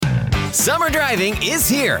Summer driving is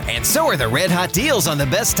here, and so are the red-hot deals on the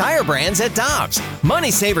best tire brands at Dobbs.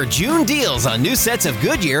 Money Saver June deals on new sets of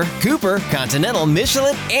Goodyear, Cooper, Continental,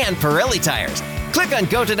 Michelin, and Pirelli tires. Click on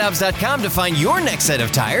GoToDobbs.com to find your next set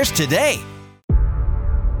of tires today.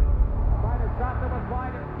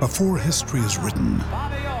 Before history is written,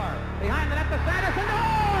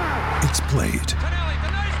 it's played.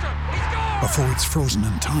 Before it's frozen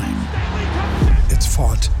in time, it's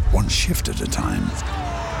fought one shift at a time.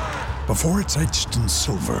 Before it's etched in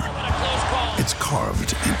silver, it's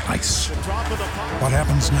carved in ice. What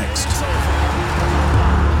happens next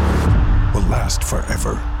will last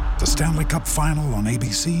forever. The Stanley Cup Final on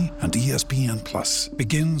ABC and ESPN Plus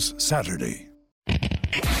begins Saturday.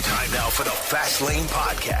 Time now for the Fast Lane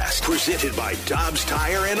Podcast, presented by Dobbs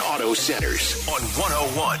Tire and Auto Centers on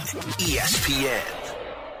 101 ESPN.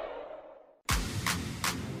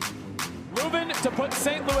 Moving to put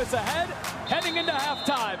St. Louis ahead, heading into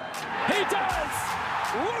halftime. He does!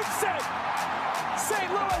 Loops it! St.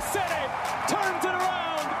 Louis City turns it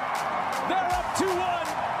around. They're up 2-1,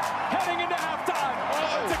 heading into halftime.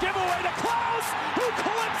 Oh, it's a giveaway to Klaus, who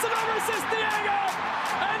clips it over Cisniega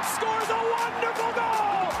and scores a wonderful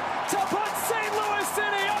goal to put St. Louis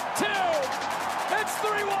City up 2. It's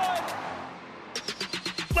 3-1.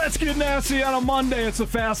 Let's get nasty on a Monday. It's the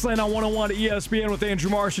Fast Lane on 101 ESPN with Andrew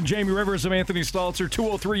Marsh and Jamie Rivers. I'm Anthony Stalter.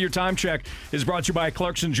 2:03, your time check is brought to you by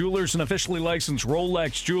Clarkson Jewelers, an officially licensed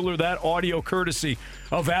Rolex jeweler. That audio courtesy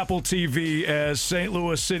of Apple TV as St.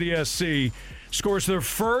 Louis City SC scores their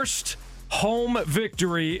first home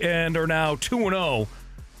victory and are now 2-0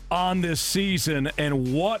 on this season.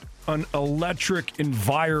 And what an electric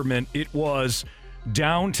environment it was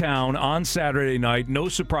downtown on Saturday night. No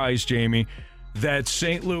surprise, Jamie, that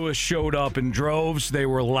St. Louis showed up in droves. They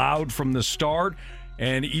were loud from the start,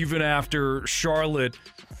 and even after Charlotte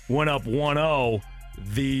went up 1-0,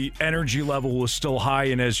 the energy level was still high,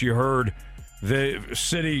 and as you heard, the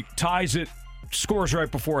city ties it, scores right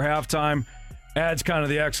before halftime, adds kind of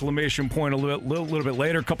the exclamation point a little bit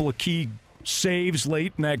later, a couple of key saves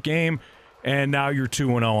late in that game, and now you're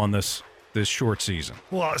 2-0 on this short season.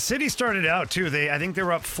 Well, City started out, too. I think they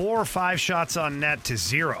were up 4 or 5 shots on net to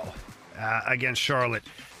 0. Against Charlotte.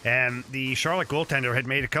 And the Charlotte goaltender had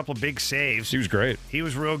made a couple of big saves. He was great. He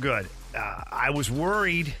was real good. I was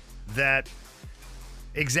worried that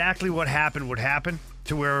exactly what happened would happen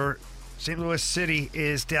to where St. Louis City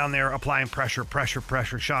is down there applying pressure,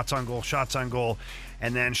 shots on goal,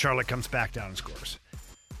 and then Charlotte comes back down and scores.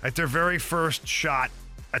 Like their very first shot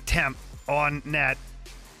attempt on net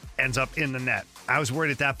ends up in the net. I was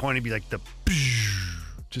worried at that point it'd be like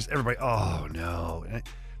just everybody, oh no.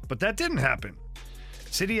 But that didn't happen.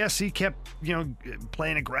 City SC kept,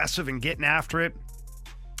 playing aggressive and getting after it.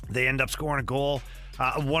 They end up scoring a goal.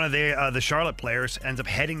 One of the Charlotte players ends up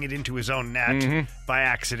heading it into his own net by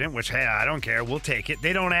accident, which, hey, I don't care. We'll take it.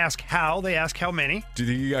 They don't ask how. They ask how many. Do you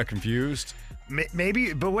think you got confused?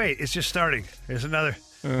 Maybe, but wait, it's just starting. There's another.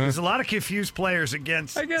 There's a lot of confused players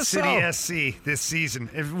against City SC this season.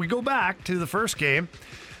 If we go back to the first game,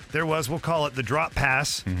 there was, we'll call it the drop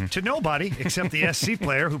pass to nobody except the SC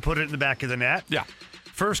player who put it in the back of the net. Yeah.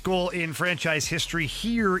 First goal in franchise history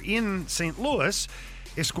here in St. Louis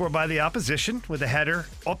is scored by the opposition with a header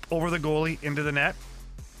up over the goalie into the net.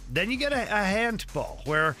 Then you get a handball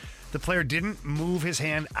where the player didn't move his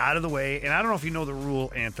hand out of the way. And I don't know if you know the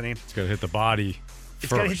rule, Anthony. It's got to hit the body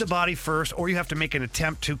It's got to hit the body first, or you have to make an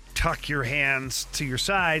attempt to tuck your hands to your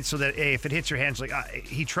side so that, if it hits your hands, like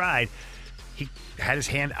he tried. He had his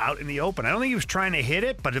hand out in the open. I don't think he was trying to hit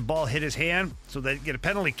it, but the ball hit his hand, so they get a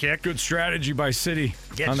penalty kick. Good strategy by City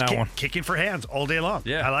on that one. Kicking for hands all day long.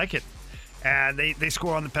 Yeah. I like it. And they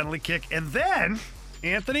score on the penalty kick. And then,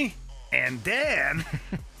 Anthony,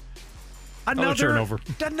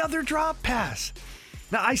 another drop pass.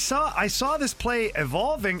 Now, I saw this play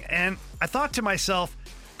evolving, and I thought to myself,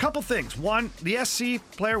 a couple things. One, the SC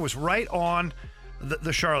player was right on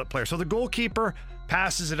the Charlotte player. So the goalkeeper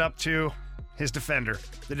passes it up to his defender.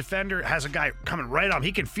 The defender has a guy coming right on him.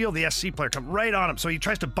 He can feel the SC player come right on him, so he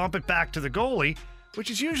tries to bump it back to the goalie,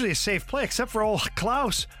 which is usually a safe play, except for old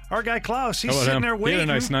Klaus, our guy Klaus. He's sitting there waiting. He had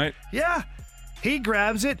a nice night. Yeah. He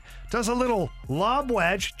grabs it, does a little lob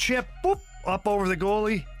wedge, chip, boop, up over the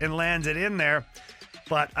goalie, and lands it in there.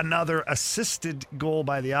 But another assisted goal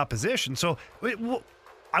by the opposition. So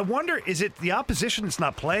I wonder, is it the opposition that's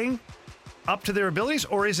not playing up to their abilities,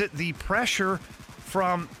 or is it the pressure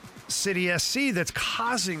from City SC that's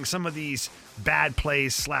causing some of these bad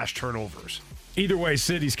plays / turnovers? Either way,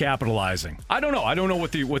 City's capitalizing. I don't know. I don't know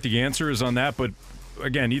what the answer is on that, but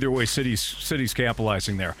again, either way, City's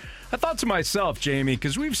capitalizing there. I thought to myself, Jamie,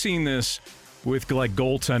 because we've seen this with like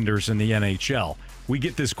goaltenders in the NHL. We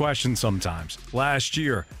get this question sometimes. Last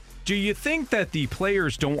year, do you think that the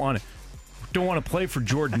players don't want to play for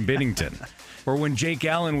Jordan Binnington? Or when Jake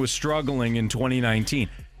Allen was struggling in 2019,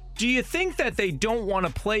 do you think that they don't want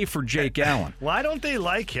to play for Jake Allen? Why don't they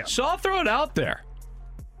like him? So I'll throw it out there.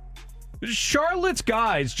 Charlotte's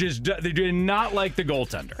guys they do not like the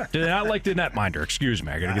goaltender. Do they not like the netminder? Excuse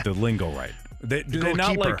me, I got to get the lingo right. Do they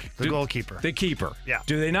not like the goalkeeper? The keeper. Yeah.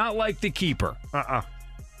 Do they not like the keeper?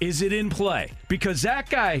 Is it in play? Because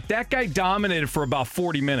that guy dominated for about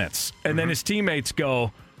 40 minutes, and then his teammates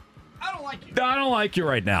go, I don't like you. I don't like you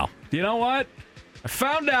right now. You know what? I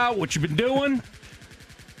found out what you've been doing.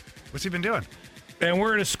 What's he been doing? And we're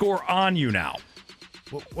going to score on you now.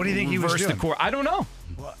 What do you think he was doing? I don't know.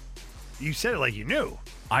 Well, you said it like you knew.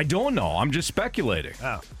 I don't know. I'm just speculating.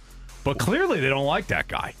 Oh. But clearly they don't like that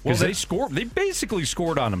guy. Because they basically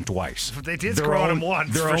scored on him twice. They did score on him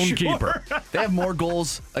once. Their own keeper. They have more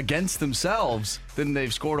goals against themselves than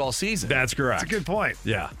they've scored all season. That's correct. That's a good point.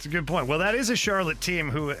 Yeah. It's a good point. Well, that is a Charlotte team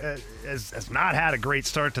who has not had a great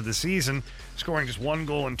start to the season, scoring just 1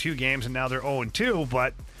 goal in 2 games, and now they're 0-2.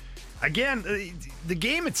 But, again, the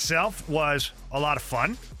game itself was a lot of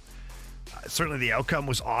fun. Certainly the outcome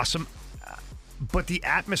was awesome. But the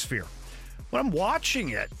atmosphere, when I'm watching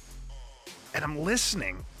it and I'm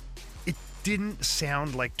listening, it didn't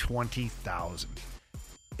sound like 20,000.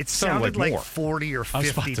 It sounded like 40 or 50,000. I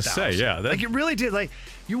was about to say, yeah. Like, it really did. Like,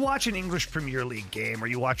 you watch an English Premier League game or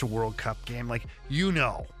you watch a World Cup game, like,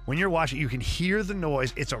 when you're watching, you can hear the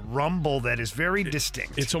noise. It's a rumble that is very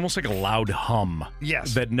distinct. It's almost like a loud hum.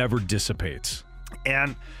 Yes. That never dissipates.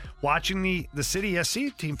 And watching the City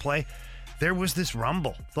SC team play, there was this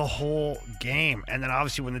rumble the whole game. And then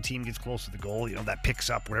obviously when the team gets close to the goal, that picks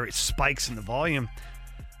up, whatever, it spikes in the volume.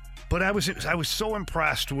 But I was so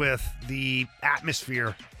impressed with the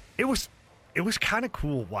atmosphere. It was kind of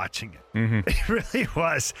cool watching it. Mm-hmm. It really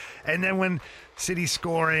was. And then when City's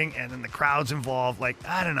scoring and then the crowd's involved, like,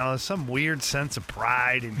 I don't know, some weird sense of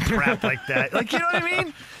pride and crap like that. Like, you know what I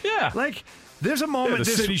mean? Yeah. Like, there's a moment. The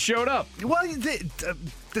City showed up. Well,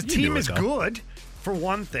 the team is good. For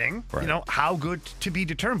one thing, right. How good to be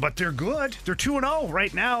determined, but they're good. They're 2-0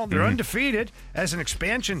 right now. They're undefeated as an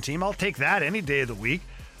expansion team. I'll take that any day of the week.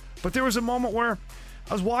 But there was a moment where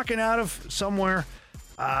I was walking out of somewhere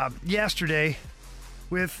yesterday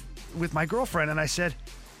with my girlfriend, and I said,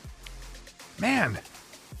 man,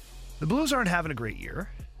 the Blues aren't having a great year.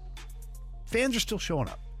 Fans are still showing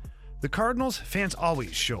up. The Cardinals, fans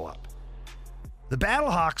always show up. The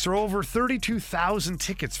Battlehawks are over 32,000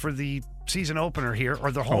 tickets for the season opener here,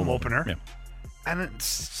 or the home opener. Yeah. And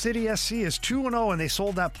City SC is 2-0, and they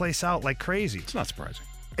sold that place out like crazy. It's not surprising.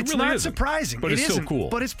 It's really not isn't. surprising. But it's still cool.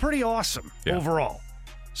 But it's pretty awesome overall.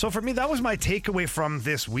 So for me, that was my takeaway from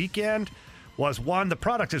this weekend was, one, the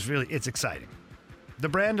product is it's exciting. The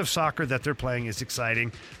brand of soccer that they're playing is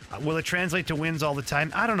exciting. Will it translate to wins all the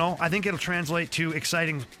time? I don't know. I think it'll translate to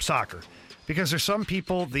exciting soccer. Because there's some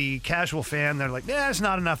people, the casual fan, they're like, there's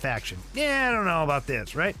not enough action. Yeah, I don't know about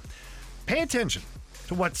this, right? Pay attention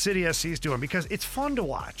to what City SC is doing because it's fun to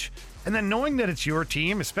watch. And then knowing that it's your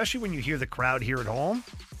team, especially when you hear the crowd here at home,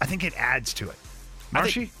 I think it adds to it.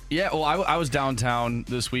 Marshy? Yeah, well, I was downtown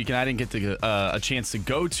this week, and I didn't get a chance to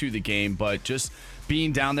go to the game, but just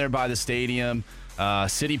being down there by the stadium,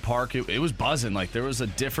 City Park, it was buzzing. Like, there was a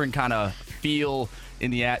different kind of feel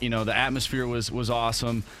in the atmosphere was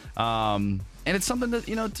awesome. And it's something that,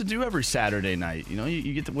 to do every Saturday night.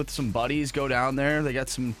 You get with some buddies, go down there. They got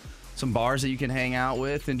some bars that you can hang out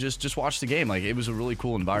with and just watch the game. Like, it was a really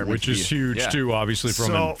cool environment. Which is huge, too, obviously,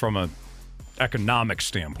 from an economic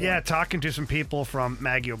standpoint. Yeah, talking to some people from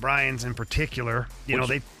Maggie O'Brien's in particular.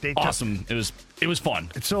 They awesome. It was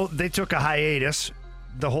fun. So they took a hiatus.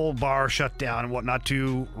 The whole bar shut down and whatnot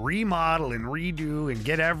to remodel and redo and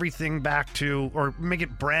get everything back to, or make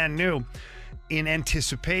it brand new in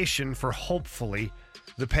anticipation for hopefully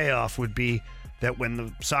the payoff would be that when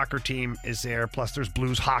the soccer team is there, plus there's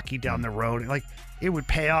Blues hockey down the road, like, it would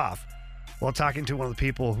pay off. Well, talking to one of the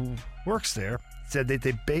people who works there, said that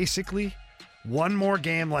they basically one more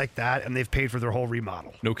game like that and they've paid for their whole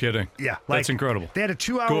remodel. No kidding. Yeah. That's incredible. They had a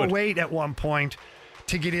 2-hour wait at one point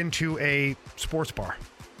to get into a sports bar.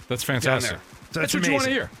 That's fantastic. So that's what you want to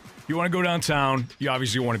hear. You want to go downtown. You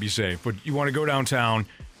obviously want to be safe, but you want to go downtown.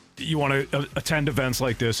 You want to attend events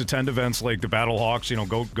like this, attend events like the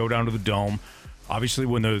Battlehawks. Go down to the Dome. Obviously,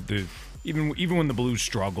 when the even when the Blues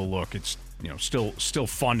struggle, look, it's still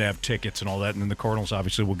fun to have tickets and all that. And then the Cardinals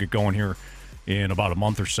obviously will get going here in about a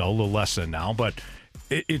month or so, a little less than now. But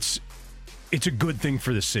it's a good thing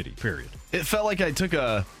for the city. Period. It felt like I took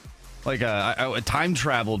a like I time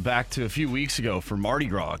traveled back to a few weeks ago for Mardi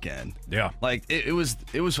Gras again. Yeah. Like it was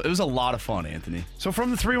a lot of fun, Anthony. So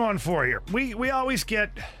from the 314 here, we always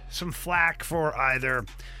get some flack for either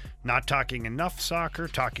not talking enough soccer,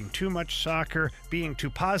 talking too much soccer, being too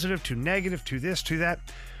positive, too negative, too this, too that.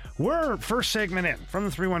 We're first segment in from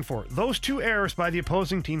the 314. Those two errors by the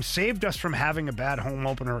opposing team saved us from having a bad home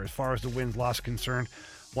opener as far as the win-loss concerned.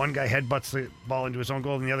 One guy headbutts the ball into his own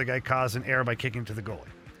goal, and the other guy caused an error by kicking to the goalie.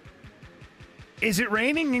 Is it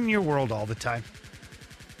raining in your world all the time?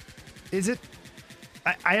 Is it?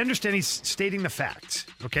 I understand he's stating the facts,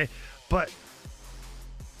 okay? But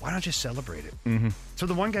why not just celebrate it? Mm-hmm. So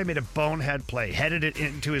the one guy made a bonehead play, headed it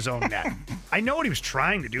into his own net. I know what he was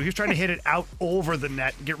trying to do. He was trying to hit it out over the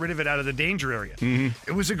net, get rid of it out of the danger area. Mm-hmm.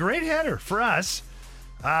 It was a great header for us.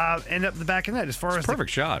 End up the back of the net. As far as perfect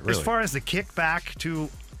shot, really. As far as the kick back to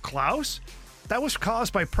Klaus, that was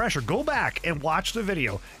caused by pressure. Go back and watch the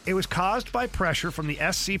video. It was caused by pressure from the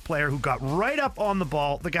SC player who got right up on the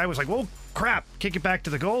ball. The guy was like, "Whoa, crap!" Kick it back to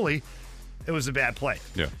the goalie. It was a bad play.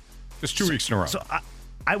 Yeah, it's 2 weeks in a row. So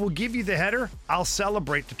I will give you the header. I'll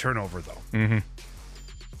celebrate the turnover, though. Mm-hmm.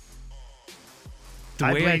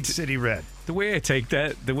 I bleed City red. The way I take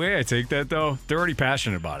that, though, they're already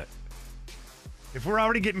passionate about it. If we're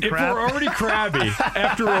already getting If we're already crabby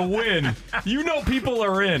after a win, you know people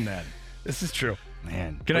are in then. This is true.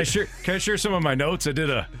 Man, Can I share some of my notes? I did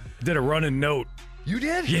a running note. You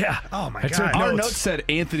did? Yeah. Oh, my I took God. our notes. notes said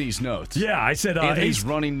Anthony's notes. Yeah, I said Anthony's hey,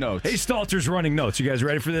 running notes. Hey, Stalter's running notes. You guys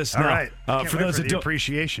ready for this? All right. Can't For wait those for that the don't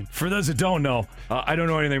appreciation. For those that don't know, I don't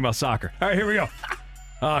know anything about soccer. All right, here we go.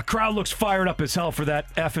 Crowd looks fired up as hell for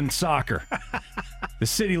that effing soccer. The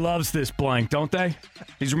city loves this blank, don't they?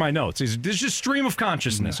 These are my notes. This is just stream of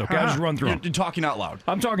consciousness, okay? I'll just run through them. You're talking out loud.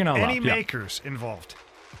 I'm talking out loud. Any Yeah. makers involved?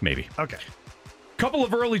 Maybe. Okay. Couple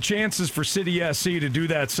of early chances for City SC to do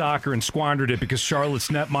that soccer and squandered it because Charlotte's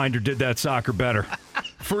netminder did that soccer better.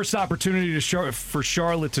 First opportunity for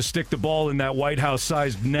Charlotte to stick the ball in that White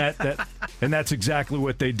House-sized net, and that's exactly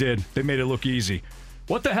what they did. They made it look easy.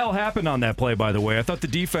 What the hell happened on that play, by the way? I thought the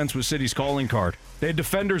defense was City's calling card. They had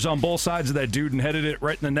defenders on both sides of that dude and headed it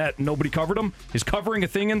right in the net, and nobody covered him. Is covering a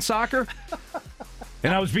thing in soccer?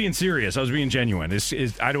 And I was being serious. I was being genuine.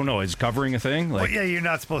 I don't know. Is covering a thing? Well, yeah, you're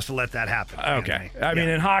not supposed to let that happen. Okay. Anthony. I mean,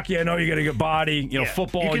 in hockey, I know you got to get body.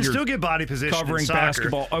 Football. You can you're still get body position. covering in soccer.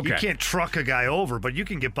 basketball. Okay. You can't truck a guy over, but you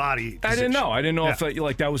can get body position. I didn't know. I didn't know Yeah.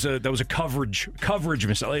 if that was a coverage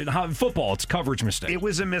mistake. In football, it's a coverage mistake. It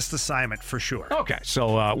was a missed assignment for sure. Okay.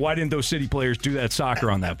 So why didn't those City players do that soccer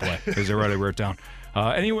on that play? Because I wrote it down.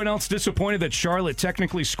 Anyone else disappointed that Charlotte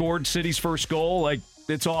technically scored City's first goal? Like,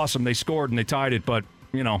 it's awesome. They scored and they tied it, but,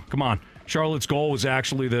 come on. Charlotte's goal was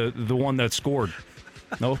actually the one that scored.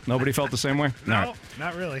 No? Nobody felt the same way? No, All right.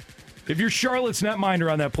 not really. If you're Charlotte's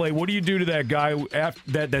netminder on that play, what do you do to that guy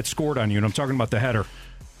that scored on you? And I'm talking about the header.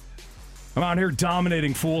 I'm out here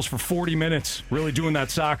dominating fools for 40 minutes, really doing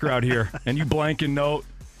that soccer out here, and you blank and note.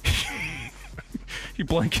 You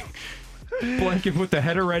blanking with the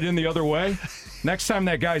header right in the other way. Next time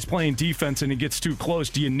that guy's playing defense and he gets too close,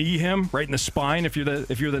 do you knee him right in the spine if you're the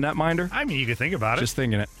netminder? I mean, you can think about it. Just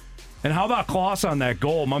thinking it. And how about Klaus on that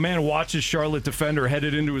goal? My man watches Charlotte defender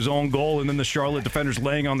headed into his own goal, and then the Charlotte defender's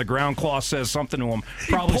laying on the ground. Klaus says something to him.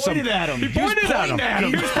 Probably He pointed at him. He pointed at him.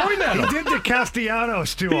 He was pointing at him. He did the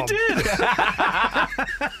Castellanos to him. He did.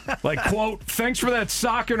 Like, quote, thanks for that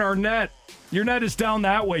sock in our net. Your net is down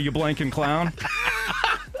that way, you blanking clown.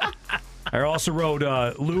 I also wrote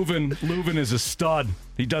Leuven is a stud.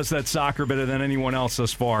 He does that soccer better than anyone else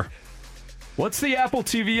thus far. What's the Apple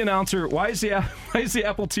TV announcer? Why is the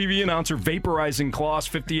Apple TV announcer vaporizing Klaus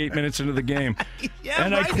 58 minutes into the game? Yeah,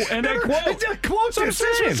 and right. I quote. This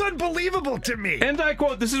is unbelievable to me. And I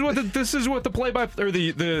quote. This is what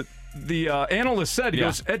the analyst said. He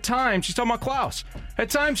goes, at times, she's talking about Klaus. At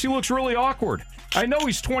times, he looks really awkward. I know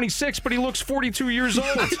he's 26, but he looks 42 years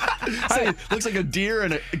old. Looks like a deer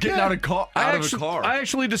getting out of a car. I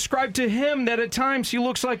actually described to him that at times he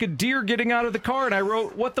looks like a deer getting out of the car, and I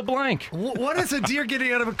wrote, what the blank? What does a deer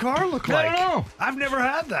getting out of a car look I like? don't know. I've never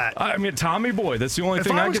had that. I mean, Tommy Boy. That's the only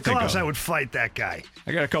thing I was could think Klaus, of. I would fight that guy.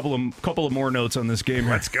 I got a couple of more notes on this game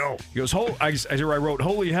here. Let's go. He goes, I wrote,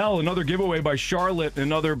 holy hell, another giveaway by Charlotte,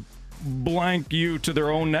 another blank you to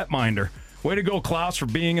their own netminder. Way to go, Klaus, for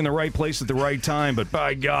being in the right place at the right time. But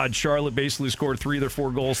by God, Charlotte basically scored 3 of their 4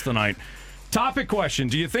 goals tonight. Topic question.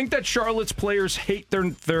 Do you think that Charlotte's players hate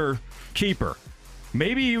their keeper?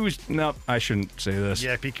 Maybe he was... No, I shouldn't say this.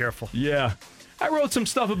 Yeah, be careful. Yeah. I wrote some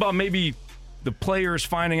stuff about maybe the players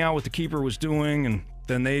finding out what the keeper was doing, and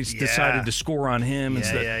then they decided to score on him.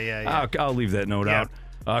 Yeah. I'll leave that note out.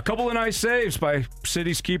 A couple of nice saves by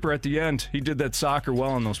City's keeper at the end. He did that soccer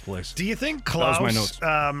well in those plays. Do you think That was my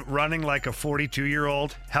Klaus running like a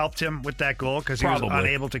 42-year-old helped him with that goal because he was Probably.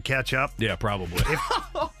 unable to catch up? Yeah, probably.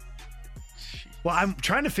 Well, I'm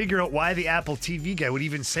trying to figure out why the Apple TV guy would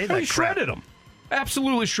even say that. He crap. shredded him.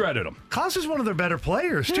 Absolutely shredded him. Klaus is one of their better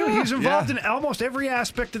players, too. Yeah, He's involved in almost every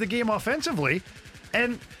aspect of the game offensively,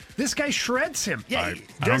 and this guy shreds him. Yeah,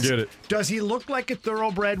 I don't get it. Does he look like a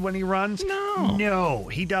thoroughbred when he runs? No. No,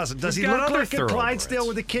 he doesn't. Does He's he got look other like a thoroughbreds. Clydesdale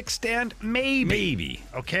with a kickstand? Maybe. Maybe.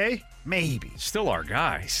 Okay? Maybe. Still our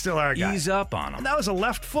guy. Still our guy. Ease up on him. And that was a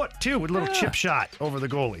left foot, too, with a little chip shot over the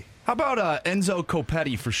goalie. How about Enzo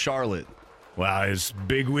Copetti for Charlotte? Wow, it's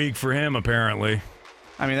big week for him, apparently.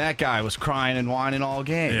 I mean, that guy was crying and whining all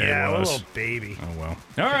game. Yeah. Yeah, a was. little baby. Oh, well.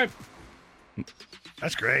 All right.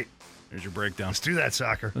 That's great. Here's your breakdown. Let's do that,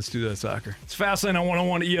 soccer. Let's do that soccer. It's Fastlane on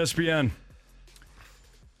 101 ESPN.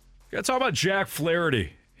 Got to talk about Jack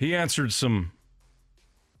Flaherty. He answered some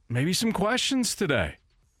questions today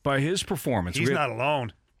by his performance. He's not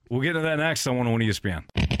alone. We'll get to that next on 101 ESPN.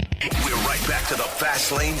 We're right back to the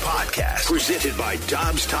Fast Lane Podcast, presented by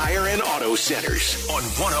Dobbs Tire and Auto Centers on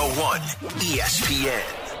 101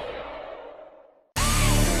 ESPN.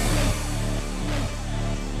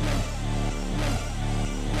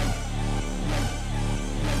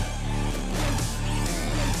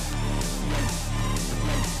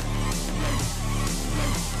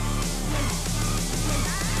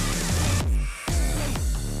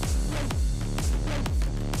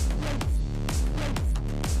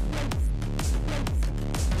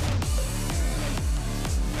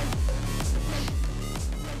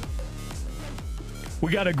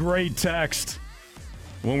 We got a great text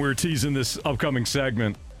when we were teasing this upcoming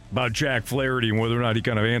segment about Jack Flaherty and whether or not he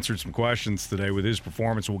kind of answered some questions today with his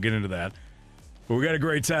performance. We'll get into that. But we got a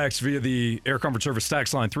great text via the Air Comfort Service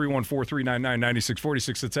text line,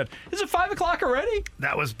 314-399-9646 that said, is it 5 o'clock already?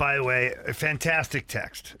 That was, by the way, a fantastic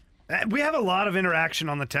text. We have a lot of interaction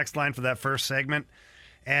on the text line for that first segment.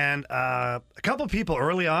 And a couple of people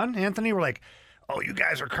early on, Anthony, were like, oh, you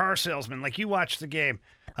guys are car salesmen. Like, you watched the game.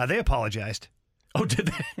 They apologized. Oh, did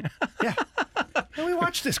they? Yeah. And we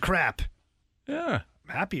watched this crap. Yeah.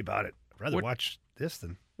 I'm happy about it. I'd rather What- watch this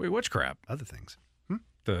than Wait, which crap? other things.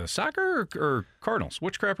 The soccer or Cardinals?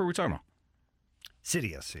 Which crap are we talking about?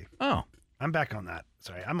 City SC. Oh, I'm back on that.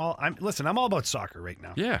 Sorry. I'm all about soccer right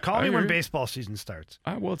now. Yeah, Call I me hear when you. baseball season starts.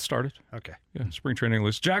 well, it started. Okay. Yeah, spring training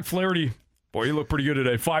list. Jack Flaherty. Boy, you look pretty good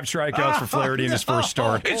today. 5 strikeouts for Flaherty in his first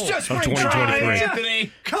start It's just of spring 2023. training,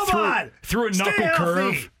 Anthony. Come on. Threw a Stay knuckle healthy.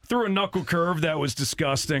 curve. Threw a knuckle curve that was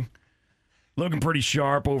disgusting. Looking pretty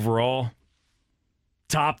sharp overall.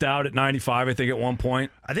 Topped out at 95, I think, at one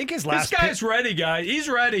point. I think his This last guy's ready, guy. He's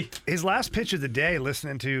ready. his last pitch of the day,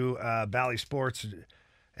 listening to Bally Sports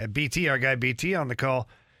at BT, our guy BT on the call,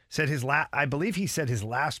 said I believe he said his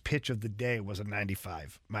last pitch of the day was a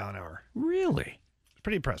 95 mile an hour. Really? It's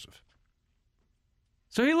pretty impressive.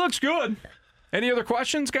 So he looks good. Any other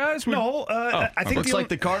questions, guys? No, I think Looks like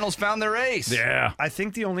the Cardinals found their ace. Yeah. I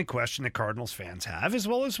think the only question that Cardinals fans have, as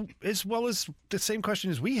well as the same question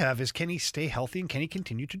as we have, is can he stay healthy and can he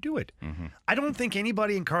continue to do it? Mm-hmm. I don't think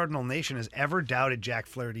anybody in Cardinal Nation has ever doubted Jack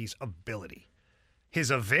Flaherty's ability.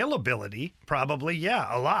 His availability, probably, yeah,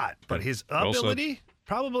 a lot. But his well said. ability,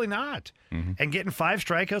 probably not. Mm-hmm. And getting 5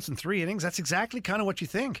 strikeouts in 3 innings, that's exactly kind of what you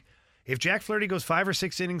think. If Jack Flaherty goes 5 or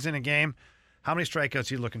 6 innings in a game, how many strikeouts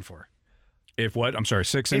are you looking for? If what? I'm sorry,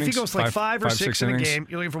 6 innings? If he goes like 5 or 6 in a innings? game,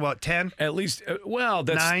 you're looking for what, 10? At least, that's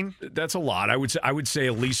 9? That's a lot. I would say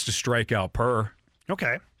at least a strikeout per.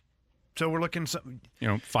 Okay. So we're looking, 5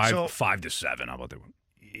 to 7. How about that one?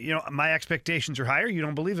 My expectations are higher. You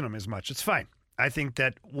don't believe in them as much. It's fine. I think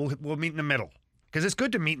that we'll meet in the middle because it's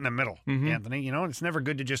good to meet in the middle, Anthony. It's never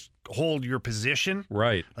good to just hold your position.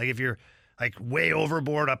 Right. Like if you're like way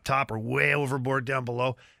overboard up top or way overboard down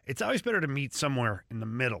below, it's always better to meet somewhere in the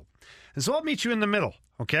middle. And so I'll meet you in the middle,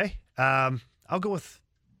 okay? I'll go with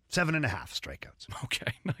 7.5 strikeouts.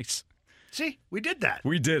 Okay, nice. See, we did that.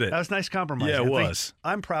 We did it. That was a nice compromise. Yeah, it Anthony. was.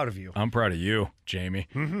 I'm proud of you. I'm proud of you, Jamie.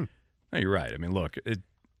 Mm-hmm. No, you're right. I mean, look,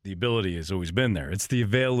 the ability has always been there. It's the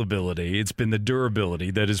availability. It's been the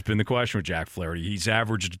durability that has been the question with Jack Flaherty. He's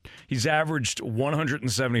averaged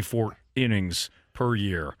 174 innings per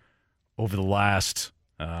year over the last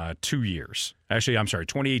 2 years. Actually, I'm sorry,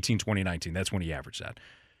 2018, 2019. That's when he averaged that.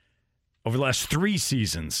 Over the last 3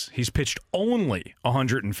 seasons, he's pitched only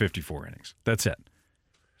 154 innings. That's it.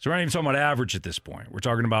 So we're not even talking about average at this point. We're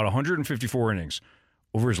talking about 154 innings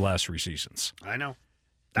over his last 3 seasons. I know.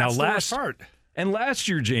 Now, That's the worst part. And last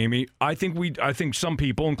year, Jamie, I think some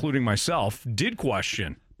people, including myself, did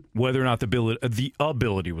question whether or not the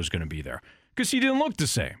ability was going to be there. because he didn't look the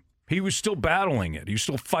same. He was still battling it. He was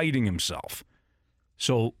still fighting himself.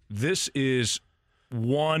 So this is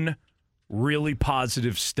one really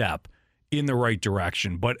positive step in the right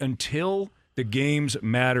direction. But until the games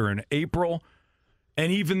matter in April,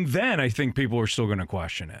 and even then, I think people are still going to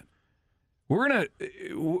question it.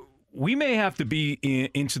 We may have to be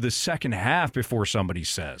into the second half before somebody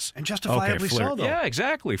says. And justifiably so, though. Yeah,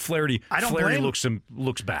 exactly. Flaherty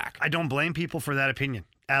looks back. I don't blame people for that opinion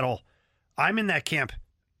at all. I'm in that camp.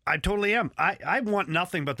 I totally am. I want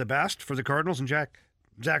nothing but the best for the Cardinals and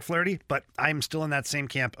Jack Flaherty, but I'm still in that same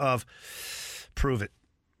camp of prove it.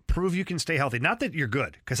 Prove you can stay healthy. Not that you're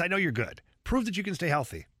good, because I know you're good. Prove that you can stay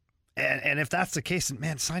healthy. And if that's the case, then,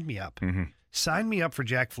 man, sign me up. Mm-hmm. Sign me up for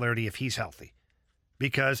Jack Flaherty if he's healthy,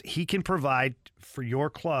 because he can provide for your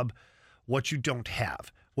club what you don't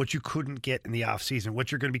have, what you couldn't get in the offseason,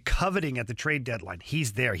 what you're going to be coveting at the trade deadline.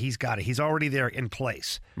 He's there. He's got it. He's already there in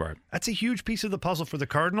place. Right. That's a huge piece of the puzzle for the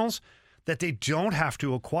Cardinals that they don't have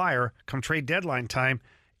to acquire come trade deadline time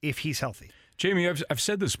if he's healthy. Jamie, I've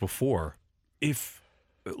said this before.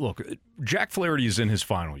 Look, Jack Flaherty is in his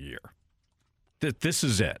final year. This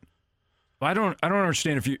is it. I don't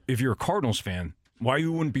understand if you're a Cardinals fan, why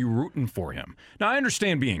you wouldn't be rooting for him. Now, I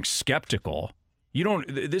understand being skeptical.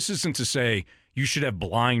 This isn't to say you should have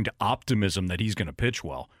blind optimism that he's going to pitch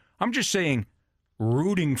well. I'm just saying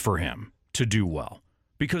rooting for him to do well,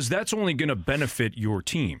 because that's only going to benefit your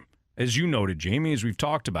team. As you noted, Jamie, as we've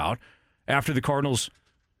talked about, after the Cardinals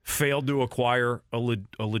failed to acquire a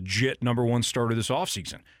legit number one starter this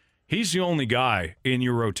offseason, he's the only guy in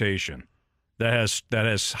your rotation that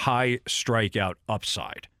has high strikeout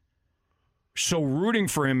upside. So rooting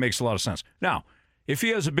for him makes a lot of sense. Now, if he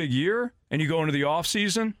has a big year and you go into the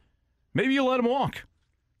offseason, maybe you let him walk.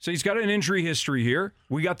 So he's got an injury history here.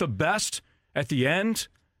 We got the best at the end.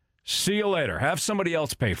 See you later. Have somebody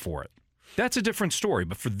else pay for it. That's a different story.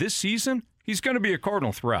 But for this season, he's going to be a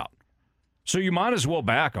Cardinal throughout. So you might as well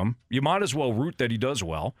back him. You might as well root that he does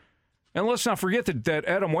well. And let's not forget that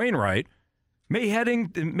Adam Wainwright may head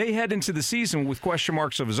into the season with question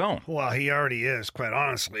marks of his own. Well, he already is, quite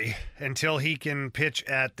honestly, until he can pitch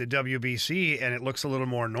at the WBC and it looks a little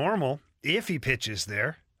more normal if he pitches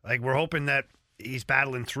there. Like, we're hoping that he's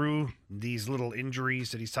battling through these little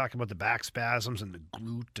injuries that he's talking about, the back spasms and the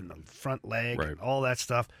glute and the front leg and all that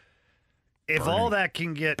stuff. If all that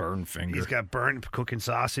can get... Burned finger. He's got burned cooking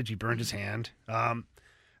sausage. He burned his hand.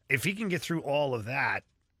 If he can get through all of that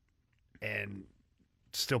and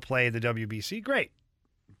still play the WBC, great.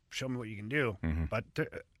 Show me what you can do. Mm-hmm. But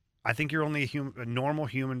I think you're only a normal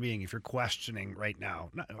human being if you're questioning right now,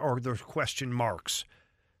 or there's question marks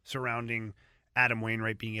surrounding Adam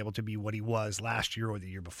Wainwright being able to be what he was last year or the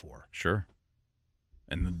year before. Sure.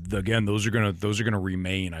 And again, those are gonna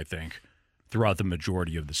remain, I think, throughout the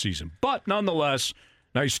majority of the season. But nonetheless,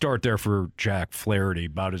 nice start there for Jack Flaherty.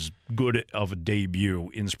 About as good of a debut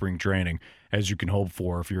in spring training as you can hope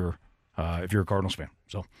for if you're a Cardinals fan.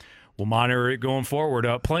 So we'll monitor it going forward.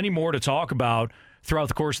 Plenty more to talk about throughout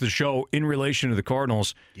the course of the show in relation to the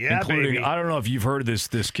Cardinals, including, baby. I don't know if you've heard of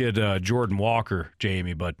this kid, Jordan Walker,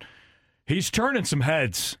 Jamie, but he's turning some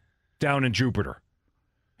heads down in Jupiter.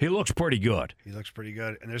 He looks pretty good. He looks pretty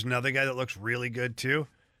good. And there's another guy that looks really good, too.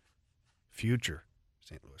 Future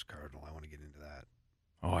St. Louis Cardinal. I want to get into that.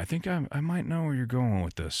 Oh, I think I might know where you're going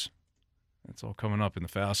with this. That's all coming up in the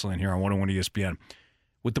Fast Lane here on 101 ESPN.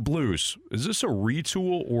 With the Blues, is this a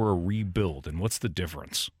retool or a rebuild, and what's the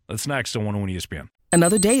difference? That's next on 101 ESPN.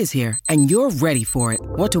 Another day is here, and you're ready for it.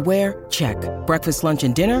 What to wear? Check. Breakfast, lunch,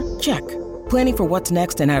 and dinner? Check. Planning for what's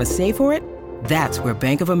next and how to save for it? That's where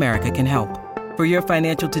Bank of America can help. For your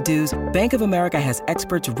financial to-dos, Bank of America has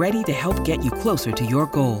experts ready to help get you closer to your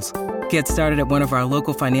goals. Get started at one of our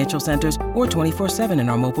local financial centers or 24/7 in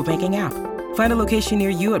our mobile banking app. Find a location near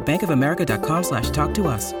you at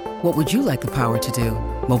bankofamerica.com/talktous. What would you like the power to do?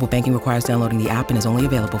 Mobile banking requires downloading the app and is only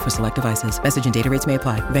available for select devices. Message and data rates may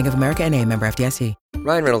apply. Bank of America NA, member FDIC.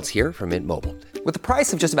 Ryan Reynolds here from Mint Mobile. With the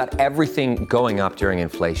price of just about everything going up during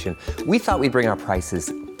inflation, we thought we'd bring our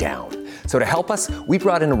prices down. So to help us, we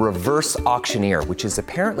brought in a reverse auctioneer, which is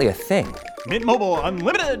apparently a thing. Mint Mobile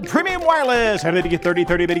Unlimited Premium Wireless. How to get 30,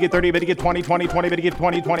 30, bit to get 30, bit to get 20, 20, 20, bit to get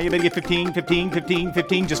 20, 20, bit to get 15, 15, 15,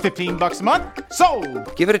 15, just $15 a month?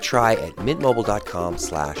 Sold! Give it a try at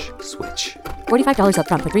mintmobile.com/switch. $45 up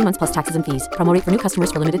front for 3 months plus taxes and fees. Promo rate for new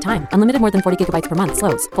customers for limited time. Unlimited more than 40 gigabytes per month.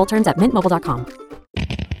 Slows full terms at mintmobile.com.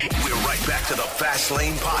 We're right back to the Fast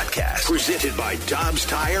Lane Podcast, presented by Dobbs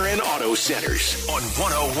Tire and Auto Centers on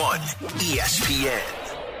 101 ESPN.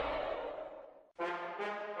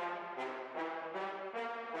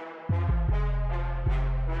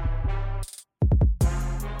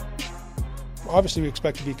 Obviously, we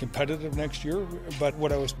expect to be competitive next year, but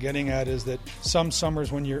what I was getting at is that some summers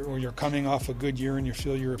when you're coming off a good year and you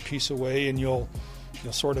feel you're a piece away, and you'll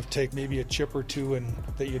sort of take maybe a chip or two and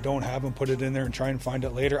that you don't have and put it in there and try and find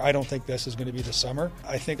it later. I don't think this is going to be the summer.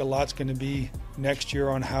 I think a lot's going to be next year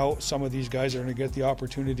on how some of these guys are going to get the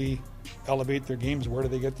opportunity, elevate their games. Where do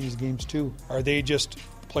they get these games to? Are they just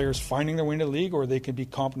players finding their way into the league, or they can be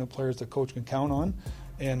competent players the coach can count on?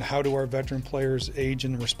 And how do our veteran players age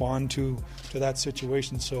and respond to that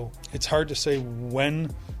situation? So it's hard to say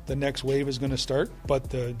when the next wave is going to start, but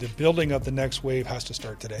the building of the next wave has to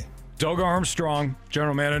start today. Doug Armstrong,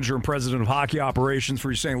 General Manager and President of Hockey Operations for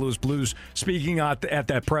your St. Louis Blues, speaking at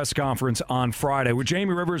that press conference on Friday. With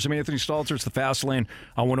Jamie Rivers and Anthony Stalter, it's the Fast Lane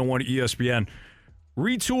on 101 ESPN.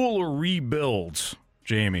 Retool or rebuild,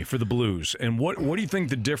 Jamie, for the Blues? And what do you think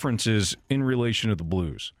the difference is in relation to the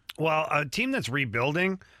Blues? Well, a team that's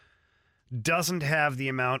rebuilding doesn't have the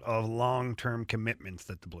amount of long-term commitments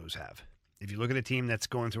that the Blues have. If you look at a team that's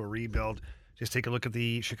going through a rebuild, just take a look at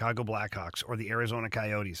the Chicago Blackhawks or the Arizona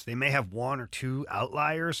Coyotes. They may have one or two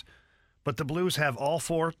outliers, but the Blues have all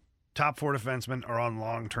top four defensemen are on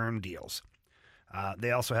long-term deals.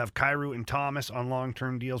 They also have Kyrou and Thomas on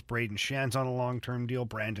long-term deals. Braden Schen's on a long-term deal.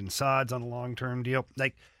 Brandon Saad's on a long-term deal.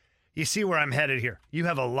 You see where I'm headed here. You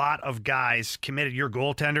have a lot of guys committed. Your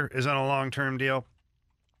goaltender is on a long-term deal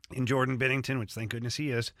in Jordan Binnington, which thank goodness he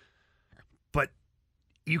is. But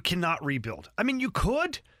you cannot rebuild. I mean, you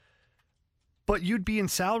could, but you'd be in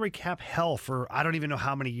salary cap hell for I don't even know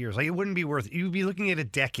how many years. It wouldn't be worth it. You'd be looking at a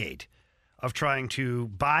decade of trying to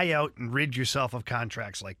buy out and rid yourself of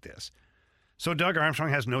contracts like this. So Doug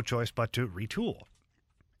Armstrong has no choice but to retool.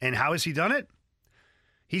 And how has he done it?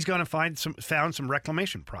 He's going to found some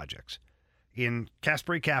reclamation projects in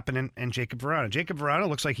Kasperi Kapanen and Jacob Vrana. Jacob Vrana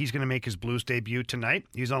looks like he's going to make his Blues debut tonight.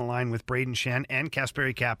 He's on a line with Braden Schenn and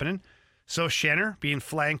Kasperi Kapanen. So Schenner being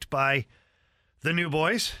flanked by the new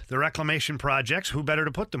boys, the reclamation projects. Who better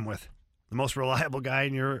to put them with? The most reliable guy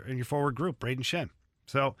in your forward group, Braden Schenn.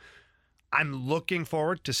 So I'm looking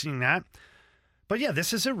forward to seeing that. But yeah,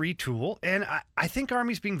 this is a retool, and I think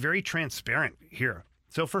Army's being very transparent here.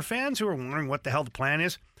 So for fans who are wondering what the hell the plan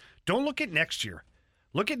is, don't look at next year.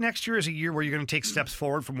 Look at next year as a year where you're going to take steps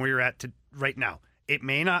forward from where you're at to right now. It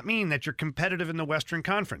may not mean that you're competitive in the Western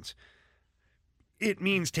Conference. It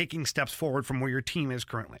means taking steps forward from where your team is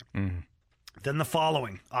currently. Mm-hmm. Then the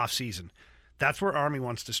following offseason, that's where Army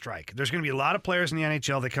wants to strike. There's going to be a lot of players in the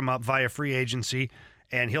NHL that come up via free agency,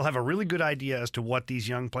 and he'll have a really good idea as to what these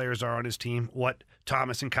young players are on his team, what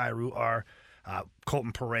Thomas and Kyrou are,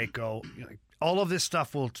 Colton Parayko. All of this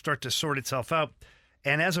stuff will start to sort itself out.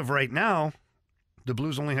 And as of right now, the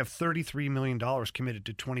Blues only have $33 million committed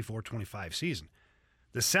to 24-25 season.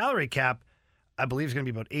 The salary cap, I believe, is going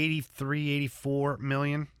to be about $84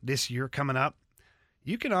 million this year coming up.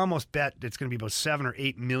 You can almost bet it's going to be about $7 or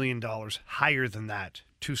 $8 million higher than that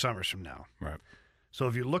 2 summers from now. Right. So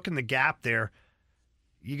if you look in the gap there,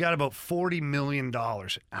 you got about $40 million.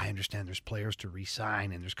 I understand there's players to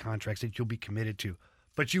re-sign and there's contracts that you'll be committed to,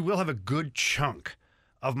 but you will have a good chunk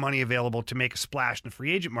of money available to make a splash in the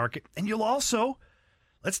free agent market. And you'll also,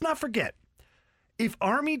 let's not forget, if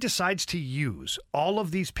Army decides to use all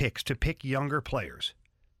of these picks to pick younger players,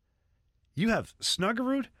 you have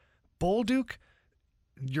Snuggerud, Bolduc,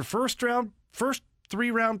 your first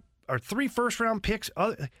three first round picks.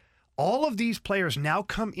 All of these players now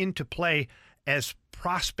come into play as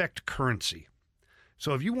prospect currency.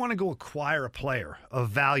 So if you want to go acquire a player of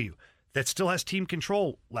value that still has team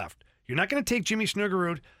control left, you're not going to take Jimmy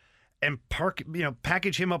Snuggerud and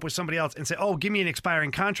package him up with somebody else and say, oh, give me an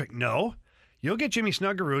expiring contract. No, you'll get Jimmy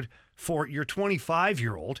Snuggerud for your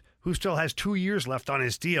 25-year-old who still has 2 years left on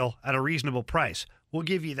his deal at a reasonable price. We'll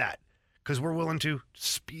give you that because we're willing to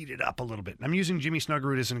speed it up a little bit. I'm using Jimmy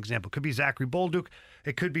Snuggerud as an example. It could be Zachary Bolduc.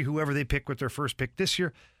 It could be whoever they pick with their first pick this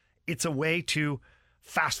year. It's a way to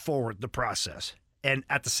fast forward the process and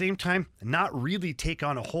at the same time not really take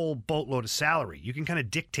on a whole boatload of salary. You can kind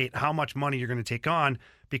of dictate how much money you're going to take on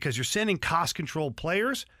because you're sending cost-controlled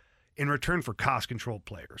players in return for cost-controlled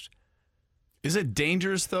players. Is it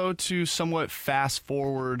dangerous, though, to somewhat fast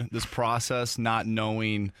forward this process, not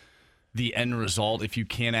knowing the end result if you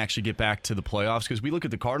can't actually get back to the playoffs? Because we look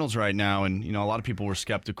at the Cardinals right now, and a lot of people were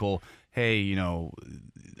skeptical. Hey,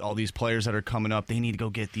 all these players that are coming up, they need to go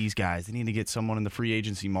get these guys. They need to get someone in the free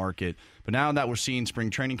agency market. But now that we're seeing spring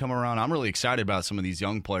training come around, I'm really excited about some of these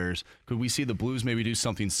young players. Could we see the Blues maybe do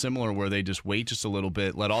something similar where they just wait just a little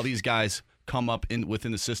bit, let all these guys come up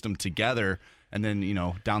within the system together, and then,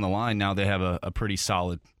 down the line, now they have a pretty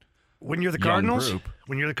solid when you're the Cardinals group.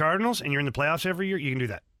 When you're the Cardinals and you're in the playoffs every year, you can do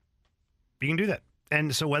that. You can do that.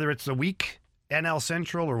 And so whether it's a week NL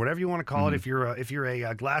Central or whatever you want to call it, if you're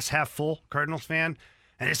a glass half full Cardinals fan,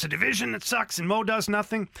 and it's a division that sucks and Mo does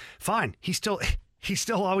nothing, fine. He's still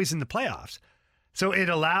always in the playoffs. So it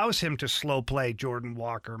allows him to slow play Jordan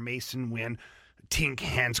Walker, Mason Wynn, Tink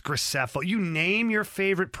Hens, Graceffo. You name your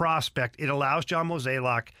favorite prospect. It allows John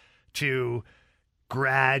Mozeliak to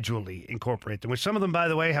gradually incorporate them, which some of them, by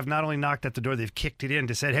the way, have not only knocked at the door, they've kicked it in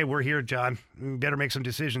to say, hey, we're here, John. We better make some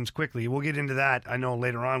decisions quickly. We'll get into that. I know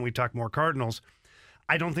later on we talk more Cardinals.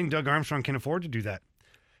 I don't think Doug Armstrong can afford to do that.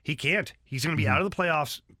 He can't. He's going to be out of the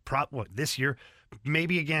playoffs this year,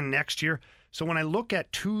 maybe again next year. So when I look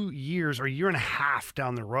at 2 years or a year and a half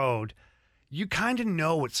down the road, you kind of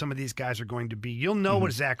know what some of these guys are going to be. You'll know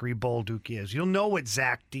what Zachary Bolduc is. You'll know what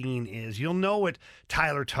Zach Dean is. You'll know what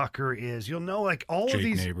Tyler Tucker is. You'll know like all Jake of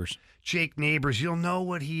these. Neighbors. Jake Neighbors. You'll know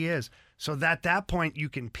what he is. So at that point, you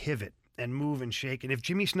can pivot and move and shake. And if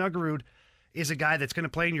Jimmy Snuggerud is a guy that's going to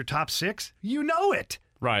play in your top 6, you know it.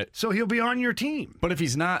 Right. So he'll be on your team. But if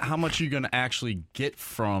he's not, how much are you going to actually get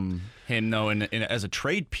from him, though, as a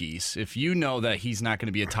trade piece? If you know that he's not going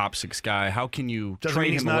to be a top 6 guy, how can you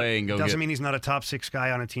trade him away and go Doesn't mean he's not a top 6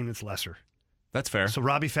 guy on a team that's lesser. That's fair. So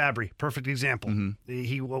Robbie Fabry, perfect example.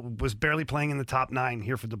 He was barely playing in the top 9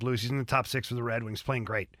 here for the Blues. He's in the top 6 for the Red Wings, playing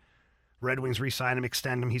great. Red Wings re-sign him,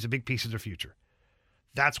 extend him. He's a big piece of their future.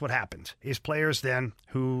 That's what happens. Is players then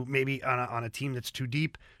who maybe on a team that's too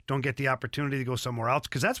deep don't get the opportunity to go somewhere else,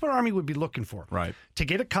 because that's what Army would be looking for. Right. To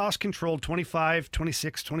get a cost-controlled 25,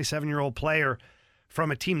 26, 27-year-old player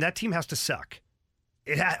from a team, that team has to suck.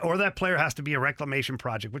 Or that player has to be a reclamation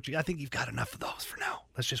project, which I think you've got enough of those for now.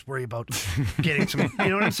 Let's just worry about getting some, you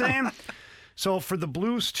know what I'm saying? So for the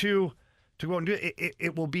Blues to go and do it,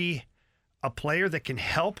 it will be a player that can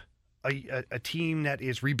help a team that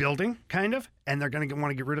is rebuilding, kind of, and they're going to want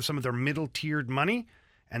to get rid of some of their middle-tiered money,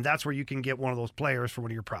 and that's where you can get one of those players for one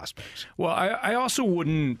of your prospects. Well, I also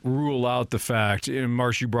wouldn't rule out the fact, and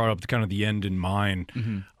Marsh, you brought up kind of the end in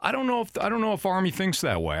mind. I don't know if Army thinks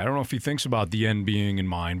that way. I don't know if he thinks about the end being in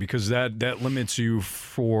mind, because that limits you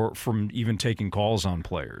from even taking calls on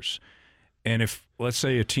players. And if, let's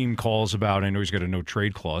say, a team calls about, I know he's got a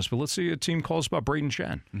no-trade clause, but let's say a team calls about Braden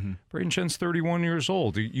Chen. Braden Chen's 31 years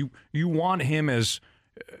old. You want him as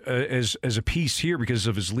a piece here because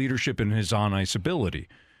of his leadership and his on-ice ability.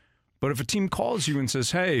 But if a team calls you and says,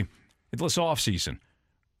 hey, this offseason,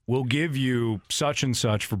 we'll give you such and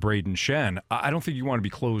such for Braden Chen, I don't think you want to be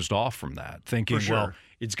closed off from that, thinking, well,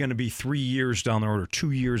 it's going to be 3 years down the road or 2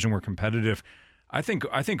 years and we're competitive. I think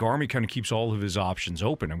Army kind of keeps all of his options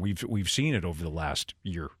open, and we've seen it over the last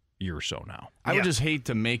year or so now. I would just hate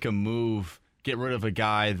to make a move, get rid of a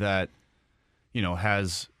guy that,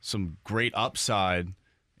 has some great upside,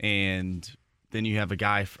 and then you have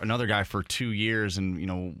another guy for 2 years, and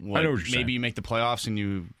maybe you make the playoffs and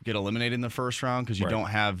you get eliminated in the first round because you don't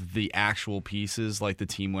have the actual pieces like the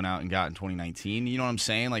team went out and got in 2019. You know what I'm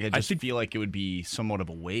saying? Like I feel like it would be somewhat of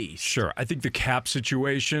a waste. Sure, I think the cap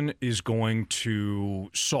situation is going to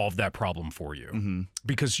solve that problem for you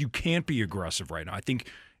because you can't be aggressive right now. I think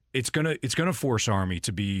it's gonna force Army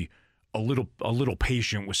to be a little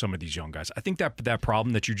patient with some of these young guys. I think that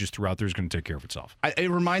problem that you just threw out there is going to take care of itself.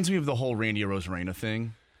 It reminds me of the whole Randy Arozarena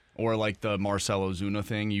thing, or like the Marcell Ozuna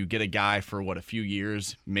thing. You get a guy for a few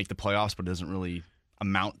years, make the playoffs, but it doesn't really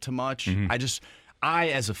amount to much. I,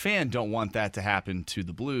 as a fan, don't want that to happen to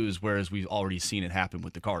the Blues, whereas we've already seen it happen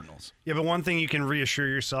with the Cardinals. Yeah, but one thing you can reassure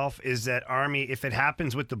yourself is that Army, if it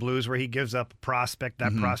happens with the Blues where he gives up a prospect,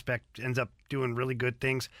 that prospect ends up doing really good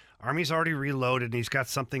things, Army's already reloaded and he's got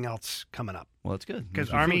something else coming up. Well, that's good.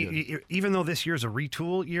 Because Army, even though this year's a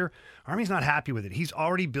retool year, Army's not happy with it. He's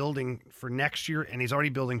already building for next year, and he's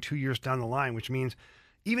already building 2 years down the line, which means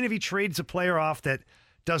even if he trades a player off that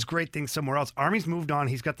does great things somewhere else, Army's moved on.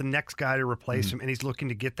 He's got the next guy to replace him, and he's looking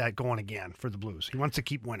to get that going again for the Blues. He wants to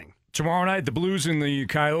keep winning. Tomorrow night, the Blues and the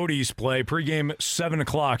Coyotes play pregame 7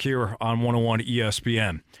 o'clock here on 101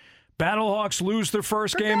 ESPN. Battlehawks lose their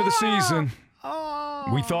first game of the season.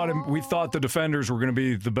 We thought the defenders were going to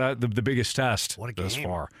be the biggest test thus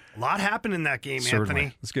far. A lot happened in that game, Certainly.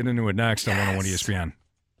 Anthony. Let's get into it next on 101 ESPN.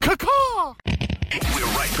 Caw-caw! We're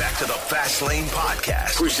right back to the Fast Lane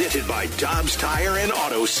Podcast, presented by Dobbs Tire and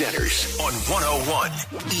Auto Centers on 101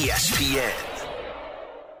 ESPN.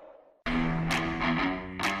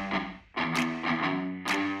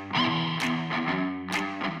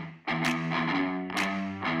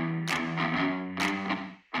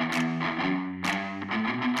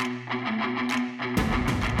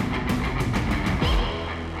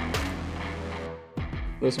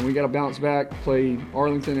 Listen, we got to bounce back, play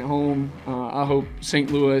Arlington at home. I hope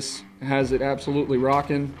St. Louis has it absolutely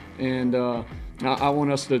rocking, and I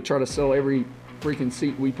want us to try to sell every freaking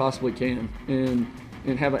seat we possibly can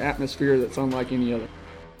and have an atmosphere that's unlike any other.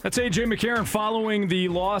 That's A.J. McCarron following the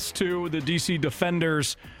loss to the D.C.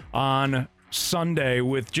 Defenders on Sunday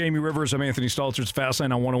with Jamie Rivers. I'm Anthony Stalter's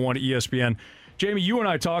Fastlane on 101 ESPN. Jamie, you and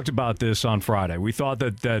I talked about this on Friday. We thought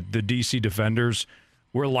that the D.C. Defenders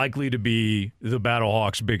were likely to be the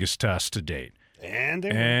Battlehawks' biggest test to date.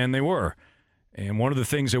 And they were. And one of the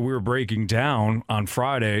things that we were breaking down on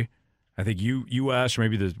Friday, I think you asked, or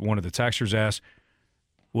maybe one of the texters asked,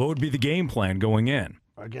 what would be the game plan going in?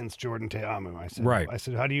 Against Jordan Ta'amu. I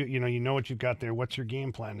said, how do you know what you've got there. What's your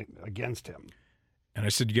game plan against him? And I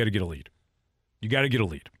said, you got to get a lead. You got to get a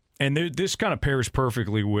lead. And this kind of pairs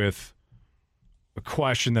perfectly with a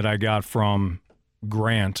question that I got from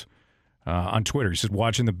Grant on Twitter. He said,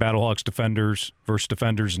 watching the Battlehawks defenders versus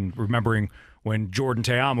defenders and remembering when Jordan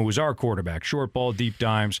Ta'amu was our quarterback, short ball, deep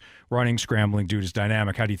dimes, running, scrambling, dude is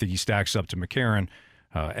dynamic. How do you think he stacks up to McCarron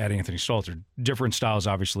at Anthony Stalter? Different styles,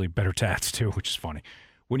 obviously, better tats too, which is funny.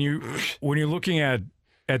 When you're looking at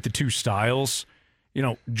the two styles,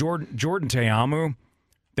 Jordan Ta'amu,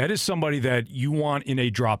 that is somebody that you want in a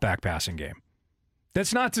drop back passing game.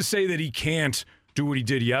 That's not to say that he can't do what he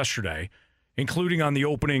did yesterday, including on the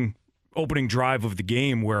opening drive of the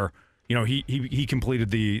game where he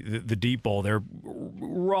completed the deep ball there.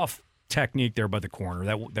 Rough technique there by the corner.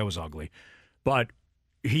 That was ugly, but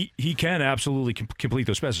he can absolutely complete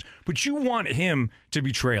those passes. But you want him to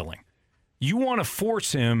be trailing. You want to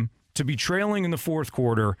force him to be trailing in the fourth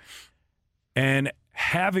quarter and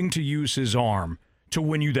having to use his arm to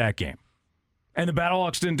win you that game. And the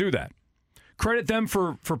Battlehawks didn't do that. Credit them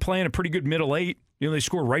for playing a pretty good middle eight. They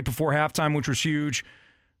scored right before halftime, which was huge.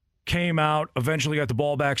 Came out, eventually got the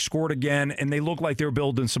ball back, scored again, and they looked like they were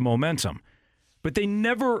building some momentum. But they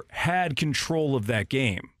never had control of that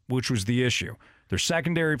game, which was the issue. Their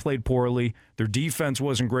secondary played poorly. Their defense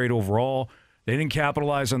wasn't great overall. They didn't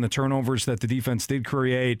capitalize on the turnovers that the defense did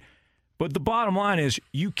create. But the bottom line is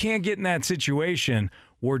you can't get in that situation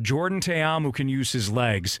where Jordan Ta'amu can use his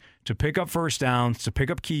legs to pick up first downs, to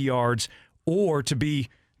pick up key yards, or to be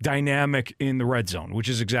dynamic in the red zone, which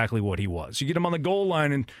is exactly what he was. You get him on the goal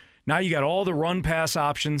line, and now you got all the run-pass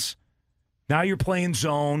options. Now you're playing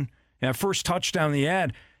zone. And that first touchdown he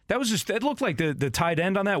had, that looked like the tight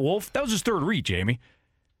end on that Wolf. That was his third read, Jamie.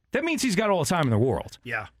 That means he's got all the time in the world.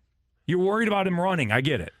 Yeah. You're worried about him running. I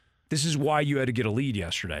get it. This is why you had to get a lead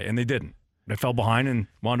yesterday, and they didn't. They fell behind and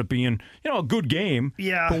wound up being, a good game.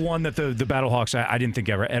 Yeah. But one that the Battlehawks, I didn't think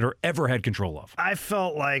ever had control of. I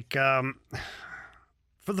felt like,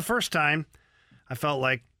 for the first time, I felt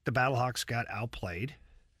like the Battlehawks got outplayed,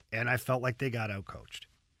 and I felt like they got outcoached.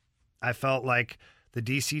 I felt like the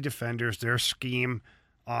DC Defenders, their scheme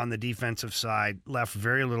on the defensive side left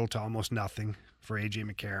very little to almost nothing for A.J.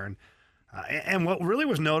 McCarron. And what really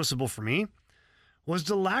was noticeable for me was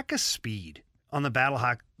the lack of speed on the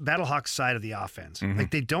Battlehawks side of the offense. Mm-hmm.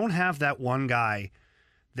 Like, they don't have that one guy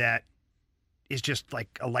that is just like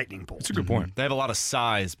a lightning bolt. That's a good point. They have a lot of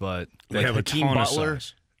size, but they have Hakeem a ton Butler, of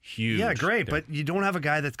size. Huge. Yeah, great, but you don't have a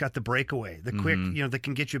guy that's got the breakaway, the quick, that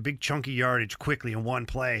can get you a big chunky yardage quickly in one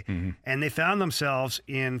play. Mm-hmm. And they found themselves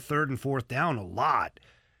in third and fourth down a lot,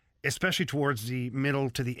 especially towards the middle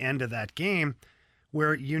to the end of that game,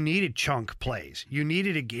 where you needed chunk plays. You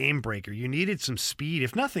needed a game breaker. You needed some speed,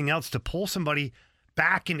 if nothing else, to pull somebody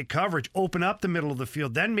back into coverage, open up the middle of the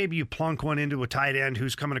field. Then maybe you plunk one into a tight end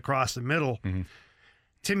who's coming across the middle. Mm-hmm.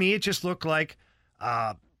 To me, it just looked like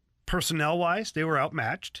personnel-wise, they were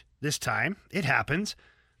outmatched this time. It happens.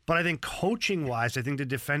 But I think coaching-wise, I think the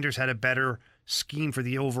defenders had a better scheme for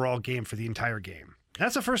the overall game, for the entire game.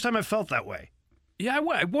 That's the first time I've felt that way. Yeah,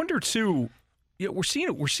 I wonder, too, we're seeing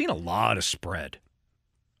a lot of spread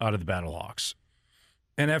out of the Battlehawks.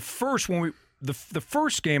 And at first, when the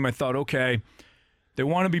first game, I thought, okay, they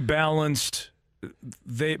want to be balanced.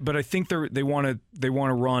 But I think they want to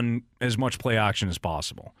run as much play action as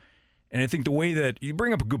possible. And I think the way that you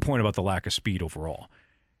bring up a good point about the lack of speed overall.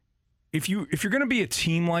 If you're going to be a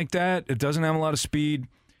team like that, it doesn't have a lot of speed.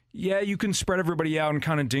 Yeah, you can spread everybody out and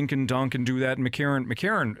kind of dink and dunk and do that. And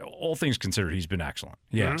McCarron, all things considered, he's been excellent.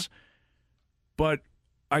 Yes, but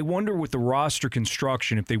I wonder with the roster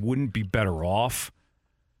construction if they wouldn't be better off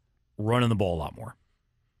running the ball a lot more.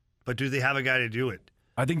 But do they have a guy to do it?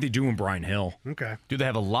 I think they do in Brian Hill. Okay. Do they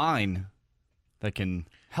have a line that can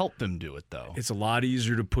help them do it, though? It's a lot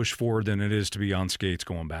easier to push forward than it is to be on skates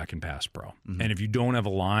going back and pass pro. Mm-hmm. And if you don't have a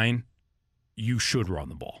line, you should run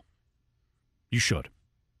the ball. You should.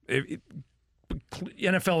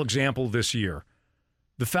 NFL example this year,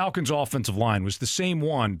 the Falcons' offensive line was the same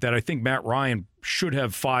one that I think Matt Ryan should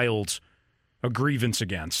have filed a grievance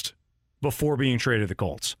against before being traded to the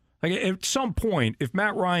Colts. Like at some point, if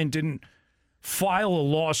Matt Ryan didn't file a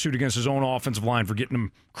lawsuit against his own offensive line for getting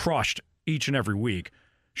him crushed each and every week,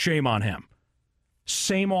 shame on him.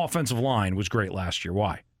 Same offensive line was great last year.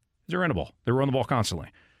 Why? They ran the ball. They run the ball constantly.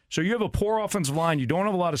 So you have a poor offensive line. You don't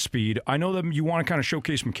have a lot of speed. I know that you want to kind of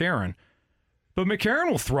showcase McCarron, but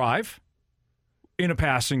McCarron will thrive in a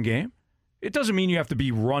passing game. It doesn't mean you have to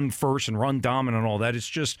be run first and run dominant and all that. It's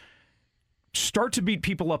just start to beat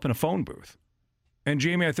people up in a phone booth. And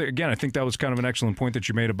Jamie, I think that was kind of an excellent point that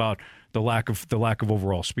you made about the lack of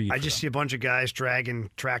overall speed. I just see a bunch of guys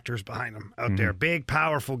dragging tractors behind them out there. Big,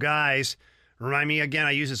 powerful guys. Remind me, again,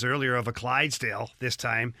 I used this earlier, of a Clydesdale this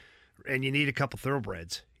time, and you need a couple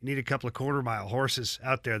thoroughbreds. You need a couple of quarter-mile horses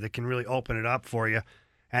out there that can really open it up for you.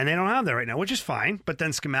 And they don't have that right now, which is fine. But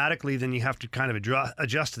then schematically, then you have to kind of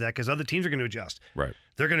adjust to that because other teams are going to adjust. Right.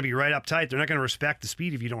 They're going to be right up tight. They're not going to respect the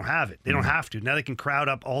speed if you don't have it. They don't have to. Now they can crowd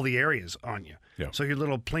up all the areas on you. Yeah. So your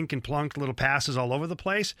little plink and plunk, little passes all over the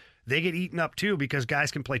place, they get eaten up too because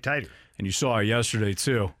guys can play tighter. And you saw it yesterday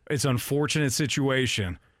too. It's an unfortunate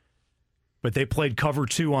situation, but they played cover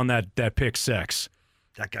 2 on that pick 6.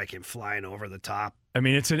 That guy came flying over the top. I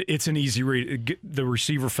mean, it's an easy read. The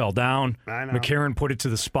receiver fell down. I know. McCarron put it to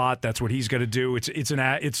the spot. That's what he's got to do.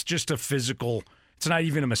 It's just a physical. It's not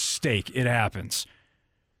even a mistake. It happens.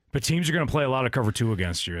 But teams are going to play a lot of cover 2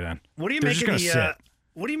 against you. Then what do you make of the?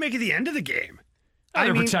 What do you make of the end of the game?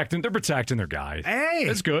 They're protecting their guy. Hey,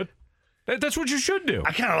 that's good. That's what you should do.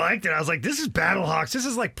 I kind of liked it. I was like, this is Battlehawks. This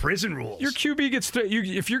is like prison rules. Your QB gets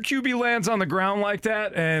if your QB lands on the ground like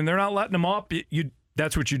that and they're not letting him up,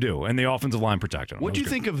 that's what you do, and the offensive line protected him. What do you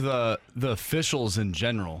think of the officials in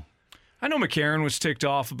general? I know McCarron was ticked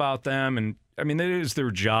off about them, and I mean, it is their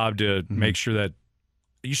job to make sure that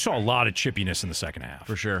you saw a lot of chippiness in the second half.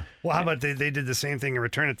 For sure. Well, how about they did the same thing in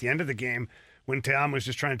return at the end of the game when Team was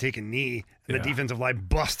just trying to take a knee, and the defensive line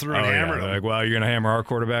bust through and hammered him. Like, well, you're going to hammer our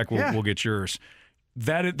quarterback, we'll get yours.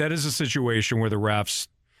 That is a situation where the refs.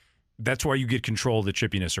 That's why you get control of the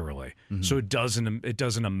chippiness early, so it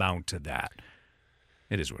doesn't amount to that.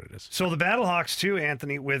 It is what it is. So the Battlehawks too,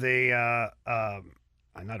 Anthony, with a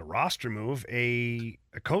not a roster move, a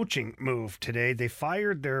coaching move today. They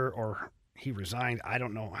fired he resigned. I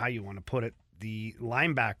don't know how you want to put it. The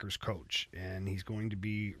linebackers coach, and he's going to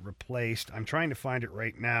be replaced. I'm trying to find it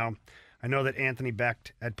right now. I know that Anthony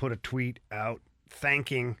Becht had put a tweet out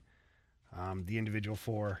thanking the individual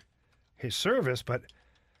for his service, but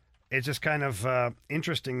it's just kind of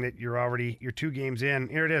interesting that you're 2 games in.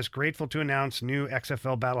 Here it is. Grateful to announce new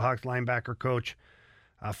XFL Battlehawks linebacker coach,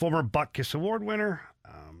 former Butkus Award winner,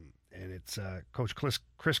 and it's Coach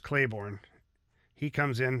Chris Claiborne. He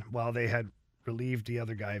comes in while they had relieved the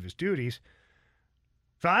other guy of his duties.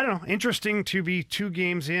 So I don't know. Interesting to be 2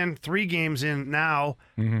 games in, 3 games in now,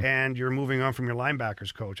 and you're moving on from your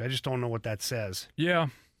linebackers coach. I just don't know what that says. Yeah.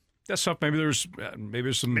 That stuff. Maybe there's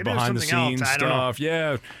some behind the scenes stuff.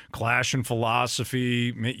 Yeah, clash in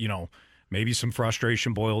philosophy. Maybe some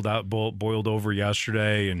frustration boiled over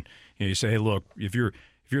yesterday, and you say, hey, look, if you're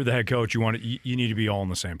the head coach, you need to be all on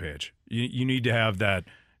the same page. You need to have that,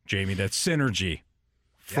 Jamie, that synergy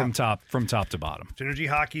from top to bottom.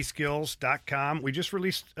 SynergyHockeySkills.com. We just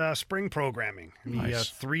released spring programming. Nice.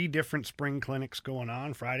 3 different spring clinics going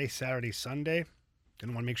on Friday, Saturday, Sunday.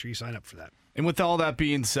 Going to want to make sure you sign up for that. And with all that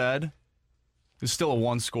being said, it's still a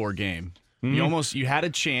 1-score game. You had a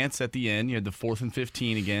chance at the end. You had the 4th and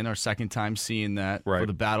 15 again, our second time seeing that for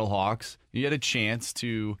the Battlehawks. You had a chance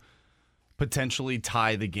to potentially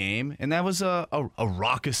tie the game, and that was a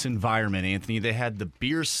raucous environment, Anthony. They had the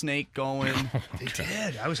beer snake going. They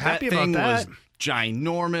did. I was happy about that. That thing was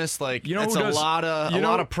ginormous. Like, it's a lot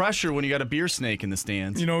of pressure when you got a beer snake in the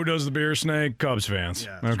stands. You know who does the beer snake? Cubs fans.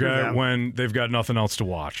 Yeah, okay, when they've got nothing else to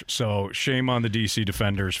watch. So shame on the DC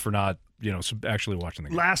Defenders for not, actually watching the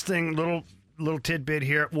game. Last thing, little tidbit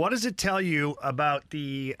here. What does it tell you about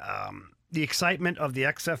the excitement of the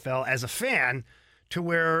XFL as a fan, to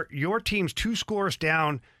where your team's 2 scores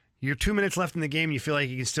down, you're 2 minutes left in the game, you feel like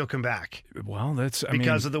you can still come back? Well,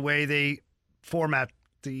 because of the way they format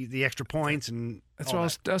the extra points and that's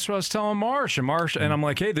what I was telling Marsh, and I'm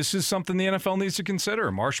like, hey, this is something the NFL needs to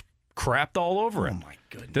consider. Marsh crapped all over it. Oh my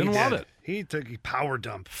goodness, didn't love it. He took a power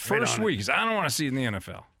dump first week. I don't want to see it in the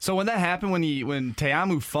NFL. So when that happened, when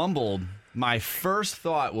Teamu fumbled, my first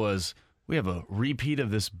thought was, we have a repeat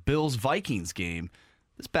of this Bills-Vikings game.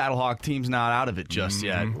 This Battlehawk team's not out of it just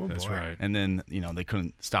yet. That's right. And then, they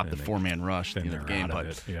couldn't stop the 4-man rush in the game.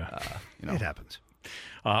 But it happens.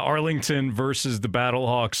 Arlington versus the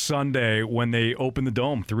Battlehawks Sunday when they open the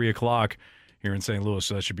Dome, 3:00 here in St. Louis.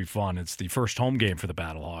 So that should be fun. It's the first home game for the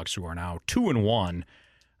Battlehawks, who are now 2-1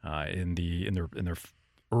 in their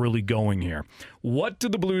early going here. What do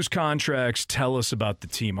the Blues contracts tell us about the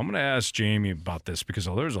team? I'm going to ask Jamie about this because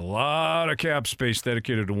there's a lot of cap space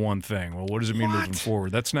dedicated to one thing. Well, what does it mean moving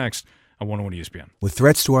forward? That's next on 101 ESPN. With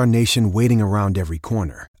threats to our nation waiting around every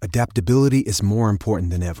corner, adaptability is more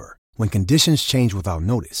important than ever. When conditions change without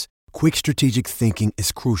notice, quick strategic thinking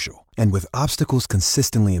is crucial. And with obstacles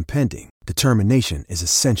consistently impending, determination is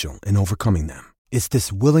essential in overcoming them. It's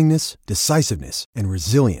this willingness, decisiveness, and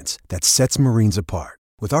resilience that sets Marines apart.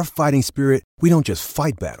 With our fighting spirit, we don't just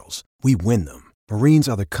fight battles, we win them. Marines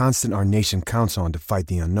are the constant our nation counts on to fight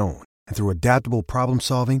the unknown. And through adaptable problem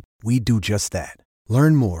solving, we do just that.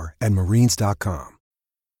 Learn more at marines.com.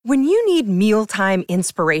 When you need mealtime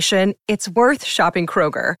inspiration, it's worth shopping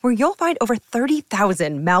Kroger, where you'll find over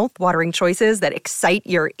 30,000 mouth-watering choices that excite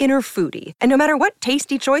your inner foodie. And no matter what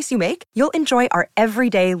tasty choice you make, you'll enjoy our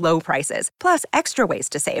everyday low prices, plus extra ways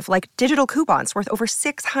to save, like digital coupons worth over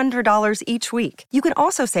 $600 each week. You can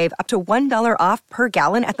also save up to $1 off per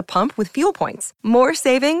gallon at the pump with fuel points. More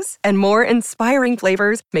savings and more inspiring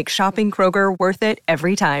flavors make shopping Kroger worth it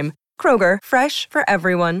every time. Kroger, fresh for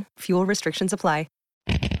everyone. Fuel restrictions apply.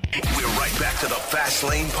 We're right back to the Fast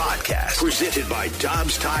Lane Podcast, presented by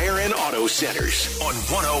Dobbs Tire and Auto Centers on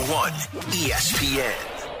 101 ESPN.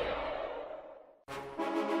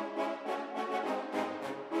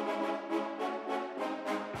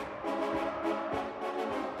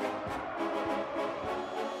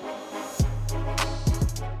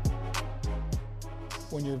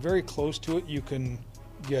 When you're very close to it, you can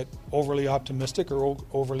get overly optimistic or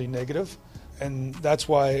overly negative. And that's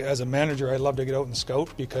why, as a manager, I love to get out and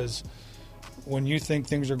scout, because when you think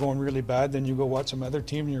things are going really bad, then you go watch some other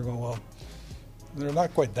team and you're going, well, they're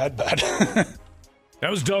not quite that bad.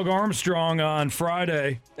 That was Doug Armstrong on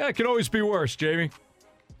Friday. Yeah, it could always be worse, Jamie. It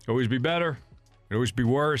could always be better. It could always be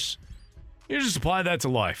worse. You just apply that to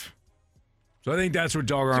life. So I think that's what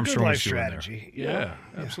Doug Armstrong is doing strategy. there. Yeah,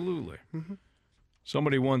 absolutely. Mm-hmm.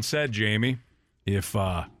 Somebody once said, Jamie, if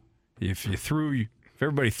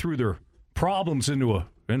everybody threw their problems into a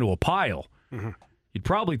pile, you'd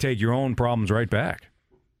probably take your own problems right back.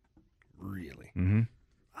 Really? Mm-hmm.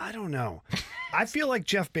 I don't know. I feel like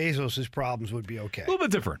Jeff Bezos' problems would be okay. A little bit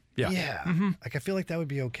different. Yeah. Yeah. Mm-hmm. Like, I feel like that would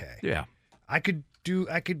be okay. Yeah. I could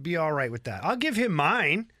be all right with that. I'll give him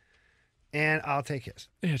mine, and I'll take his.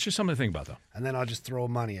 Yeah, it's just something to think about, though. And then I'll just throw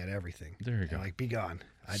money at everything. There you go. Like, be gone.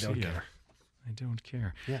 I don't care. I don't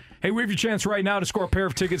care. Yeah. Hey, we have your chance right now to score a pair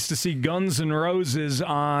of tickets to see Guns N' Roses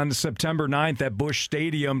on September 9th at Busch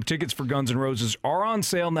Stadium. Tickets for Guns N' Roses are on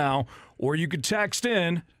sale now, or you could text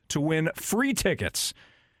in to win free tickets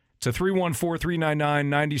to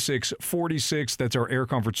 314-399-9646. That's our Air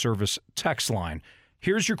Comfort Service text line.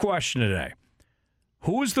 Here's your question today.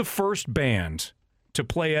 Who is the first band to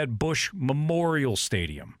play at Busch Memorial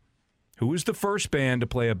Stadium? Who is the first band to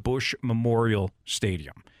play at Busch Memorial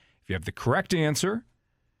Stadium? If you have the correct answer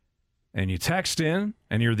and you text in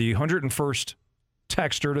and you're the 101st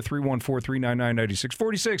texter to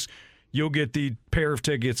 314-399-9646, you'll get the pair of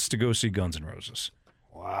tickets to go see Guns N' Roses.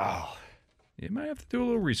 Wow. You might have to do a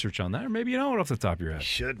little research on that, or maybe you know it off the top of your head. You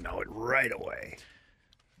should know it right away.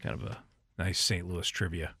 Kind of a nice St. Louis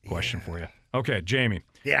trivia question for you. Okay, Jamie.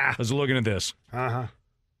 Yeah. Let's look into this. Uh-huh.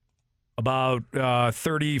 About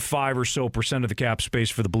 35% or so of the cap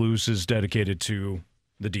space for the Blues is dedicated to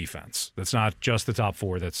the defense. That's not just the top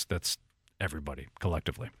four. That's everybody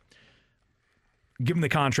collectively. Given the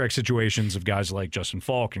contract situations of guys like Justin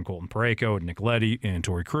Falk and Colton Parayko and Nick Leddy and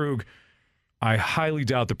Torrey Krug, I highly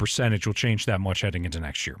doubt the percentage will change that much heading into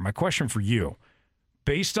next year. My question for you,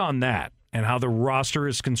 based on that and how the roster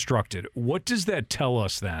is constructed, what does that tell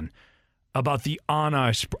us then about the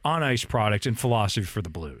on-ice product and philosophy for the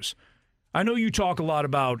Blues? I know you talk a lot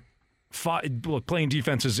about playing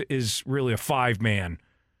defense is really a five-man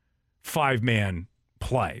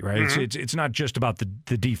play, right? Mm-hmm. It's not just about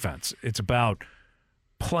the defense. It's about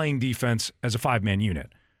playing defense as a five-man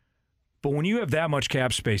unit. But when you have that much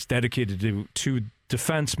cap space dedicated to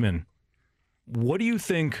defensemen, what do you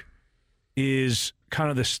think is kind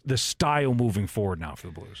of the style moving forward now for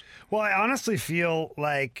the Blues? Well, I honestly feel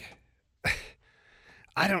like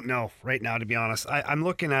I don't know right now, to be honest. I'm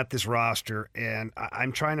looking at this roster, and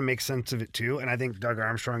I'm trying to make sense of it too, and I think Doug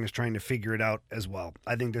Armstrong is trying to figure it out as well.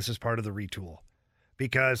 I think this is part of the retool.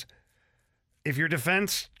 Because if your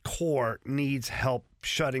defense core needs help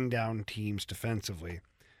shutting down teams defensively,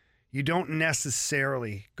 you don't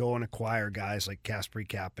necessarily go and acquire guys like Kasperi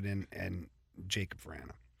Kapanen and Jacob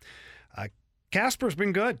Vrana. Kasper's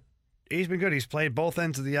been good. He's been good. He's played both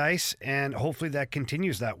ends of the ice, and hopefully that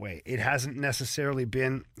continues that way. It hasn't necessarily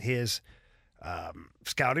been his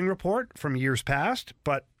scouting report from years past,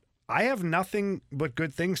 but I have nothing but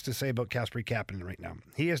good things to say about Kasperi Kapanen right now.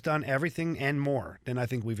 He has done everything and more than I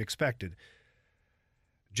think we've expected.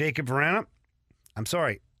 Jacob Vrana, I'm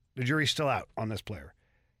sorry, the jury's still out on this player.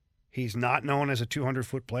 He's not known as a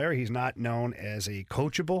 200-foot player. He's not known as a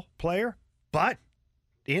coachable player. But,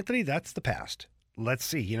 Anthony, that's the past. Let's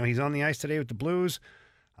see. He's on the ice today with the Blues,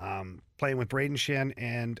 playing with Brayden Schenn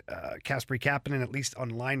and Kasperi Kapanen, at least on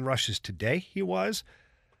line rushes today he was.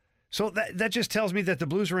 So that just tells me that the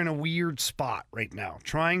Blues are in a weird spot right now,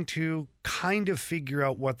 trying to kind of figure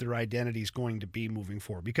out what their identity is going to be moving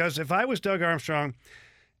forward. Because if I was Doug Armstrong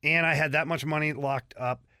and I had that much money locked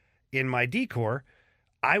up in my decor,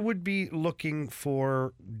 I would be looking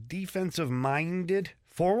for defensive-minded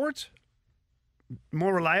forwards,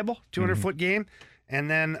 more reliable, 200-foot game, and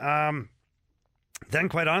then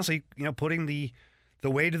quite honestly, putting the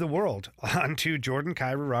weight of the world onto Jordan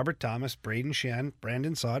Kyrou, Robert Thomas, Brayden Schenn,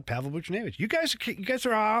 Brandon Saad, Pavel Buchnevich. You guys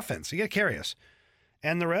are our offense. You got to carry us.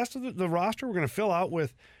 And the rest of the roster, we're going to fill out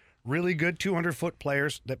with really good 200-foot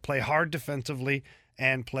players that play hard defensively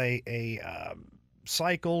and play a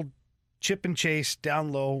cycled, chip and chase,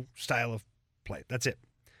 down low style of play. That's it.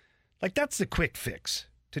 That's the quick fix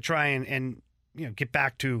to try and get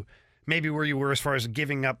back to maybe where you were as far as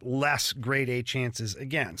giving up less grade A chances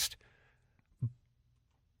against.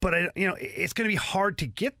 But it's going to be hard to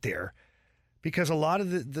get there because a lot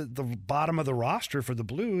of the bottom of the roster for the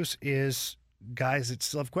Blues is guys that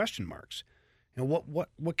still have question marks.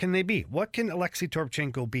 What can they be? What can Alexei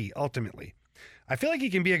Toropchenko be ultimately? I feel like he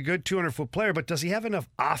can be a good 200-foot player, but does he have enough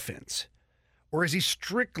offense? Or is he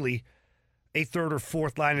strictly a third or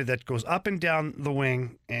fourth liner that goes up and down the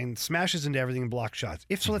wing and smashes into everything and blocks shots?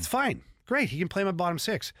 If so, that's fine. Great. He can play my bottom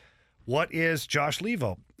six. What is Josh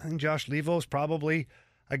Leivo? I think Josh Leivo is probably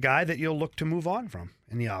a guy that you'll look to move on from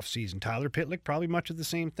in the offseason. Tyler Pitlick, probably much of the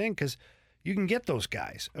same thing because you can get those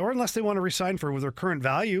guys. Or unless they want to resign for with their current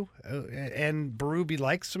value and Berube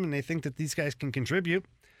likes them and they think that these guys can contribute.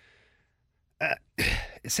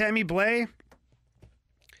 Sammy Blais,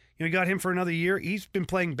 you got him for another year. He's been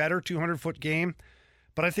playing better 200-foot game.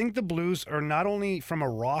 But I think the Blues are not only from a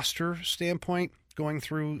roster standpoint going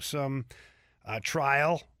through some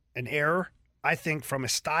trial and error, I think from a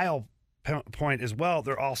style point as well,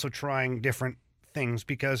 they're also trying different things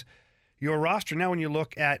because your roster now, when you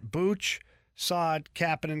look at Buch, Saad,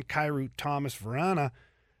 Kapanen, Kyrou, Thomas, Vrana,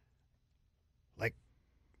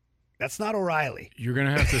 that's not O'Reilly. You're going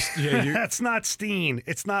to have to... That's not Steen.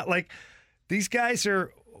 It's not like these guys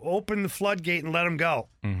are open the floodgate and let them go,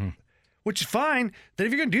 which is fine. Then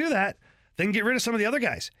if you're going to do that, then get rid of some of the other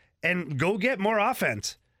guys and go get more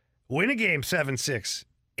offense. Win a game 7-6,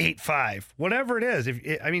 8-5, whatever it is.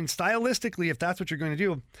 Stylistically, if that's what you're going to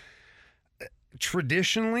do,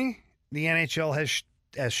 traditionally, the NHL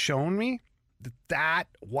has shown me that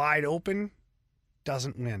wide open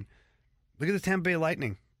doesn't win. Look at the Tampa Bay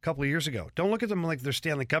Lightning a couple of years ago. Don't look at them like they're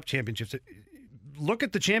Stanley Cup championships. Look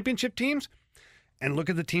at the championship teams and look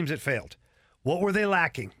at the teams that failed. What were they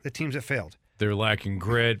lacking, the teams that failed? They're lacking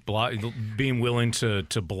grit, being willing to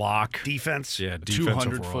block. Defense. Yeah, defense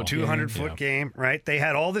 200-foot game, right? They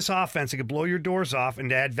had all this offense that could blow your doors off, and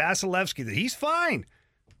to add Vasilevsky, that he's fine.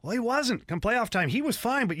 Well, he wasn't. Come playoff time, he was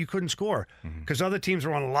fine, but you couldn't score because other teams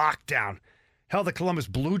were on lockdown. Hell, the Columbus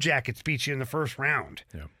Blue Jackets beat you in the first round.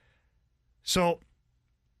 Yeah. So,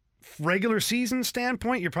 regular season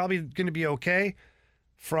standpoint, you're probably going to be okay.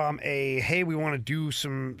 From a, hey, we want to do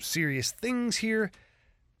some serious things here,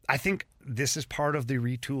 I think this is part of the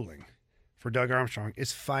retooling for Doug Armstrong,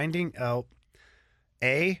 is finding out,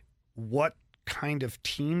 A, what kind of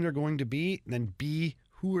team they're going to be, and then B,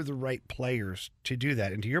 who are the right players to do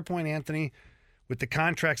that. And to your point, Anthony, with the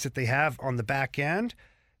contracts that they have on the back end,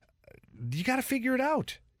 you got to figure it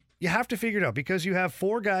out. You have to figure it out because you have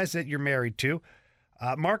four guys that you're married to.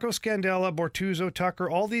 Marco Scandella, Bortuzzo, Tucker,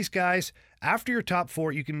 all these guys, after your top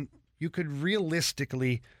four, you could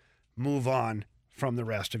realistically move on from the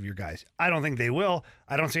rest of your guys. I don't think they will.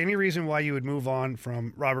 I don't see any reason why you would move on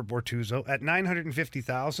from Robert Bortuzzo at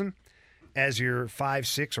 $950,000 as your 5,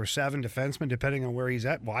 6, or 7 defenseman, depending on where he's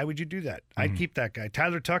at. Why would you do that? I'd keep that guy.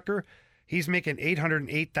 Tyler Tucker, he's making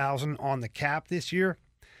 $808,000 on the cap this year.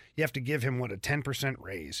 You have to give him, a 10%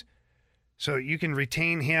 raise. So you can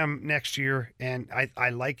retain him next year, and I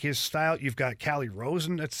like his style. You've got Calle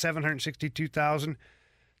Rosen at $762,000.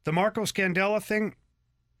 The Marco Scandella thing,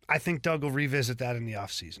 I think Doug will revisit that in the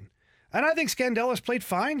offseason. And I think Scandella's played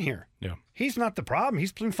fine here. Yeah. He's not the problem.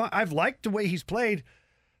 He's playing fine. I've liked the way he's played,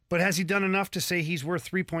 but has he done enough to say he's worth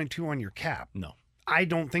 3.2 on your cap? No. I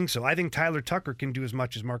don't think so. I think Tyler Tucker can do as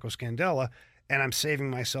much as Marco Scandella, and I'm saving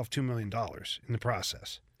myself $2 million in the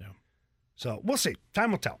process. Yeah. So we'll see. Time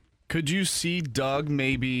will tell. Could you see Doug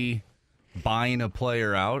maybe buying a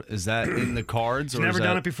player out? Is that in the cards? He's never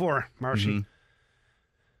done it before, Marshy. Mm-hmm.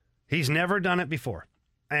 He's never done it before.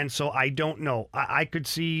 And so I don't know. I could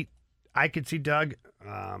see Doug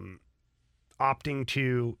opting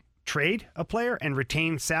to trade a player and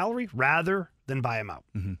retain salary rather than buy him out,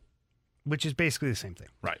 which is basically the same thing.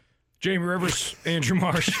 Right. Jamie Rivers, Andrew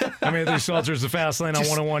Marsh. I'm Anthony Stalter's The Fast Lane on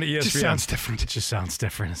 101 ESPN. It just sounds different. It just sounds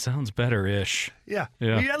different. It sounds better-ish. Yeah.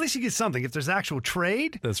 Well, at least you get something. If there's actual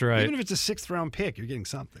trade, that's right. Even if it's a 6th-round pick, you're getting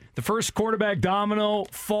something. The first quarterback domino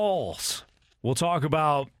falls. We'll talk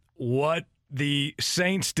about what the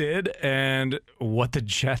Saints did and what the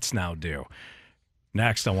Jets now do.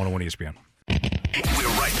 Next on 101 ESPN. We're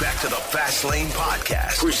right back to the Fast Lane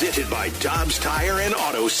Podcast, presented by Dobbs Tire and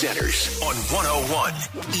Auto Centers on 101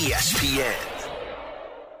 ESPN.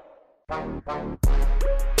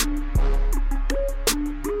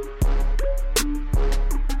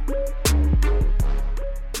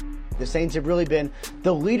 The Saints have really been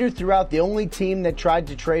the leader throughout, the only team that tried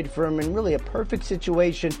to trade for him, and really a perfect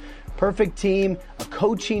situation, perfect team, a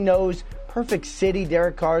coach he knows, perfect city.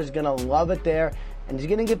 Derek Carr is going to love it there, and he's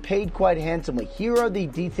going to get paid quite handsomely. Here are the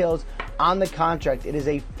details on the contract. It is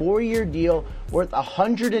a 4-year deal worth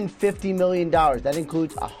 $150 million. That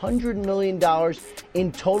includes $100 million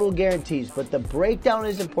in total guarantees. But the breakdown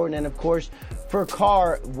is important, and of course, for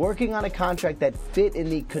Carr, working on a contract that fit in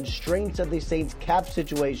the constraints of the Saints cap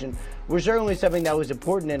situation was certainly something that was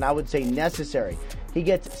important and I would say necessary. He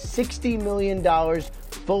gets $60 million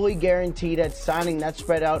fully guaranteed at signing. That's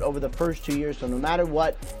spread out over the first 2 years, so no matter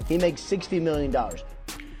what, he makes $60 million.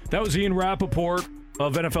 That was Ian Rappaport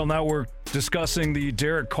of NFL Network discussing the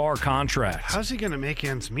Derek Carr contract. How's he going to make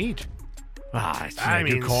ends meet? I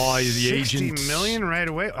mean, call the agent. $60 million right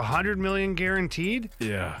away, $100 million guaranteed.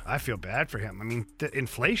 Yeah, I feel bad for him. I mean, the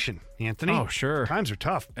inflation, Anthony. Oh, sure. Times are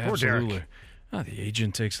tough. Absolutely. Poor Derek. The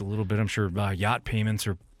agent takes a little bit. I'm sure yacht payments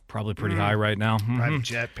are probably pretty high right now. Private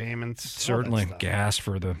jet payments. Certainly, gas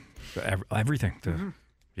for everything. The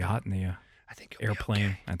yacht and the airplane.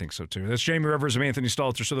 Okay. I think so too. That's Jamie Rivers of Anthony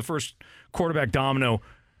Stalter. So the first quarterback domino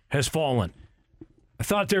has fallen. I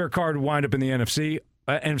thought Derek Carr would wind up in the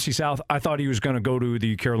NFC South. I thought he was going to go to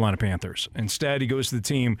the Carolina Panthers. Instead, he goes to the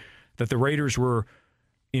team that the Raiders were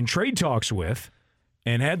in trade talks with,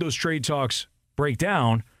 and had those trade talks break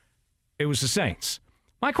down, it was the Saints.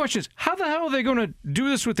 My question is, how the hell are they going to do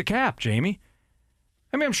this with the cap, Jamie?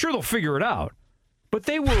 I mean, I'm sure they'll figure it out, but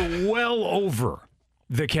they were well over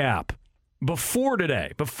the cap before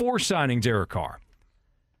today, before signing Derek Carr.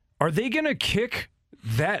 Are they going to kick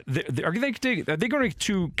that? Are they going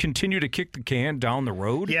to continue to kick the can down the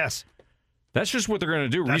road? Yes. That's just what they're going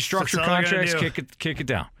to do. Restructure contracts, kick it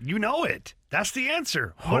down. You know it. That's the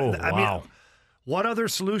answer. Wow. I mean, what other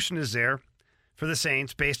solution is there for the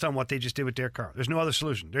Saints based on what they just did with Derek Carr? There's no other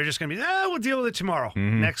solution. They're just going to be, we'll deal with it tomorrow,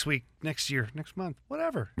 next week, next year, next month,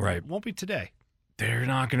 whatever. Right. It won't be today. They're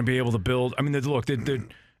not going to be able to build. I mean, look,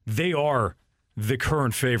 they are the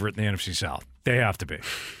current favorite in the NFC South. They have to be.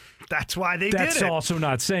 That's why they did it. That's also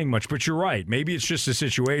not saying much, but you're right. Maybe it's just a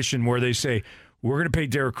situation where they say, we're going to pay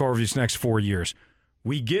Derek Carr for these next 4 years.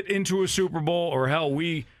 We get into a Super Bowl, or hell,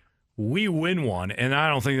 we win one, and I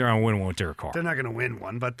don't think they're going to win one with Derek Carr. They're not going to win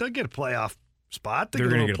one, but they'll get a playoff spot. They're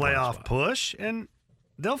going to get a playoff push, and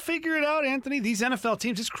they'll figure it out, Anthony. These NFL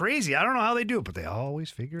teams, it's crazy. I don't know how they do it, but they always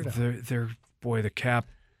figure it out. The cap,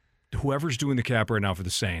 whoever's doing the cap right now for the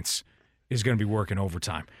Saints is going to be working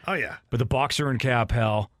overtime. Oh, yeah. But the Bucs are in cap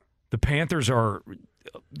hell. The Panthers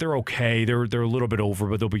they're okay. They're a little bit over,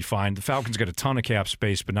 but they'll be fine. The Falcons got a ton of cap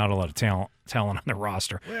space, but not a lot of talent on their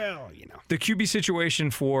roster. Well, The QB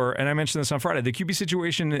situation and I mentioned this on Friday, the QB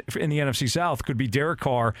situation in the NFC South could be Derek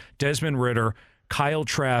Carr, Desmond Ridder, Kyle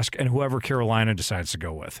Trask, and whoever Carolina decides to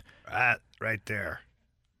go with. That right there.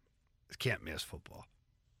 Can't miss football.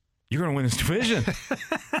 You're going to win this division.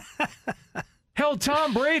 Hell,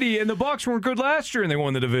 Tom Brady and the Bucs weren't good last year, and they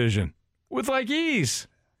won the division with ease.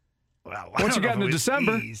 Well, once you got into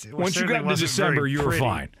December, you were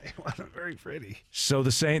fine. It wasn't very pretty. So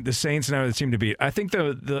the Saints now are the team to beat. I think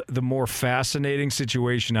the more fascinating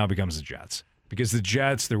situation now becomes the Jets, because the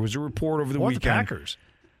Jets, there was a report over the weekend. The Packers.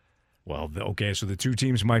 Well, okay, so the two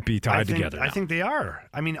teams might be tied together now. I think they are.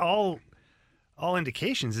 I mean, all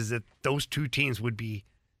indications is that those two teams would be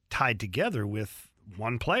tied together with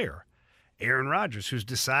one player, Aaron Rodgers, who's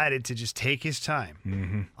decided to just take his time.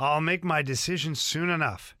 Mm-hmm. I'll make my decision soon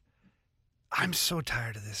enough. I'm so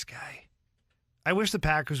tired of this guy. I wish the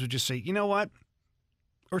Packers would just say, you know what?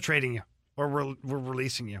 We're trading you, or we're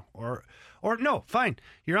releasing you, or no, fine.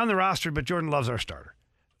 You're on the roster, but Jordan Love's our starter.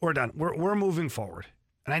 We're done. We're moving forward.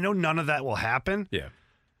 And I know none of that will happen. Yeah.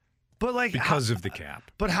 But because of the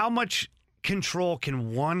cap. But how much control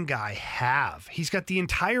can one guy have? He's got the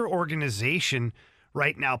entire organization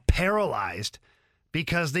right now paralyzed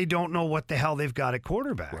because they don't know what the hell they've got at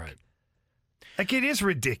quarterback. Right. Like, it is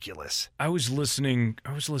ridiculous. I was listening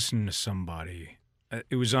to somebody.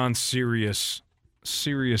 It was on Sirius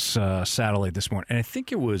satellite this morning, and I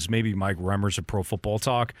think it was maybe Mike Remmers of Pro Football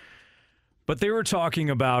Talk. But they were talking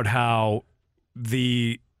about how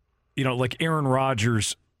Aaron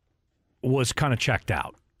Rodgers was kind of checked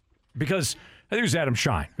out. Because I think it was Adam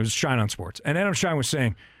Schein. It was Schein on Sports. And Adam Schein was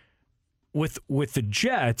saying, with the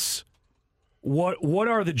Jets, what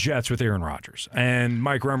are the Jets with Aaron Rodgers? And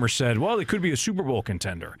Mike Remmers said, well, they could be a Super Bowl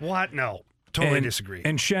contender. What? No. Totally disagree.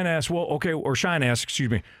 And Schein asked,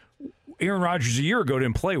 Aaron Rodgers a year ago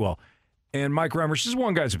didn't play well. And Mike Remmers, this is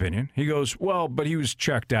one guy's opinion. He goes, well, but he was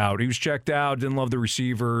checked out. He was checked out, didn't love the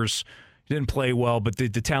receivers, didn't play well, but the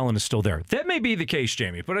talent is still there. That may be the case,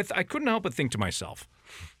 Jamie, but I couldn't help but think to myself.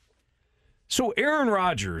 So Aaron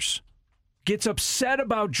Rodgers gets upset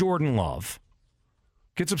about Jordan Love,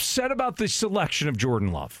 gets upset about the selection of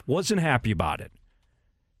Jordan Love, wasn't happy about it.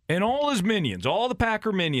 And all his minions, all the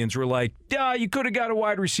Packer minions were like, yeah, you could have got a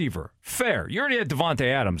wide receiver. Fair. You already had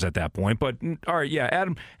Devontae Adams at that point, but all right, yeah,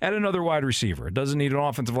 add another wide receiver. It doesn't need an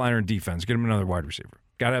offensive line or defense. Get him another wide receiver.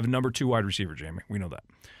 Got to have a number 2 wide receiver, Jamie. We know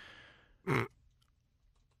that.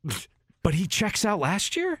 But he checks out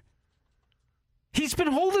last year? He's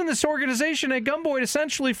been holding this organization at gunpoint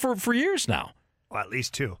essentially for years now. Well, at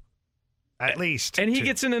least 2. At least. And he 2.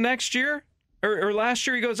 gets into next year, or last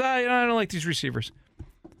year, he goes, I don't like these receivers.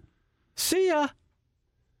 See ya.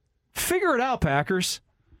 Figure it out, Packers.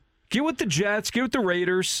 Get with the Jets, get with the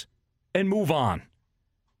Raiders, and move on.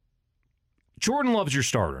 Jordan Love's your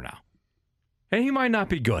starter now. And he might not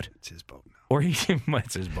be good. It's his boat now. Or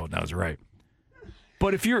it's his boat now, is right.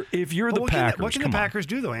 But if you're the Packers, what can the Packers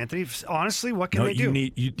do though, Anthony? Honestly, what can they do?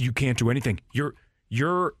 You can't do anything.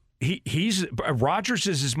 Rodgers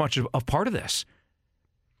is as much a part of this.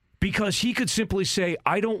 Because he could simply say,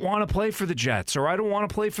 I don't want to play for the Jets or I don't want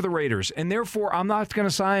to play for the Raiders, and therefore I'm not going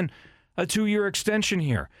to sign a 2-year extension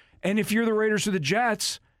here. And if you're the Raiders or the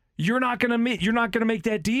Jets, you're not going to make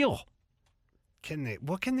that deal. Can they?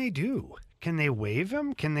 What can they do? Can they waive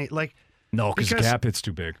him? Can they No, because the cap hit's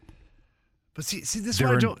too big. But see, this is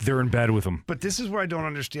why I don't. They're in bed with him. But this is where I don't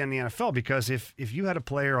understand the NFL, because if you had a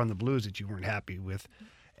player on the Blues that you weren't happy with,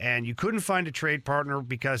 and you couldn't find a trade partner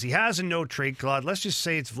because he has a no-trade clause, let's just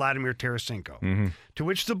say it's Vladimir Tarasenko, to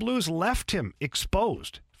which the Blues left him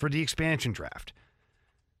exposed for the expansion draft.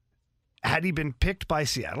 Had he been picked by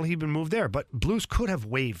Seattle, he'd been moved there. But Blues could have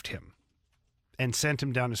waived him and sent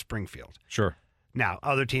him down to Springfield. Sure. Now,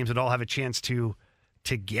 other teams would all have a chance to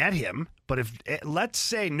get him, but if, let's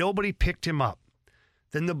say, nobody picked him up,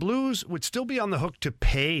 then the Blues would still be on the hook to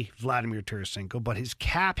pay Vladimir Tarasenko, but his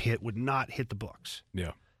cap hit would not hit the books.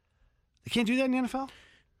 Yeah. They can't do that in the NFL?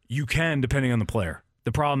 You can, depending on the player.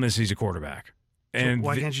 The problem is he's a quarterback. And so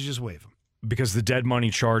why can't you just waive him? Because the dead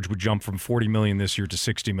money charge would jump from $40 million this year to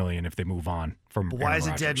 $60 million if they move on from. But why is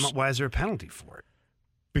it dead? Why is there a penalty for it?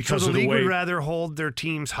 Because so of the the league way would rather hold their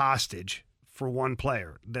teams hostage for one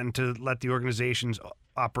player than to let the organizations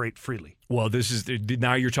operate freely. Well,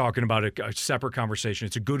 now you're talking about a separate conversation.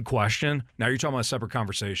 It's a good question. Now you're talking about a separate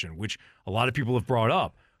conversation, which a lot of people have brought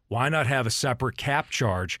up. Why not have a separate cap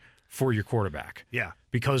charge for your quarterback? Yeah.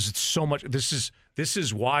 Because it's so much. This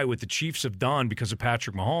is why what the Chiefs have done because of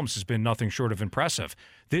Patrick Mahomes has been nothing short of impressive.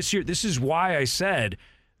 This year, this is why I said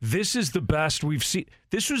this is the best we've seen.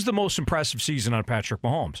 This was the most impressive season on Patrick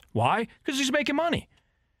Mahomes. Why? Because he's making money.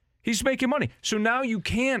 He's making money. So now you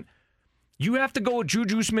have to go with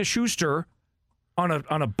Juju Smith-Schuster on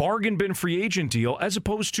a bargain bin free agent deal as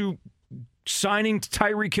opposed to signing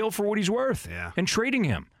Tyreek Hill for what he's worth and trading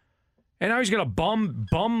him. And now he's got a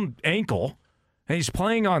bum ankle, and he's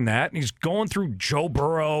playing on that, and he's going through Joe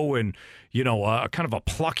Burrow and, kind of a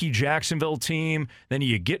plucky Jacksonville team. Then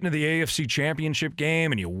you get into the AFC Championship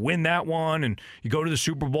game, and you win that one, and you go to the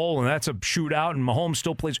Super Bowl, and that's a shootout, and Mahomes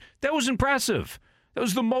still plays. That was impressive. That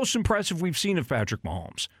was the most impressive we've seen of Patrick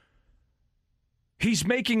Mahomes. He's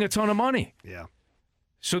making a ton of money. Yeah.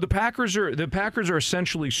 So the Packers are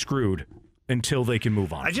essentially screwed until they can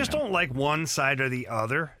move on. I just don't like one side or the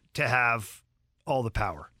other to have all the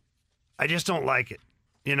power. I just don't like it.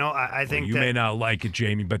 I think you may not like it,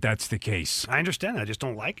 Jamie, but that's the case. I understand. I just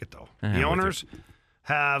don't like it, though. The owners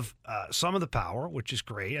have some of the power, which is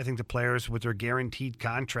great. I think the players with their guaranteed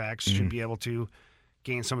contracts should be able to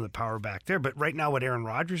gain some of the power back there. But right now what Aaron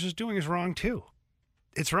Rodgers is doing is wrong, too.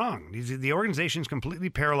 it's wrong. The organization's completely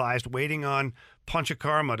paralyzed, waiting on Punch of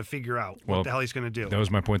Karma to figure out what the hell he's going to do. That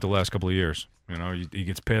was my point the last couple of years. He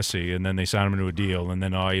gets pissy, and then they sign him into a deal, and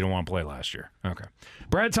then, you don't want to play last year. Okay.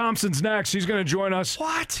 Brad Thompson's next. He's going to join us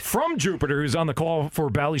from Jupiter, who's on the call for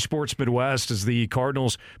Bally Sports Midwest as the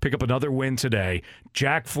Cardinals pick up another win today.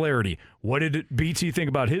 Jack Flaherty, what did BT think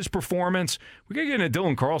about his performance? We got to get into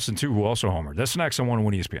Dylan Carlson, too, who also homered. That's next on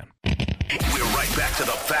 101 ESPN. We're right back to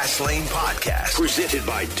the Fast Lane Podcast, presented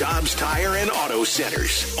by Dobbs Tire and Auto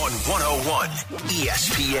Centers on 101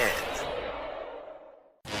 ESPN.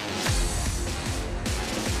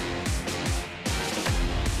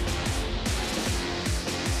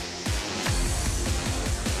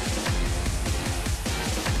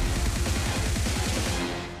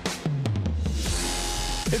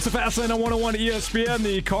 It's the Fast Lane on 101 ESPN.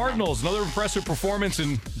 The Cardinals, another impressive performance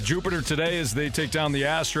in Jupiter today as they take down the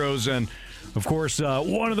Astros. And, of course,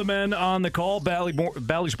 one of the men on the call,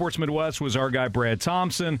 Bally Sports Midwest, was our guy Brad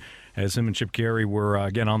Thompson, as him and Chip Carey were,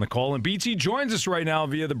 again, on the call. And BT joins us right now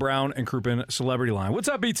via the Brown and Crouppen Celebrity Line. What's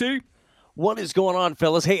up, BT? What is going on,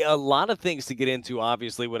 fellas? Hey, a lot of things to get into,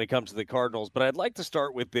 obviously, when it comes to the Cardinals, but I'd like to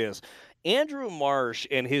start with this. Andrew Marsh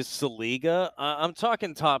and his Saliga, I'm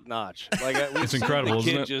talking top-notch. Like, it's incredible, the kid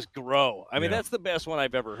isn't it? just grow. I mean, that's the best one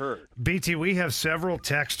I've ever heard. BT, we have several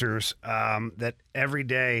texters that every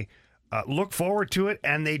day look forward to it,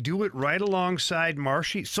 and they do it right alongside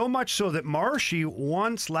Marshy, so much so that Marshy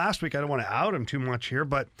once last week, I don't want to out him too much here,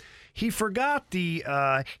 but he forgot the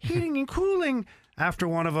heating and cooling after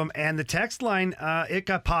one of them, and the text line, it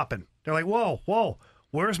got popping. They're like, whoa,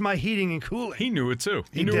 where's my heating and cooling? He knew it, too.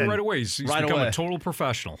 He knew it right away. He's become a total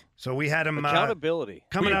professional. So we had him... Accountability.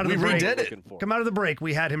 Coming out of the break. redid it. Come out of the break,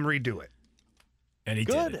 we had him redo it. And he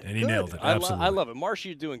did it, and he nailed it. Absolutely. I love it. Marsh,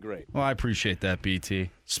 you're doing great. Well, I appreciate that,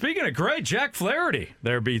 BT. Speaking of great, Jack Flaherty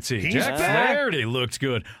there, BT. He's Jack back. Flaherty looked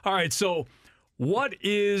good. All right, so what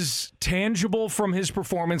is tangible from his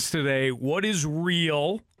performance today? What is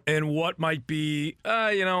real? And what might be,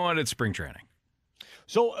 it's spring training.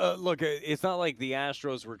 So, look, it's not like the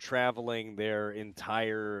Astros were traveling their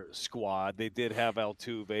entire squad. They did have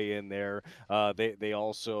Altuve in there. They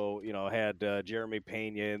also, had Jeremy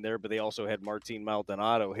Pena in there, but they also had Martin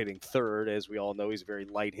Maldonado hitting third. As we all know, he's a very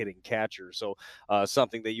light-hitting catcher, so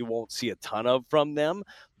something that you won't see a ton of from them.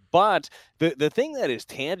 But the thing that is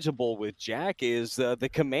tangible with Jack is the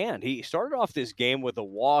command. He started off this game with a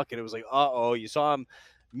walk, and it was like, you saw him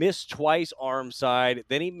missed twice arm side,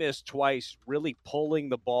 then he missed twice really pulling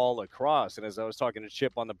the ball across. And as I was talking to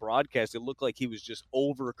Chip on the broadcast, it looked like he was just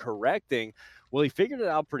overcorrecting. Well, he figured it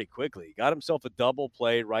out pretty quickly. He got himself a double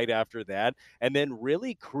play right after that and then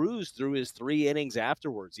really cruised through his 3 innings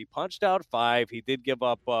afterwards. He punched out 5. He did give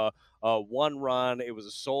up one run. It was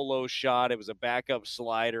a solo shot. It was a backup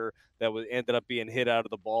slider that ended up being hit out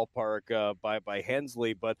of the ballpark by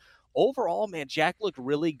Hensley. But overall, man, Jack looked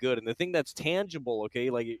really good. And the thing that's tangible, okay,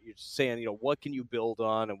 like you're saying, what can you build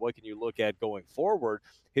on and what can you look at going forward?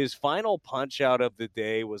 His final punch out of the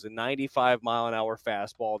day was a 95-mile-an-hour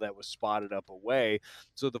fastball that was spotted up away.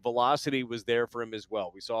 So the velocity was there for him as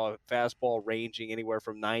well. We saw a fastball ranging anywhere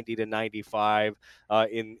from 90 to 95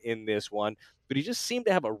 in this one. But he just seemed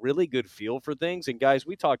to have a really good feel for things. And, guys,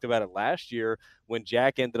 we talked about it last year when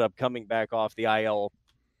Jack ended up coming back off the IL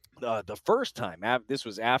the first time. This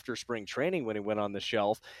was after spring training when he went on the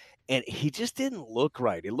shelf, and he just didn't look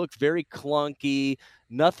right. It looked very clunky.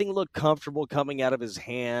 Nothing looked comfortable coming out of his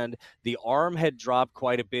hand. The arm had dropped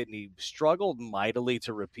quite a bit, and he struggled mightily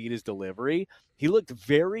to repeat his delivery. He looked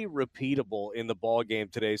very repeatable in the ball game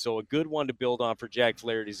today, so a good one to build on for Jack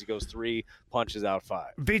Flaherty as he goes 3 punches out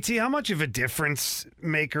 5. BT, how much of a difference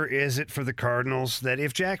maker is it for the Cardinals that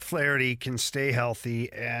if Jack Flaherty can stay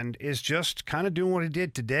healthy and is just kind of doing what he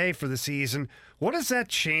did today for the season, what does that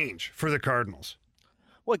change for the Cardinals?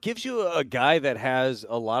 Well, it gives you a guy that has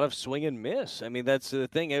a lot of swing and miss. I mean, that's the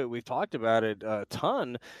thing. We've talked about it a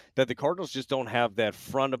ton, that the Cardinals just don't have that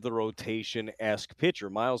front of the rotation-esque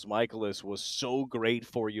pitcher. Miles Mikolas was so great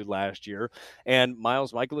for you last year. And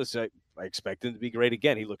Miles Mikolas, I expect him to be great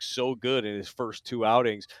again. He looked so good in his first 2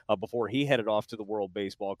 outings before he headed off to the World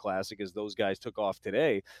Baseball Classic as those guys took off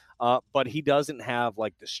today. But he doesn't have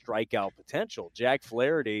like the strikeout potential. Jack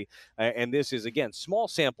Flaherty, and this is, again, small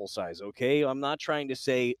sample size, okay? I'm not trying to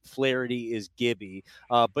say Flaherty is Gibby.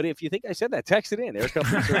 But if you think I said that, text it in. Eric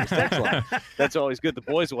Upton Service text line. That's always good. The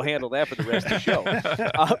boys will handle that for the rest of the show.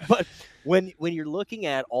 But when you're looking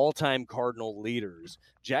at all-time Cardinal leaders,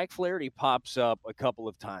 Jack Flaherty pops up a couple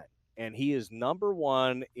of times. and he is number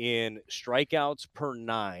one in strikeouts per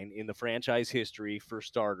 9 in the franchise history for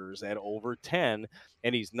starters at over 10,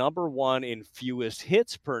 and he's number one in fewest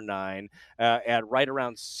hits per 9 at right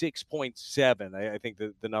around 6.7. I think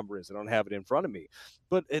the number is. I don't have it in front of me,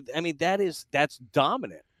 but I mean that's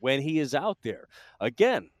dominant when he is out there.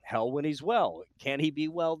 Again, hell when he's well. Can he be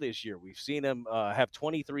well this year? We've seen him have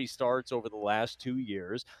 23 starts over the last 2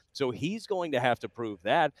 years, so he's going to have to prove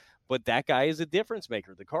that. But that guy is a difference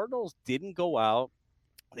maker. The Cardinals didn't go out.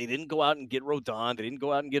 They didn't go out and get Rodon. They didn't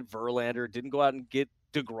go out and get Verlander. Didn't go out and get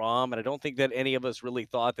DeGrom. And I don't think that any of us really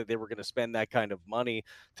thought that they were going to spend that kind of money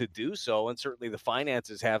to do so. And certainly the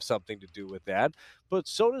finances have something to do with that. But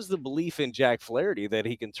so does the belief in Jack Flaherty that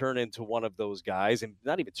he can turn into one of those guys, and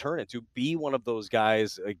not even turn into, be one of those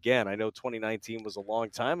guys again. I know 2019 was a long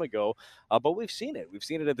time ago, but we've seen it. We've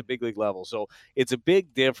seen it at the big league level. So it's a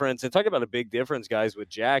big difference. And talking about a big difference, guys, with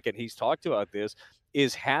Jack, and he's talked about this,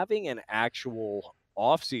 is having an actual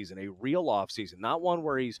offseason, a real offseason, not one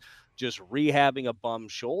where he's just rehabbing a bum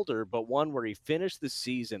shoulder, but one where he finished the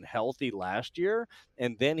season healthy last year,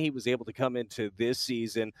 and then he was able to come into this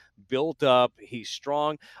season built up. He's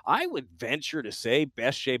strong. I would venture to say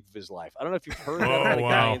best shape of his life. I don't know if you've heard that about a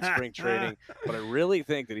guy in spring training, but I really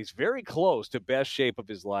think that he's very close to best shape of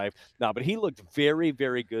his life. No, but he looked very,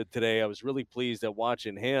 very good today. I was really pleased at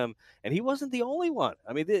watching him, and he wasn't the only one.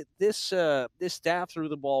 I mean, this staff threw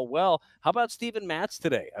the ball well. How about Steven Matz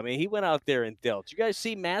today? I mean, he went out there and dealt. Did you guys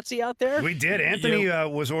see Matzy out there? We did. Anthony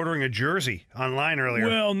was ordering a jersey online earlier.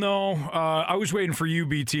 Well, no. I was waiting for you,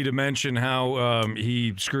 BT, to mention how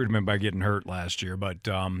he screwed him by getting hurt last year, but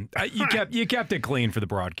you kept it clean for the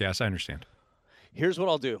broadcast. I understand. Here's what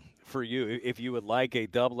I'll do for you. If you would like a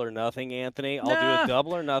double or nothing, Anthony, I'll do a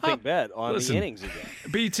double or nothing bet on the innings again.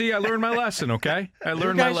 BT, I learned my lesson, okay? I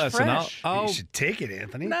learned my lesson. You should take it,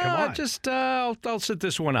 Anthony. Nah, Come on. just I'll sit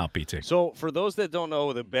this one out, BT. So for those that don't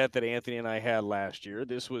know the bet that Anthony and I had last year,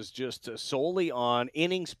 this was just solely on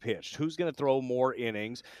innings pitched. Who's going to throw more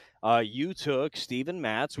innings? You took Steven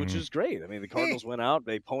Matz, which is great. I mean, the Cardinals went out,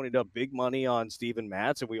 they ponied up big money on Steven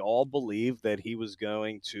Matz, and we all believed that he was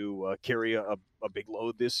going to carry a big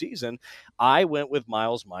load this season. I went with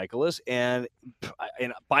Miles Mikolas, and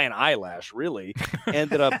by an eyelash, really,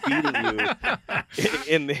 ended up beating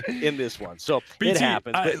you in this one. So BT, it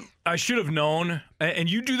happens. I should have known, and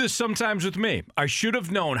you do this sometimes with me. I should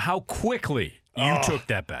have known how quickly you took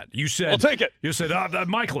that bet. You said, "I'll take it." You said,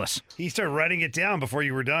 Mikolas. He started writing it down before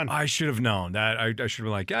you were done. I should have known that. I should have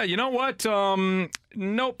been like, yeah, you know what?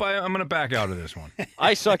 Nope, I'm going to back out of this one.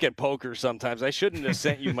 I suck at poker sometimes. I shouldn't have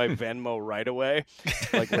sent you my Venmo right away,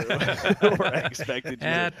 like where I expected you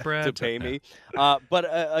to pay me. But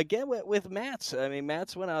again, with Matz, I mean,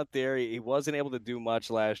 Matz went out there. He wasn't able to do much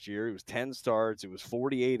last year. It was 10 starts. It was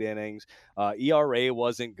 48 innings. ERA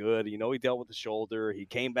wasn't good. You know, he dealt with the shoulder. He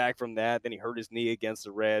came back from that. Then he hurt his knee against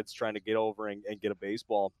the Reds trying to get over and get a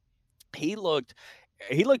baseball. He looked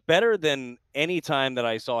better than any time that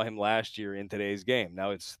I saw him last year in today's game.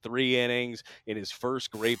 Now it's 3 innings in his first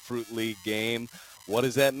Grapefruit League game. What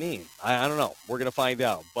does that mean? I don't know. We're going to find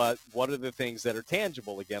out. But what are the things that are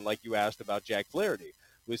tangible? Again, like you asked about Jack Flaherty.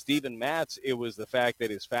 With Steven Matz, it was the fact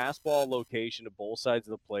that his fastball location to both sides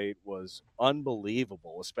of the plate was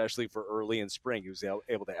unbelievable, especially for early in spring. He was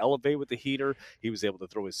able to elevate with the heater. He was able to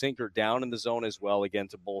throw his sinker down in the zone as well, again,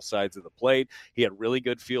 to both sides of the plate. He had really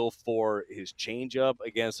good feel for his changeup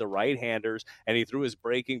against the right-handers, and he threw his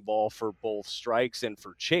breaking ball for both strikes and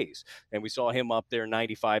for chase. And we saw him up there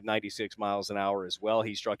 95, 96 miles an hour as well.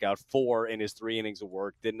 He struck out 4 in his 3 innings of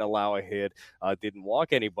work, didn't allow a hit, didn't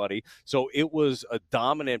walk anybody. So it was a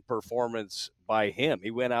dominant performance by him.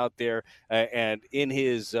 He went out there and in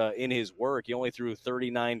his work, he only threw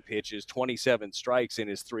 39 pitches, 27 strikes in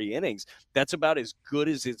his 3 innings. That's about as good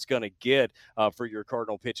as it's going to get for your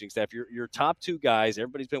Cardinal pitching staff. Your top 2 guys,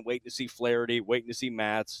 everybody's been waiting to see Flaherty, waiting to see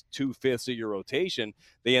Matz, 2/5 of your rotation.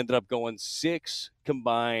 They ended up going 6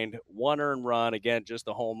 combined, 1 earned run, again, just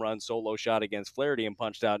a home run solo shot against Flaherty, and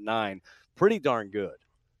punched out 9. Pretty darn good.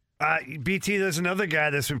 BT, there's another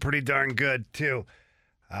guy that's been pretty darn good, too.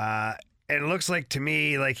 And it looks like to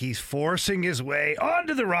me like he's forcing his way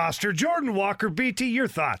onto the roster. Jordan Walker, BT, your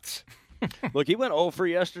thoughts? Look, he went 0 for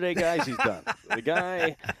yesterday, guys. He's done. The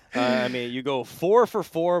guy, I mean, you go 4 for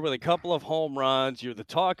 4 with a couple of home runs. You're the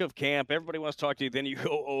talk of camp. Everybody wants to talk to you. Then you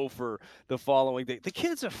go 0 for the following day. The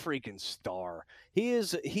kid's a freaking star.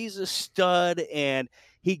 He's a stud, and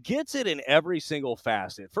he gets it in every single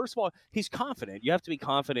facet. First of all, he's confident. You have to be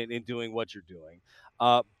confident in doing what you're doing.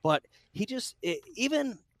 But he just,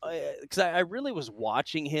 even because I really was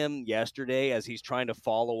watching him yesterday as he's trying to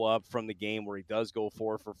follow up from the game where he does go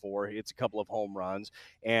 4 for 4. He hits a couple of home runs,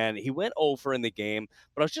 and he went 0 for in the game.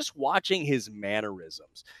 But I was just watching his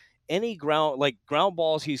mannerisms. Any ground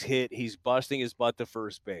balls he's hit, he's busting his butt to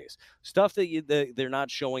first base. Stuff that they're not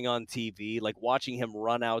showing on TV, like watching him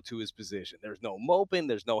run out to his position. There's no moping,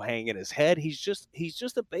 there's no hanging his head. He's just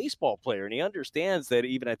a baseball player, and he understands that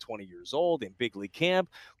even at 20 years old in big league camp,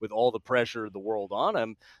 with all the pressure of the world on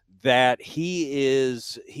him, that he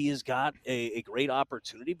has got a great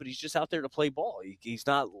opportunity, but he's just out there to play ball. He's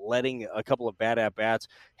not letting a couple of bad at-bats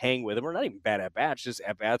hang with him, or not even bad at-bats, just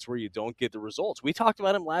at-bats where you don't get the results. We talked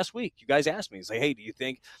about him last week. You guys asked me, say, hey, do you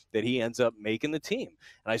think that he ends up making the team?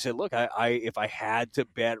 And I said, look, if I had to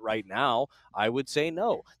bet right now, I would say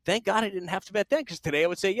no. Thank God I didn't have to bet then, because today I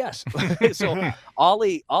would say yes. So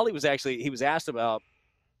Ollie was actually, he was asked about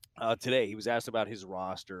today, he was asked about his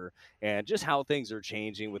roster and just how things are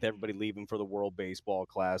changing with everybody leaving for the World Baseball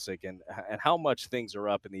Classic, and how much things are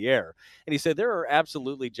up in the air. And he said there are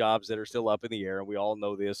absolutely jobs that are still up in the air, and we all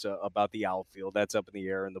know this about the outfield. That's up in the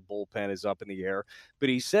air, and the bullpen is up in the air. But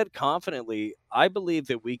he said confidently, I believe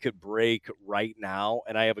that we could break right now,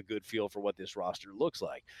 and I have a good feel for what this roster looks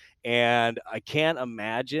like. And I can't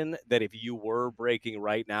imagine that if you were breaking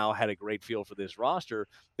right now, had a great feel for this roster,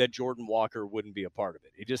 that Jordan Walker wouldn't be a part of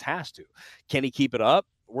it. He just has to. Can he keep it up?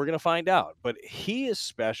 We're going to find out. But he is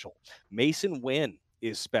special. Mason Wynn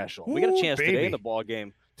is special. We got a chance today in the ball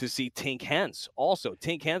game to see Tink Hence. Also,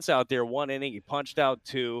 Tink Hence out there 1 inning. He punched out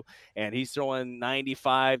 2, and he's throwing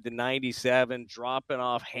 95 to 97, dropping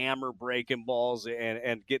off hammer-breaking balls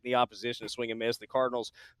and getting the opposition to swing and miss. The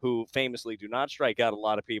Cardinals, who famously do not strike out a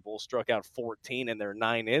lot of people, struck out 14 in their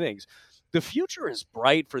 9 innings. The future is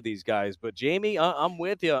bright for these guys. But, Jamie, I'm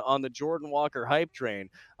with you on the Jordan Walker hype train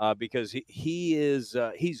because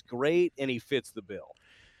he's great and he fits the bill.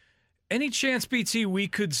 Any chance, BT, we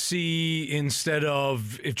could see, instead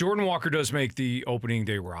of, if Jordan Walker does make the opening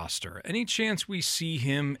day roster, any chance we see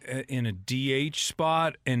him in a DH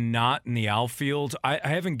spot and not in the outfield? I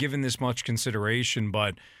haven't given this much consideration,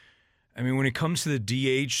 but, I mean, when it comes to the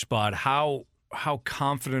DH spot, how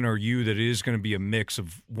confident are you that it is going to be a mix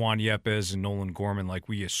of Juan Yepes and Nolan Gorman like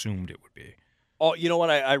we assumed it would be? Oh, you know what?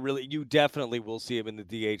 You definitely will see him in the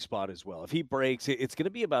DH spot as well. If he breaks, it's going to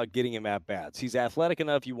be about getting him at bats. He's athletic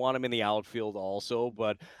enough. You want him in the outfield also,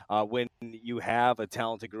 but when you have a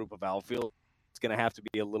talented group of outfield, it's going to have to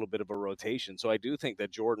be a little bit of a rotation. So I do think that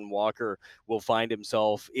Jordan Walker will find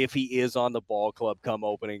himself, if he is on the ball club come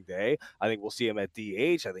opening day, I think we'll see him at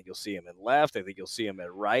DH. I think you'll see him in left. I think you'll see him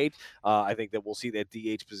at right. I think that we'll see that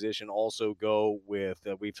DH position also go with,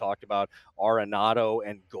 we've talked about Arenado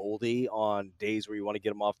and Goldie on days where you want to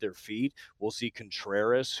get them off their feet. We'll see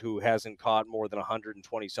Contreras, who hasn't caught more than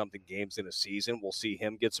 120-something games in a season. We'll see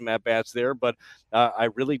him get some at-bats there. But I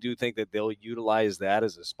really do think that they'll utilize that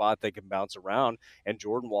as a spot that can bounce around, and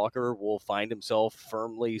Jordan Walker will find himself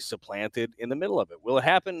firmly supplanted in the middle of it. Will it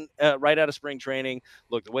happen right out of spring training?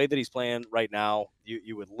 Look, the way that he's playing right now,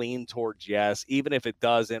 you would lean towards yes. Even if it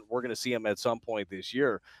doesn't, we're going to see him at some point this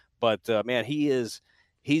year. But, man, he's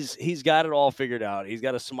got it all figured out. He's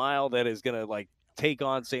got a smile that is going to, take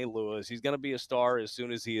on St. Louis. He's going to be a star as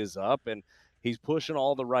soon as he is up, and he's pushing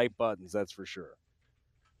all the right buttons, that's for sure.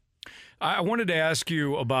 I wanted to ask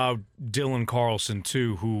you about Dylan Carlson,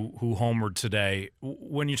 too, who homered today.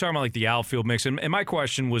 When you're talking about the outfield mix, and my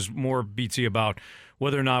question was more, BT, about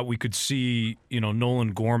whether or not we could see, Nolan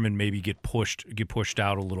Gorman maybe get pushed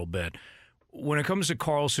out a little bit. When it comes to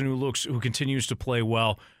Carlson, who continues to play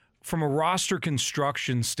well, from a roster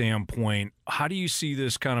construction standpoint, how do you see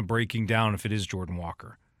this kind of breaking down if it is Jordan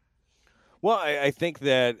Walker? Well, I think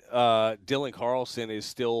that Dylan Carlson is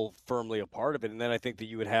still firmly a part of it, and then I think that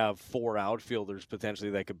you would have 4 outfielders potentially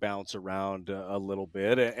that could bounce around a little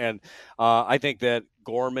bit, and I think that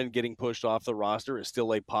Gorman getting pushed off the roster is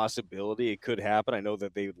still a possibility. It could happen. I know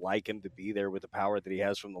that they would like him to be there with the power that he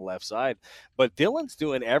has from the left side, but Dylan's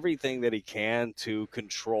doing everything that he can to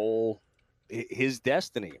control his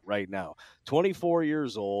destiny right now. 24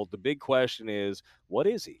 years old. The big question is, what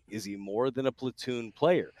is he? Is he more than a platoon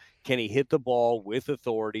player? Can he hit the ball with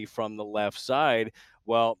authority from the left side?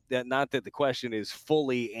 Well, not that the question is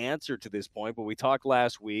fully answered to this point, but we talked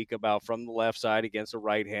last week about from the left side against a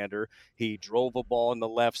right-hander. He drove a ball in the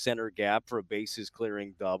left center gap for a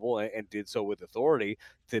bases-clearing double and did so with authority.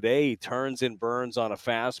 Today, he turns and burns on a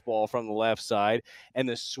fastball from the left side, and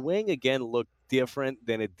the swing again looked different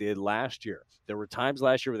than it did last year. There were times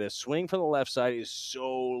last year where the swing from the left side is so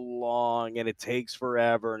long and it takes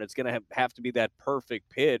forever, and it's going to have to be that perfect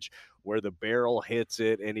pitch where the barrel hits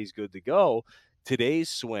it and he's good to go. today's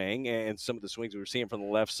swing and some of the swings we were seeing from the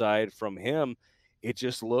left side from him, it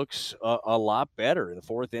just looks a lot better. In the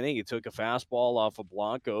fourth inning, he took a fastball off of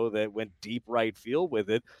Blanco that went deep right field with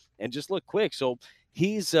it and just looked quick. So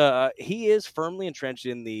he is firmly entrenched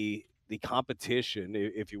in the competition,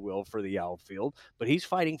 if you will, for the outfield, but he's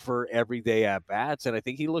fighting for everyday at-bats, and I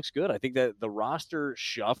think he looks good. I think that the roster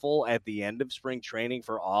shuffle at the end of spring training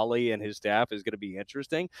for Ollie and his staff is going to be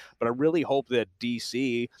interesting, but I really hope that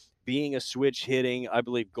DC, being a switch hitting, I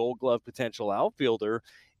believe, Gold Glove potential outfielder,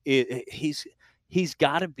 he's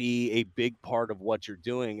got to be a big part of what you're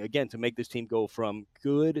doing, again, to make this team go from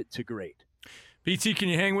good to great. BT, can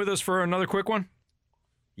you hang with us for another quick one?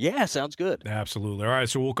 Yeah, sounds good. Absolutely. All right,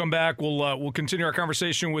 so we'll come back. We'll continue our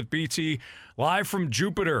conversation with BT live from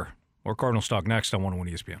Jupiter. More Cardinals talk next on 101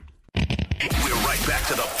 ESPN. We're right back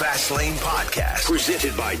to the Fast Lane Podcast,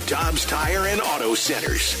 presented by Dobbs Tire and Auto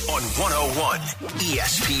Centers on 101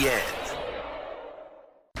 ESPN.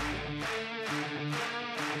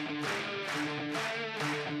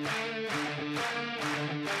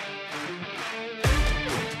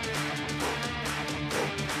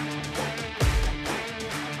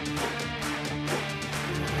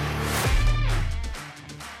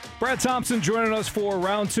 Brad Thompson joining us for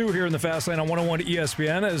round two here in the Fast Lane on 101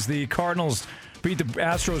 ESPN as the Cardinals beat the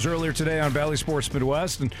Astros earlier today on Bally Sports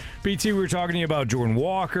Midwest. And BT, we were talking to you about Jordan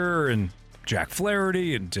Walker and Jack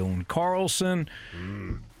Flaherty and Dylan Carlson.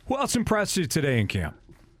 Who else impressed you today in camp?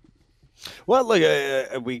 Well,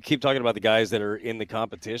 look, we keep talking about the guys that are in the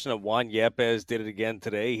competition. Juan Yepes did it again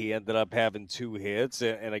today. He ended up having 2 hits,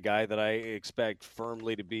 and a guy that I expect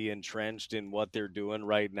firmly to be entrenched in what they're doing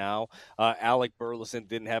right now. Alec Burleson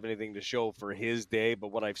didn't have anything to show for his day, but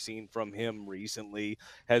what I've seen from him recently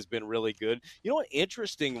has been really good. You know, an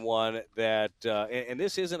interesting one that, and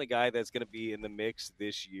this isn't a guy that's going to be in the mix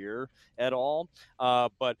this year at all,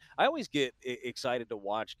 but I always get excited to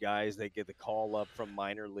watch guys that get the call up from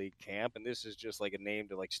minor league camp. And this is just like a name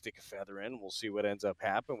to like stick a feather in. We'll see what ends up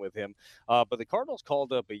happening with him. But the Cardinals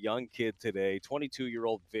called up a young kid today,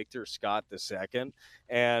 22-year-old Victor Scott II,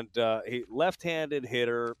 and he left-handed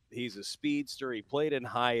hitter. He's a speedster. He played in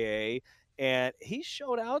high A, and he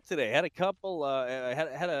showed out today. Had a couple,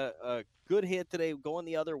 had a good hit today, going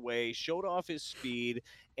the other way. Showed off his speed,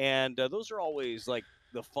 and those are always like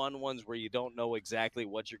the fun ones where you don't know exactly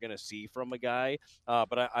what you're going to see from a guy.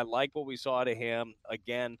 But I like what we saw out of him.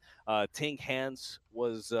 Again, Tink Hence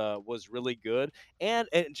was really good. And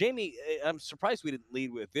Jamie, I'm surprised we didn't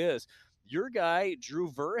lead with this. Your guy,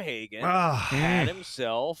 Drew Verhagen, had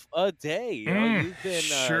himself a day. You know, you've been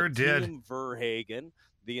sure Team Verhagen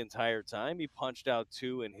the entire time. He punched out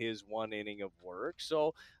 2 in his 1 inning of work.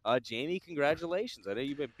 So, Jamie, congratulations. I know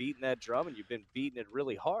you've been beating that drum, and you've been beating it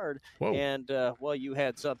really hard. Whoa. And, well, you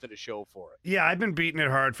had something to show for it. Yeah, I've been beating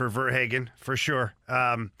it hard for Verhagen, for sure.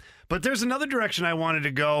 But there's another direction I wanted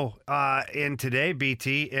to go in today,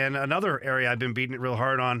 BT, and another area I've been beating it real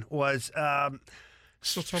hard on was...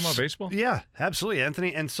 Still talking about baseball? Yeah, absolutely,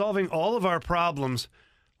 Anthony. And solving all of our problems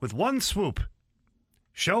with one swoop.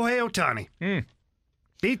 Shohei Ohtani.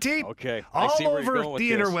 BT, okay, all over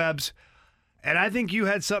the interwebs, and I think you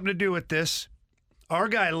had something to do with this. Our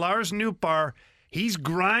guy, Lars Nootbaar, he's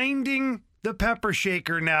grinding the pepper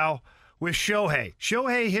shaker now with Shohei.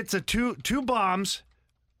 Shohei hits two bombs,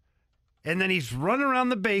 and then he's running around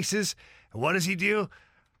the bases. And what does he do?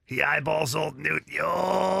 He eyeballs old Newt, the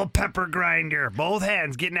old pepper grinder. Both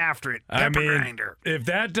hands getting after it. Pepper grinder. If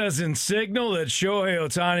that doesn't signal that Shohei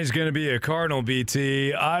Ohtani is going to be a Cardinal,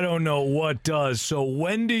 BT, I don't know what does. So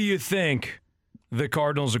when do you think the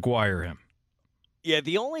Cardinals acquire him? Yeah,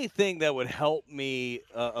 the only thing that would help me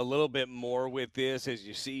a little bit more with this, as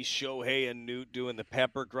you see Shohei and Newt doing the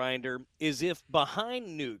pepper grinder, is if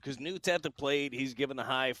behind Newt, because Newt's at the plate, he's giving the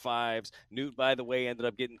high fives. Newt, by the way, ended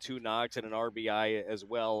up getting 2 knocks and an RBI as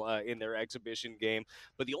well in their exhibition game.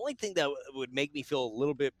 But the only thing that would make me feel a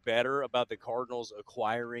little bit better about the Cardinals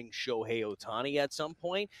acquiring Shohei Ohtani at some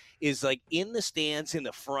point is like in the stands in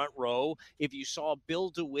the front row, if you saw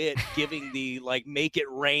Bill DeWitt giving the like make it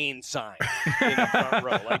rain sign in the front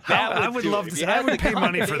row. Like that I would love to. I would pay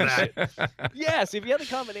money for that. Yes, if you had a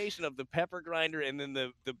combination of the pepper grinder and then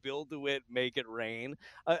the Bill DeWitt make it rain.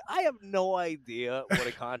 I have no idea what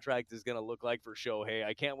a contract is going to look like for Shohei.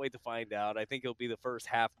 I can't wait to find out. I think he'll be the first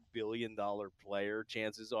 $500 million player,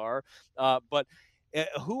 chances are. But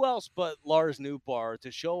who else but Lars Nootbaar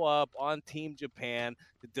to show up on Team Japan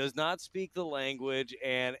that does not speak the language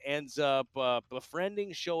and ends up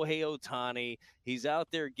befriending Shohei Ohtani? He's out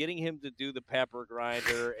there getting him to do the pepper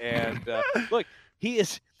grinder. And look, he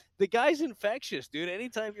is – the guy's infectious, dude.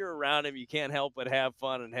 Anytime you're around him, you can't help but have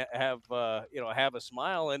fun and have a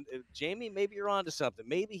smile. And Jamie, maybe you're onto something.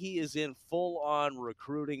 Maybe he is in full-on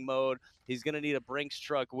recruiting mode. He's going to need a Brinks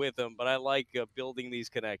truck with him, but I like building these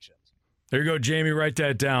connections. There you go, Jamie. Write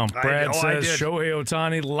that down. Brad says Shohei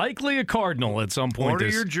Ohtani, likely a Cardinal at some point. Order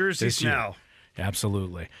your jerseys now.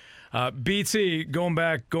 Absolutely. BT, going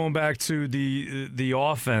back to the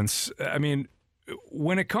offense. I mean,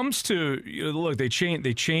 when it comes to look, they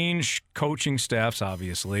change coaching staffs,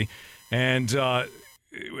 obviously, and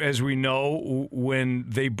as we know, when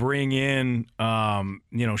they bring in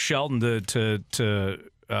Shelton to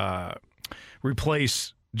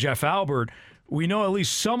replace Jeff Albert, we know at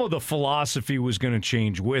least some of the philosophy was going to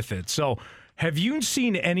change with it. So, have you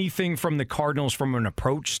seen anything from the Cardinals from an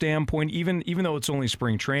approach standpoint, even though it's only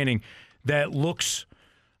spring training, that looks,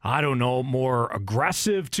 I don't know, more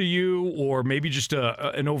aggressive to you, or maybe just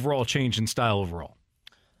an overall change in style overall?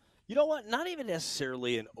 You know what? Not even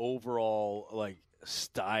necessarily an overall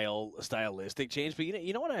stylistic change, but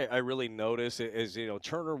you know what I really notice is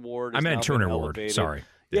Turner Ward. I meant Turner Ward. Sorry.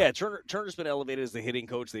 Yeah, Turner's been elevated as the hitting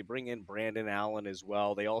coach. They bring in Brandon Allen as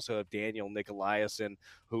well. They also have Daniel Nicolaisen,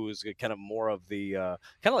 who's kind of more of the kind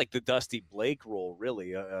of like the Dusty Blake role,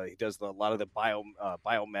 really. He does a lot of the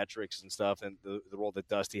biometrics and stuff, and the role that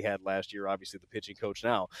Dusty had last year, obviously the pitching coach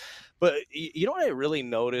now. But you know what I really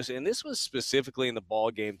noticed, and this was specifically in the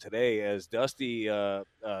ball game today, as Dusty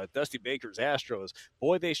Baker's Astros,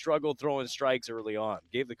 boy, they struggled throwing strikes early on.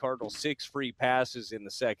 Gave the Cardinals 6 free passes in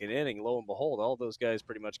the second inning. Lo and behold, all those guys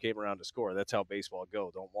pretty much came around to score. That's how baseball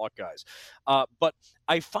go. Don't walk guys. But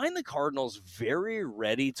I find the Cardinals very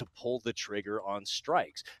ready to pull the trigger on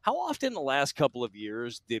strikes. How often in the last couple of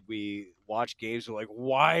years did we watch games where, like,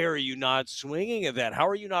 why are you not swinging at that? How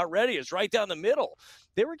are you not ready? It's right down the middle.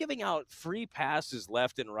 They were giving out free passes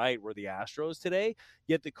left and right were the Astros today,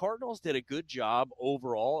 yet the Cardinals did a good job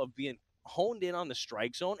overall of being honed in on the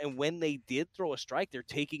strike zone, and when they did throw a strike, they're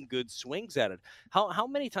taking good swings at it. How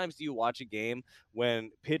many times do you watch a game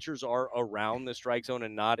when pitchers are around the strike zone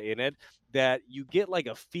and not in it, that you get like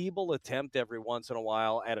a feeble attempt every once in a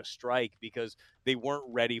while at a strike because they weren't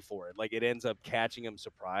ready for it? Like, it ends up catching them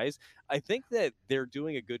surprise. I think that they're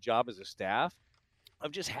doing a good job as a staff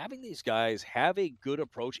of just having these guys have a good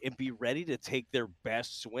approach and be ready to take their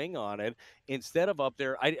best swing on it instead of up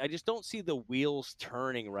there. I just don't see the wheels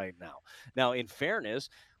turning right now. Now, in fairness,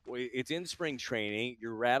 it's in spring training.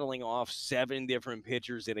 You're rattling off 7 different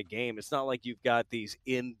pitchers in a game. It's not like you've got these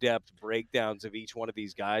in-depth breakdowns of each one of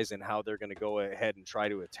these guys and how they're going to go ahead and try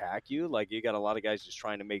to attack you. Like, you got a lot of guys just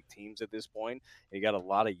trying to make teams at this point. And you got a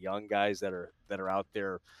lot of young guys that are out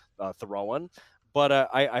there throwing. But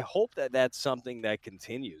I hope that that's something that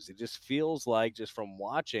continues. It just feels like, just from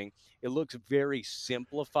watching, it looks very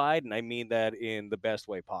simplified, and I mean that in the best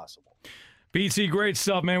way possible. BT, great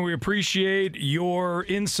stuff, man. We appreciate your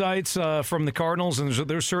insights from the Cardinals, and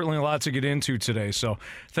there's certainly a lot to get into today. So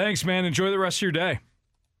thanks, man. Enjoy the rest of your day.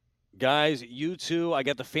 Guys, you too. I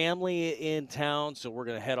got the family in town, so we're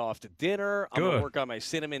going to head off to dinner. I'm going to work on my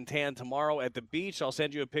cinnamon tan tomorrow at the beach. I'll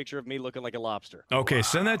send you a picture of me looking like a lobster. Okay,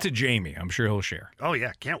 send that to Jamie. I'm sure he'll share. Oh,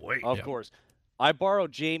 yeah. Can't wait. Of course. I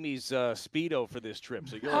borrowed Jamie's Speedo for this trip,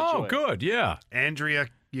 so you'll enjoy it. Good, yeah. Andrea,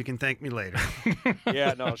 you can thank me later.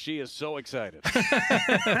 Yeah, no, she is so excited.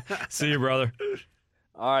 See you, brother.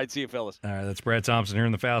 All right, see you, fellas. All right, that's Brad Thompson here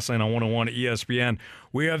in the Fast Lane on 101 at ESPN.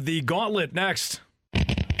 We have the Gauntlet next.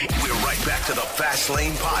 We're right back to the Fast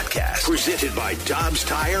Lane Podcast, presented by Dobbs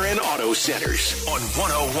Tire and Auto Centers on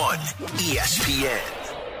 101 ESPN.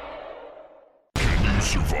 Can you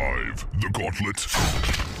survive the Gauntlet?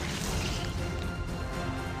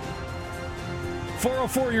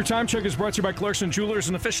 404, your time check is brought to you by Clarkson Jewelers,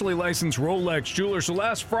 an officially licensed Rolex jeweler. So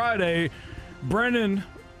last Friday, Brennan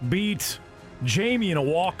beat Jamie in a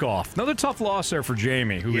walk-off. Another tough loss there for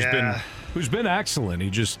Jamie, who's been excellent.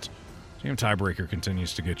 Damn, tiebreaker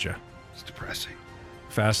continues to get you. It's depressing.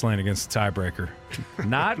 Fast Lane against the tiebreaker.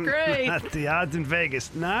 Not great. Not the odds in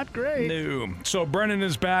Vegas. Not great. No. So Brennan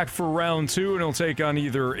is back for round 2, and he'll take on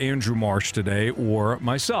either Andrew Marsh today or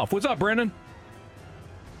myself. What's up, Brennan?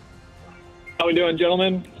 How we doing,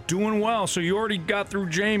 gentlemen? Doing well. So you already got through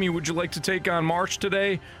Jamie. Would you like to take on Marsh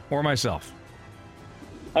today or myself?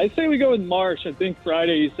 I say we go with Marsh. I think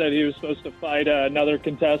Friday he said he was supposed to fight another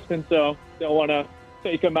contestant, so don't want to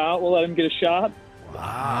fake him out. We'll let him get a shot.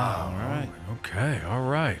 Wow. All right. Okay. All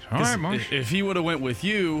right. All right, Marsh. If he would have went with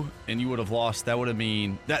you and you would have lost, that would have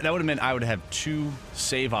meant I would have 2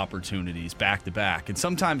 save opportunities back to back. And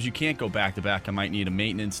sometimes you can't go back to back. I might need a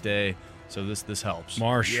maintenance day. So this helps.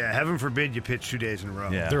 Marsh. Yeah, heaven forbid you pitch 2 days in a row.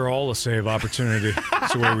 Yeah. They're all a save opportunity.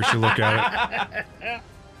 That's the way we should look at it.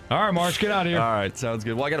 All right, Marsh, get out of here. All right, sounds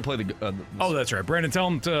good. Well, I got to play the. Oh, that's right. Brandon, tell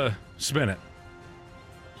him to spin it.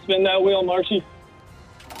 Spin that wheel, Marshy.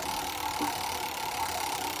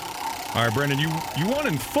 All right, Brandon, you won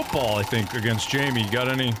in football, I think, against Jamie. You got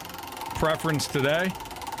any preference today?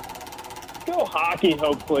 Go hockey,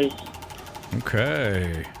 hopefully.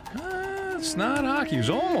 Okay. It's not hockey. It was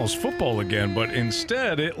almost football again, but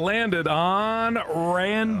instead it landed on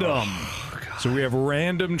random. So we have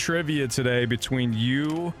random trivia today between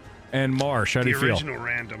you and Marsh. How do you feel? The original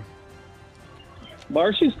random.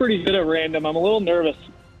 Marshy's pretty good at random. I'm a little nervous.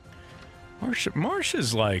 Marsh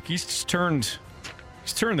is like, he's turned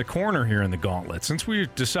the corner here in the gauntlet. Since we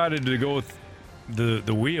decided to go with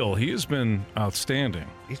the wheel, he has been outstanding.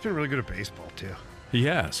 He's been really good at baseball, too. He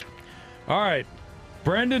has. All right.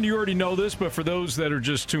 Brendan, you already know this, but for those that are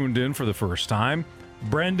just tuned in for the first time,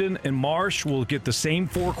 Brendan and Marsh will get the same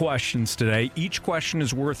 4 questions today. Each question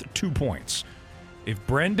is worth 2 points. If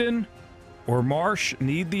Brendan or Marsh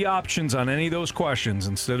need the options on any of those questions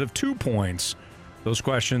instead of 2 points, those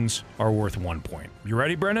questions are worth 1 point. You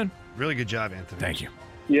ready, Brendan? Really good job, Anthony. Thank you.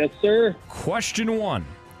 Yes, sir. Question 1.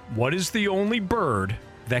 What is the only bird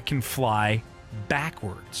that can fly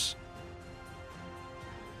backwards?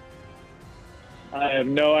 I have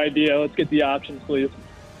no idea. Let's get the options, please.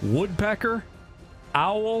 Woodpecker,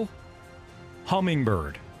 owl,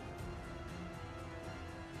 hummingbird.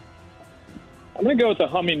 I'm going to go with the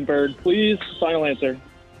hummingbird, please. Final answer.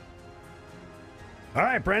 All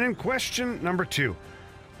right, Brandon, question number 2.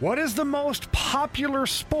 What is the most popular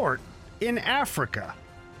sport in Africa?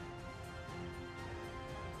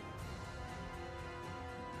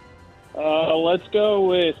 Let's go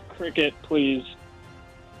with cricket, please.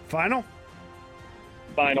 Final?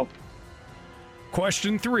 Final.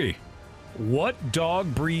 Question 3. What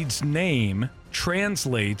dog breed's name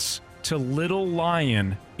translates to little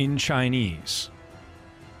lion in Chinese?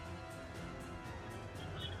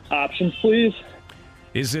 Options, please.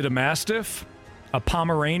 Is it a Mastiff, a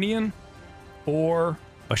Pomeranian, or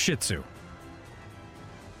a Shih Tzu?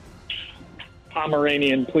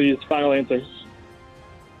 Pomeranian, please. Final answer.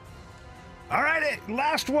 All right,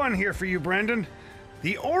 last one here for you, Brendan.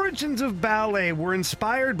 The origins of ballet were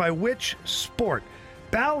inspired by which sport?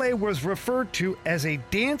 Ballet was referred to as a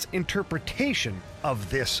dance interpretation of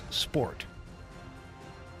this sport.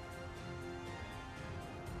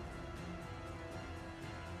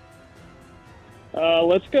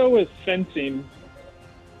 Let's go with fencing.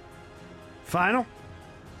 Final?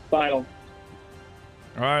 Final.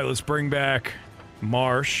 All right, let's bring back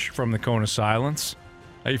Marsh from the Cone of Silence.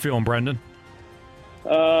 How you feeling, Brendan?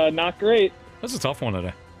 Not great. That's a tough one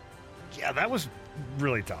today. Yeah, that was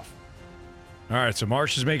really tough. All right, so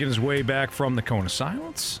Marsh is making his way back from the Cone of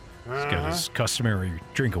Silence. He's got his customary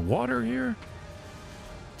drink of water here.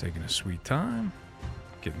 Taking a sweet time.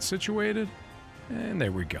 Getting situated. And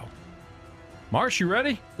there we go. Marsh, you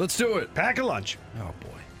ready? Let's do it. Pack a lunch. Oh,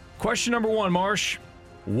 boy. Question number 1, Marsh.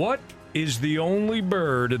 What is the only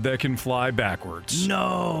bird that can fly backwards?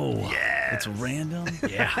 No. Yeah. It's random?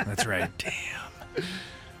 Yeah, that's right. Damn.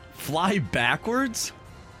 Fly backwards?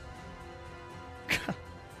 I didn't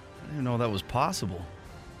even know that was possible.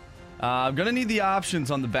 I'm going to need the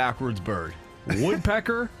options on the backwards bird.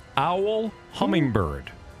 Woodpecker, owl,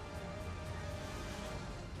 hummingbird.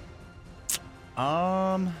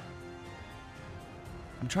 I'm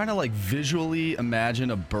trying to like visually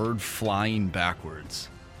imagine a bird flying backwards.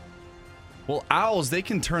 Well, owls, they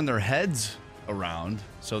can turn their heads around,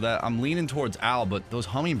 so that I'm leaning towards owl, but those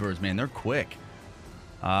hummingbirds, man, they're quick.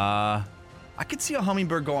 I could see a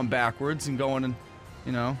hummingbird going backwards and going, and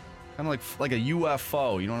you know, kind of like a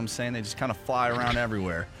UFO. You know what I'm saying? They just kind of fly around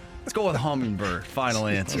everywhere. Let's go with hummingbird. Final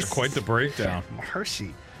answer. That's quite the breakdown.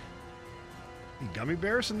 Mercy. Any gummy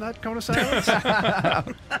bears in that Cone of Silence?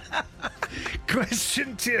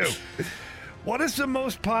 Question 2. What is the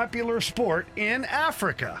most popular sport in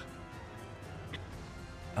Africa?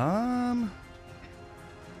 I'm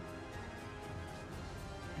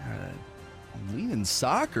leaning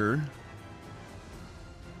soccer.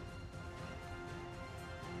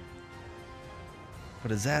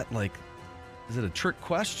 But is it a trick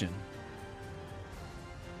question?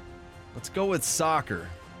 Let's go with soccer.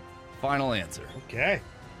 Final answer. Okay.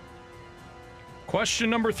 Question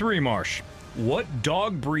number 3, Marsh. What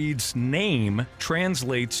dog breed's name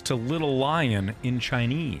translates to little lion in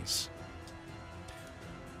Chinese?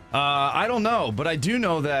 I don't know, but I do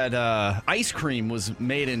know that ice cream was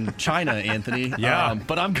made in China, Anthony. Yeah.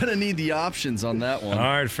 But I'm going to need the options on that one. All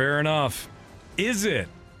right, fair enough. Is it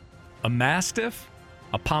a Mastiff,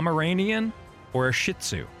 a Pomeranian, or a Shih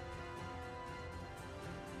Tzu?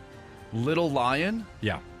 Little lion?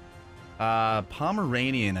 Yeah.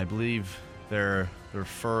 Pomeranian, I believe their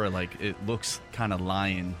fur, like, it looks kind of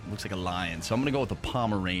looks like a lion. So I'm going to go with the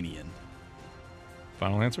Pomeranian.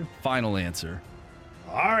 Final answer? Final answer.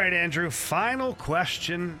 All right, Andrew. Final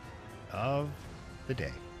question of the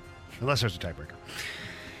day. Unless there's a tiebreaker.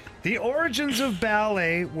 The origins of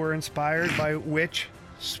ballet were inspired by which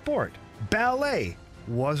sport? Ballet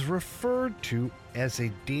was referred to as a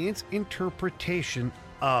dance interpretation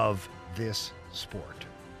of this sport.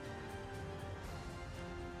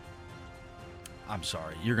 I'm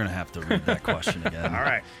sorry. You're going to have to read that question again. All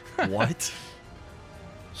right. What?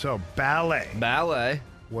 So, ballet. Ballet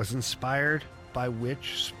was inspired by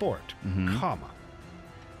which sport, Mm-hmm. comma.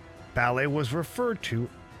 Ballet was referred to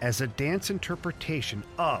as a dance interpretation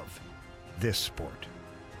of this sport.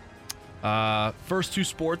 First two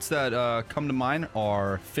sports that come to mind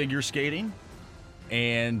are figure skating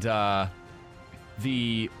and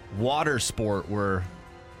the water sport where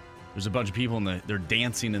there's a bunch of people and they're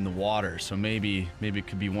dancing in the water. So maybe it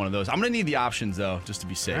could be one of those. I'm going to need the options, though, just to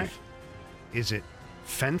be safe. Right. Is it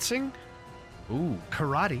fencing,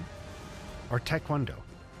 karate, or taekwondo?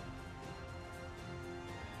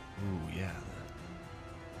 Ooh, yeah.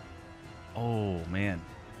 Oh, man.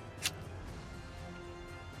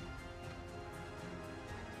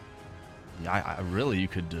 Yeah, I really, you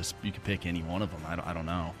could pick any one of them. I don't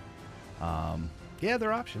know. Yeah,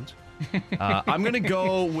 they're options. I'm going to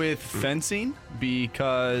go with fencing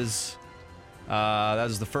because that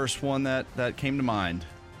was the first one that came to mind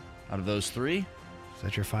out of those three. Is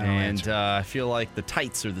that your final answer? And I feel like the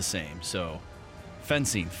tights are the same. So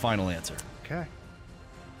fencing, final answer. Okay.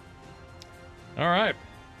 All right.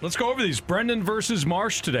 Let's go over these. Brendan versus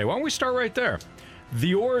Marsh today. Why don't we start right there?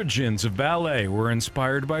 The origins of ballet were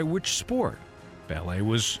inspired by which sport? Ballet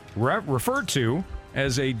was referred to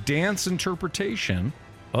as a dance interpretation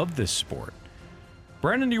of this sport.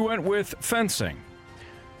 Brendan, you went with fencing.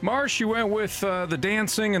 Marsh, you went with the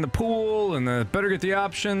dancing and the pool and the better get the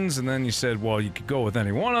options, and then you said, well, you could go with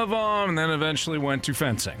any one of them, and then eventually went to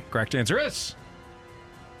fencing. Correct answer is...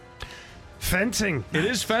 fencing. It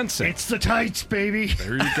is fencing. It's the tights, baby.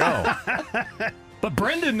 There you go. But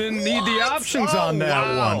Brendan didn't need the options on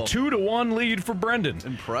that one. 2-1 lead for Brendan.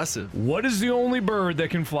 Impressive. What is the only bird that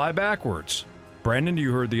can fly backwards? Brendan,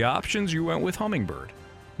 you heard the options. You went with hummingbird.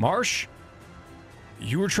 Marsh,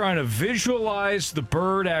 you were trying to visualize the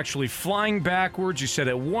bird actually flying backwards. You said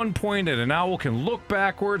at one point that an owl can look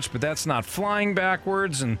backwards, but that's not flying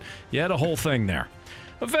backwards, and you had a whole thing there.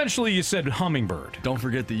 Eventually, you said hummingbird. Don't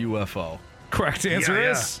forget the UFO. Correct answer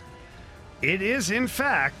is... It is, in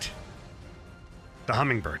fact, the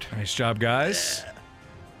hummingbird. Nice job, guys. Yeah.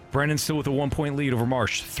 Brendan still with a 1-point lead over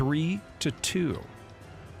Marsh, 3-2.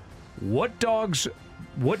 What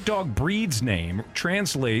dog breed's name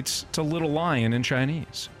translates to little lion in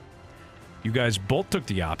Chinese? You guys both took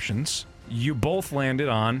the options. You both landed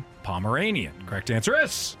on Pomeranian. Correct answer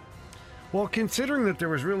is... Well, considering that there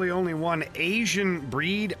was really only one Asian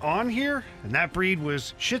breed on here, and that breed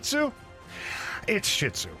was Shih Tzu, it's Shih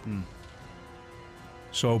Tzu.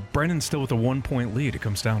 So Brendan's still with a 1-point lead. It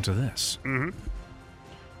comes down to this. Mm-hmm.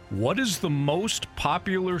 What is the most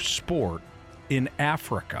popular sport in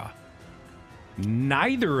Africa?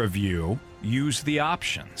 Neither of you used the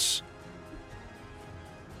options.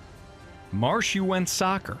 Marsh, you went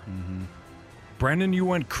soccer. Mm-hmm. Brendan, you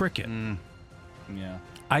went cricket. Yeah.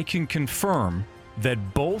 I can confirm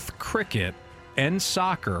that both cricket and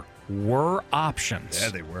soccer were options. Yeah,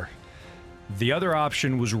 they were. The other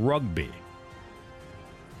option was rugby.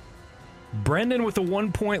 Brendan with a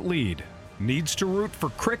 1-point lead needs to root for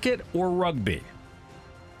cricket or rugby.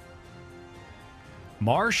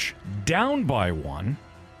 Marsh, down by 1,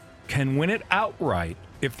 can win it outright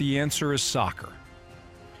if the answer is soccer.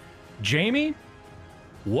 Jamie,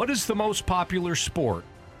 what is the most popular sport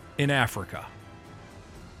in Africa?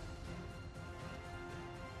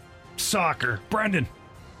 Soccer. Brendan.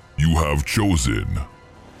 You have chosen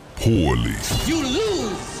poorly. You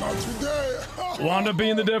lose. Not today. Wound up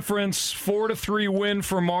being the difference. 4-3 win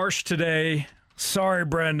for Marsh today. Sorry,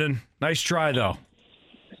 Brendan. Nice try, though.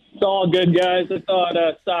 It's all good, guys. I thought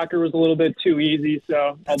soccer was a little bit too easy,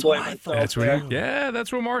 so I'll blame myself.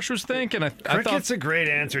 That's what Marsh was thinking. I Cricket's thought a great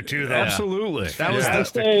answer, too, though. Absolutely. That was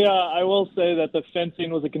I will say that the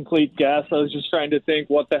fencing was a complete guess. I was just trying to think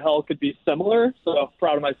what the hell could be similar, so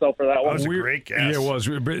proud of myself for that one. That was a great guess. Yeah, it was.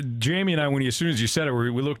 But Jamie and I, as soon as you said it,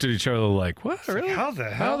 we looked at each other like, what? Really? How the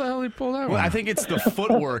hell? He pulled that Well, one? I think it's the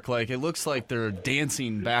footwork. Like, it looks like they're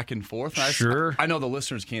dancing back and forth. Sure. I know the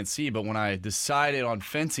listeners can't see, but when I decided on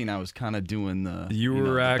fencing, I was kind of doing the. You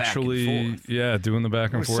were actually, doing the back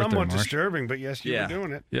It and was forth. somewhat there, Marsh. disturbing, but yes, you were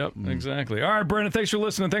doing it. Yep, exactly. All right, Brendan, thanks for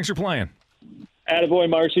listening. Thanks for playing. Attaboy,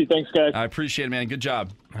 Marshy. Thanks, guys. I appreciate it, man. Good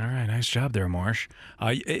job. All right, nice job there, Marsh.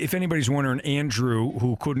 If anybody's wondering, Andrew,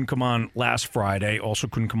 who couldn't come on last Friday, also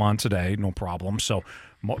couldn't come on today, no problem. So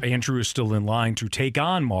Andrew is still in line to take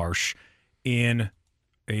on Marsh in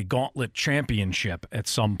a gauntlet championship at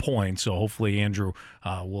some point. So hopefully Andrew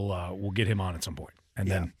will get him on at some point, and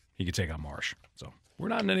then he can take on Marsh. So we're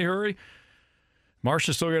not in any hurry. Marsh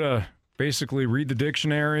is still got to basically read the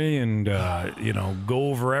dictionary and go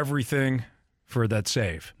over everything for that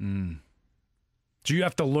save. So you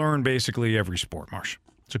have to learn basically every sport, Marsh.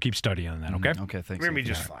 So keep studying on that, okay? Okay, thanks. We're going to be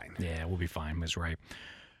just fine. Yeah, we'll be fine. Ms. Right.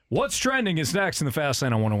 What's trending is next in the Fast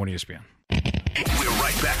Lane on 101 ESPN. We're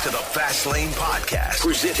right back to the Fast Lane Podcast,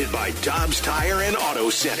 presented by Dobbs Tire and Auto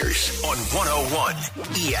Centers on 101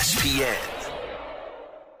 ESPN.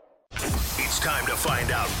 It's time to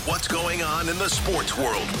find out what's going on in the sports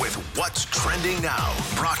world with What's Trending Now.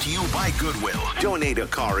 Brought to you by Goodwill. Donate a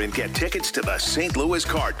car and get tickets to the St. Louis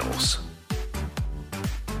Cardinals.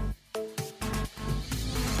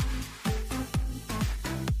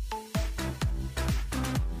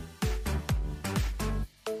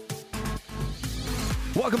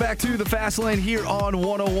 Welcome back to the Fast Lane here on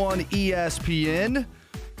 101 ESPN.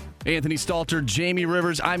 Anthony Stalter, Jamie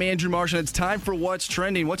Rivers. I'm Andrew Marsh, and it's time for What's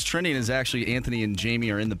Trending. What's Trending is actually Anthony and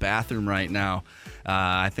Jamie are in the bathroom right now.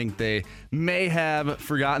 I think they may have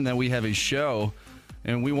forgotten that we have a show,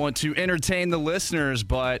 and we want to entertain the listeners,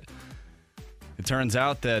 but it turns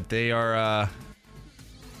out that they are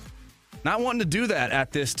not wanting to do that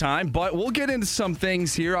at this time, but we'll get into some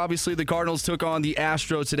things here. Obviously, the Cardinals took on the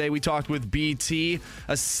Astros today. We talked with BT.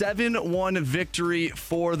 A 7-1 victory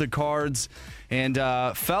for the Cards. And,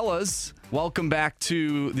 fellas, welcome back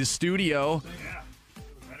to the studio.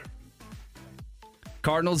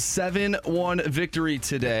 Cardinals 7-1 victory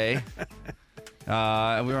today.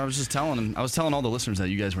 I was telling all the listeners that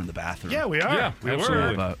you guys were in the bathroom. Yeah, we are. Yeah, we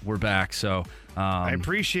absolutely. were. But we're back, so. I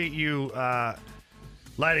appreciate you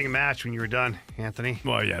lighting a match when you were done, Anthony.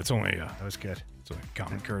 Well, yeah, it's only that was good. It's only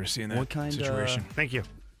common courtesy in that What kind situation. Thank you.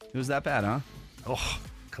 It was that bad, huh? Oh,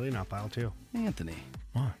 clean up aisle two. Anthony.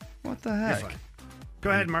 What? What the heck? Fine.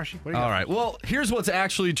 Go ahead, Marshy. What do you All got? right. Well, here's what's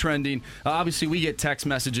actually trending. Obviously, we get text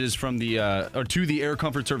messages from the or to the Air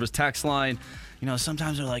Comfort Service text line. You know,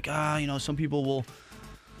 sometimes they're like, some people will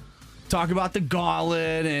talk about the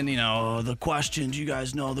gauntlet and the questions. You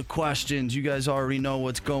guys know the questions. You guys already know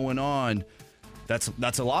what's going on.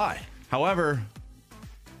 That's a lie. However,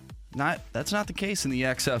 that's not the case in the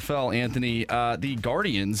XFL, Anthony. The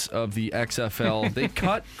Guardians of the XFL, they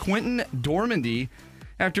cut Quentin Dormandy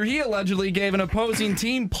after he allegedly gave an opposing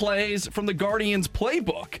team plays from the Guardians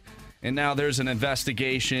playbook. And now there's an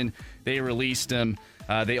investigation. They released him.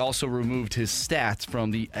 They also removed his stats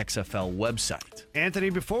from the XFL website. Anthony,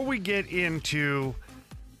 before we get into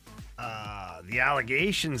the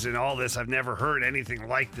allegations and all this, I've never heard anything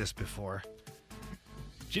like this before.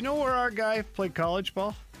 Do you know where our guy played college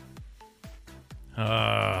ball?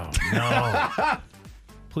 Oh, no.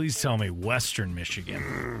 Please tell me Western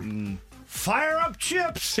Michigan. Fire up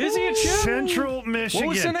Chips. Is he a Chip? Central Michigan.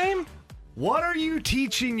 What was the name? What are you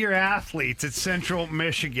teaching your athletes at Central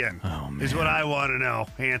Michigan? Oh, man. Is what I want to know,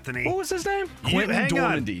 Anthony. What was his name? Quentin hang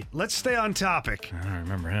Dormandy. on. Let's stay on topic. I don't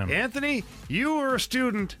remember him. Anthony, you were a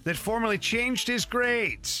student that formerly changed his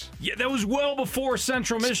grades. Yeah, that was well before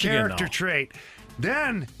Central Michigan. Character though. trait.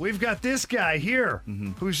 Then we've got this guy here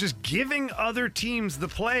who's just giving other teams the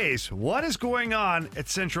plays. What is going on at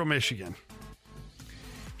Central Michigan?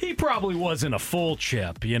 He probably wasn't a full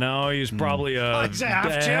chip, He was probably he's a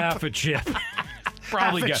half chip. half a chip.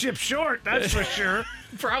 Probably Half a chip short, that's for sure.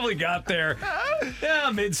 Probably got there.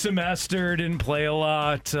 Yeah, mid-semester, didn't play a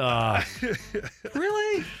lot.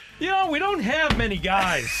 Really? We don't have many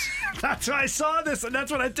guys. That's why I saw this, and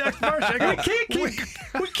that's what I texted Marsh. I go,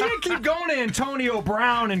 we can't keep going to Antonio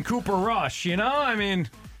Brown and Cooper Rush, I mean,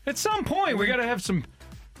 at some point, we got to have some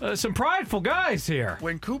prideful guys here.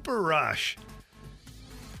 When Cooper Rush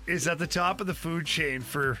is at the top of the food chain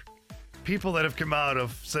for people that have come out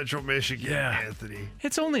of Central Michigan, Anthony.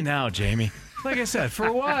 It's only now, Jamie. Like I said, for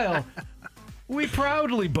a while, we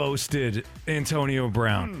proudly boasted Antonio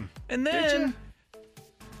Brown. And then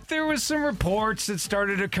there was some reports that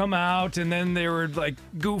started to come out, and then they were like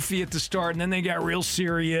goofy at the start, and then they got real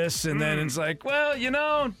serious, and then it's like, well,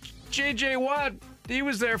 J.J. Watt, he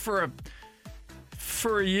was there for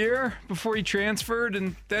a year before he transferred,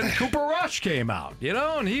 and then Cooper Rush came out,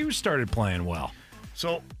 and he started playing well.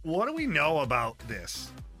 So what do we know about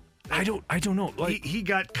this? I don't know. Like he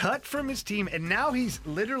got cut from his team, and now he's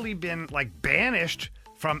literally been like banished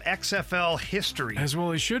from XFL history. As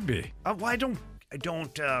well, he should be. Well, I don't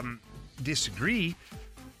disagree,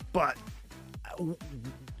 but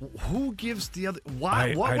who gives the other?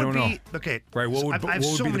 Why? What I would don't be know. okay? Right. I have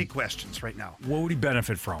so many questions right now. What would he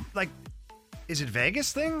benefit from? Like, is it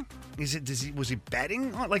Vegas thing? Was he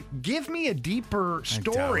betting on? Like, give me a deeper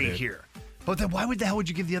story here. But then why the hell would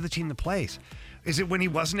you give the other team the place? Is it when he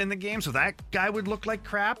wasn't in the game, so that guy would look like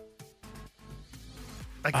crap?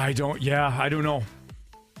 Like, I don't know.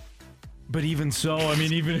 But even so, I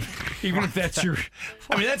mean, even if that's your,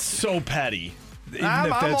 I mean, that's so petty. Even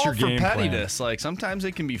I'm if that's all your for game plan. pettiness. Like sometimes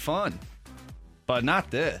it can be fun, but not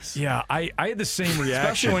this. Yeah, I had the same reaction.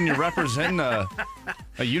 Especially when you're representing a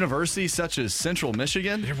university such as Central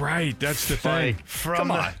Michigan. Right, that's the thing. From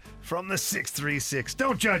the 636.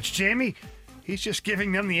 Don't judge Jamie. He's just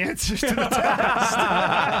giving them the answers to the test.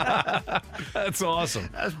 That's awesome.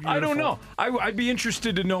 That's I don't know. I'd be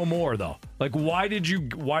interested to know more though. Like, why did you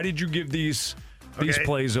give these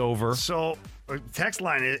plays over? So, text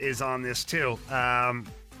line is on this too.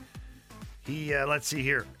 Let's see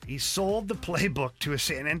here. He sold the playbook to a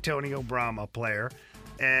San Antonio Brahma player,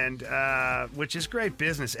 and which is great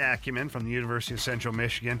business acumen from the University of Central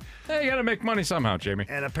Michigan. Hey, you got to make money somehow, Jamie.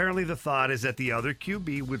 And apparently the thought is that the other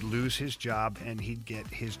QB would lose his job and he'd get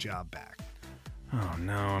his job back. Oh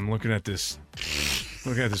no, I'm looking at this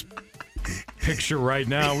picture right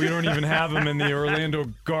now. We don't even have him in the Orlando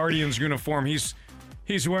Guardians uniform. He's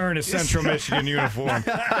wearing a Central Michigan uniform.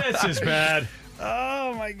 This is bad.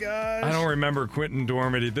 Oh my gosh. I don't remember Quentin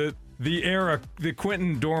Dormady. The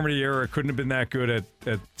Quentin Dormady era couldn't have been that good at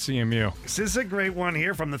CMU. This is a great one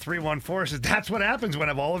here from the 314. Says that's what happens when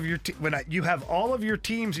you have all of your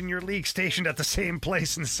teams in your league stationed at the same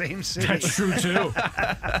place in the same city. That's true too.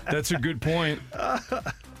 That's a good point.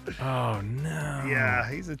 Oh no. Yeah,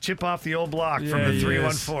 he's a chip off the old block from the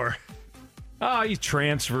 314. Oh, he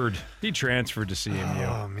transferred to CMU.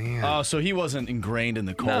 Oh man. Oh, so he wasn't ingrained in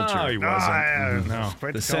the culture. No, he wasn't. No.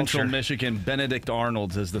 Quite The Central Michigan Benedict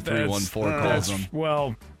Arnolds, as the 314 calls him.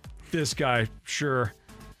 Well, this guy, sure.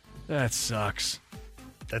 That sucks.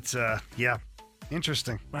 That's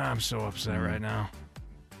interesting. I'm so upset right now.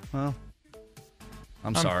 Well,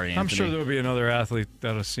 I'm sorry, Anthony. I'm sure there'll be another athlete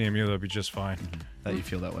out of CMU that'll be just fine. That you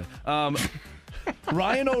feel that way.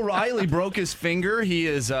 Ryan O'Reilly broke his finger. He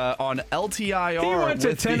is on LTIR. He went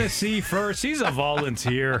to Tennessee first. He's a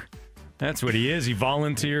volunteer. That's what he is. He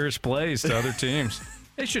volunteers plays to other teams.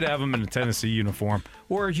 They should have him in a Tennessee uniform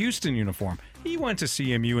or a Houston uniform. He went to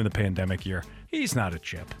CMU in the pandemic year. He's not a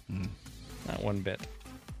chip. Not one bit.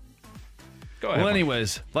 Go ahead. Well,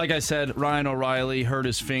 anyways, like I said, Ryan O'Reilly hurt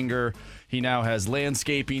his finger. He now has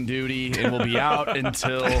landscaping duty and will be out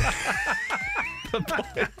until the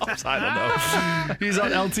playoffs. I don't know. He's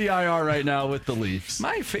on LTIR right now with the Leafs.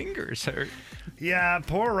 My fingers hurt. Yeah,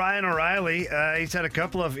 poor Ryan O'Reilly. He's had a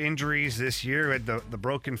couple of injuries this year. Had the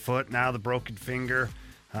broken foot, now the broken finger.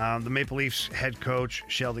 The Maple Leafs head coach,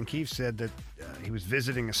 Sheldon Keefe, said that he was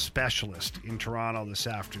visiting a specialist in Toronto this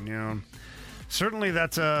afternoon. Certainly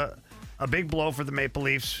that's a big blow for the Maple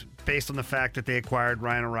Leafs based on the fact that they acquired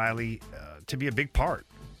Ryan O'Reilly to be a big part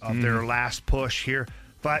of their last push here.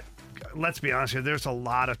 But let's be honest here, there's a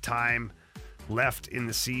lot of time left in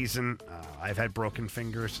the season. I've had broken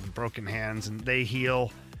fingers and broken hands, and they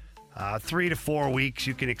heal. 3 to 4 weeks,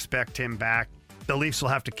 you can expect him back. The Leafs will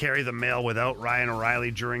have to carry the mail without Ryan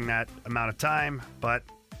O'Reilly during that amount of time, but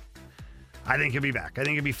I think he'll be back. I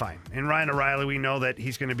think he'll be fine. And Ryan O'Reilly, we know that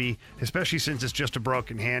he's going to be, especially since it's just a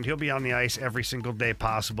broken hand, he'll be on the ice every single day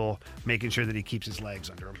possible, making sure that he keeps his legs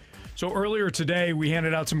under him. So earlier today, we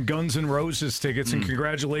handed out some Guns N' Roses tickets, and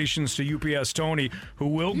congratulations to UPS Tony, who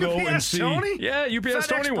will go and see. Tony? Yeah, UPS FedEx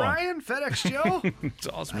Tony won. Brian, FedEx Joe. It's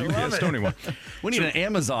awesome. UPS Tony won. We need an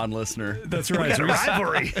Amazon listener. That's right. We got a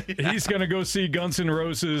rivalry. He's going to go see Guns N'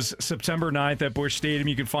 Roses September 9th at Busch Stadium.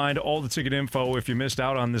 You can find all the ticket info if you missed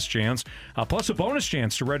out on this chance, plus a bonus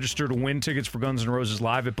chance to register to win tickets for Guns N' Roses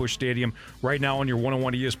live at Busch Stadium right now on your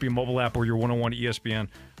 101 ESPN mobile app or your 101 ESPN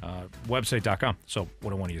website.com. So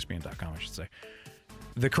 101ESPN.com, I should say.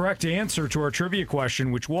 The correct answer to our trivia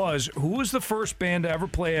question, which was, who was the first band to ever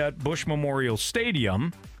play at Busch Memorial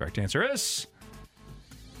Stadium? Correct answer is...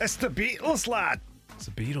 It's the Beatles, lad. It's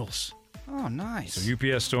the Beatles. Oh, nice. So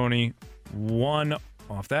UPS Tony won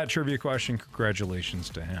off that trivia question. Congratulations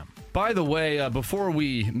to him. By the way, before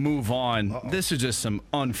we move on, this is just some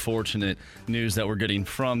unfortunate news that we're getting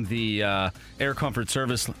from the Air Comfort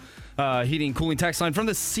Service heating and cooling text line from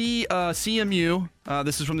the CMU.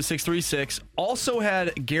 This is from the 636. Also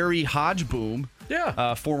had Gary Hodgeboom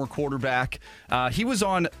former quarterback. He was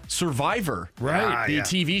on Survivor, Right. the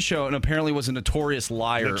TV show, and apparently was a notorious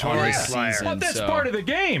liar on this season. Well, that's so. part of the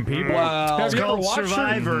game, people. Well, Have It's you ever called watched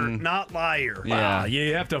Survivor, it? not Liar. Yeah.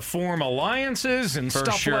 You have to form alliances and For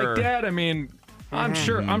stuff sure. like that. I mean, I'm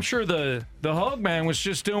sure the Hug Man was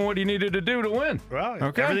just doing what he needed to do to win. Well,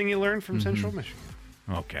 Okay. everything you learned from Central Michigan.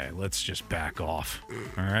 Okay, let's just back off.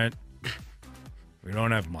 All right. We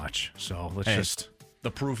don't have much, so let's Hey, just.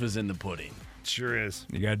 the proof is in the pudding. Sure is.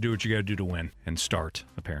 You got to do what you got to do to win and start,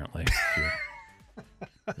 apparently. If you're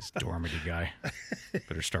this Dormady guy.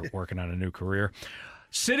 Better start working on a new career.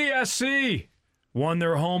 City SC won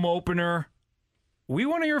their home opener. We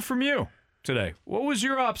want to hear from you today. What was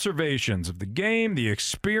your observations of the game, the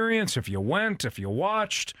experience, if you went, if you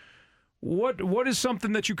watched? What is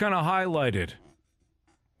something that you kind of highlighted?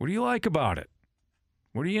 What do you like about it?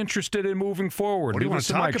 What are you interested in moving forward? What do you Leave want us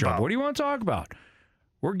to a talk mic drop. about? What do you want to talk about?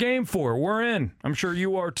 We're game for it. We're in. I'm sure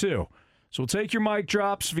you are too. So we'll take your mic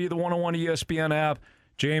drops via the 101 ESPN app.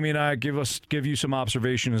 Jamie and I give you some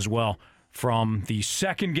observation as well from the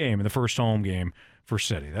second game and the first home game for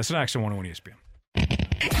City. That's next on 101 ESPN.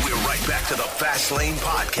 We're right back to the Fast Lane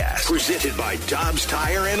Podcast, presented by Dobbs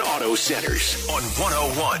Tire and Auto Centers on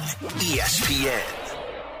 101 ESPN.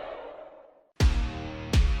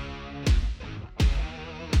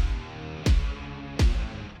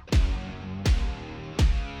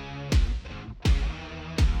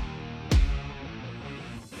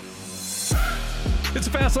 It's a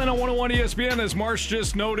Fast Lane on 101 ESPN. As Marsh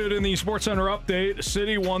just noted in the SportsCenter update,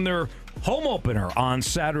 City won their home opener on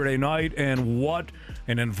Saturday night, and what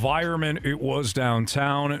an environment it was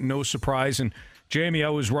downtown. No surprise. And Jamie, I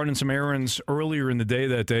was running some errands earlier in the day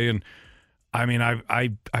that day, and I mean,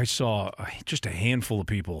 I saw just a handful of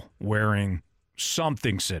people wearing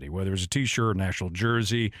something City, whether it's a T-shirt, national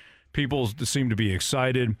jersey. People seemed to be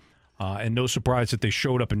excited, and no surprise that they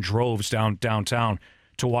showed up in droves downtown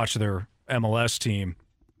to watch their MLS team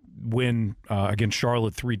win against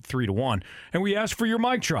Charlotte 3-1. And we asked for your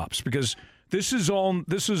mic drops because this is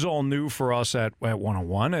all new for us at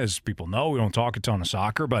 101. As people know, we don't talk a ton of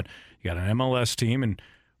soccer, but you got an MLS team, and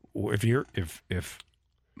if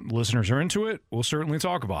listeners are into it, we'll certainly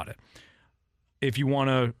talk about it. If you want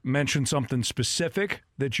to mention something specific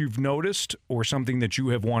that you've noticed or something that you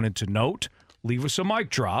have wanted to note, leave us a mic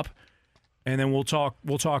drop, and then we'll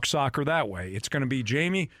talk soccer that way. It's going to be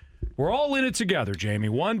Jamie. We're all in it together, Jamie.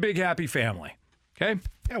 One big happy family. Okay?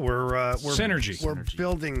 Yeah, we're Synergy. We're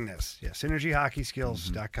building this. Yeah,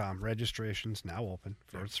 synergyhockeyskills.com. Registrations now open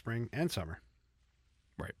for spring and summer.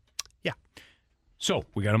 Right. Yeah. So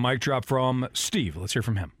we got a mic drop from Steve. Let's hear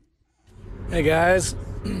from him. Hey guys,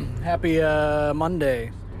 happy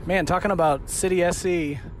Monday. Man, talking about City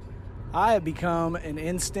SC, I have become an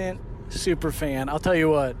instant super fan. I'll tell you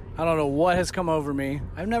what, I don't know what has come over me.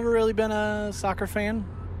 I've never really been a soccer fan.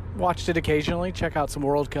 Watched it occasionally, check out some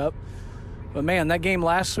World Cup. But man, that game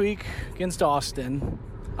last week against Austin,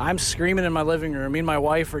 I'm screaming in my living room. Me and my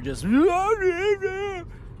wife are just...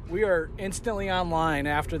 We are instantly online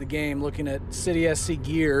after the game looking at City SC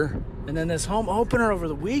gear. And then this home opener over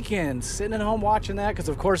the weekend, sitting at home watching that because,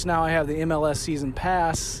 of course, now I have the MLS season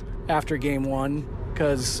pass after game one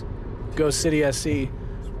because go City SC.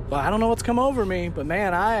 But I don't know what's come over me. But,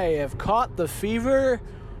 man, I have caught the fever,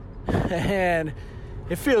 and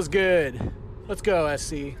it feels good. Let's go,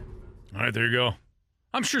 SC. All right, there you go.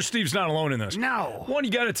 I'm sure Steve's not alone in this. No. One,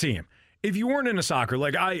 you got a team. If you weren't into soccer,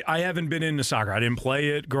 like I haven't been into soccer. I didn't play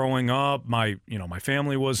it growing up. My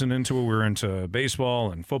family wasn't into it. We were into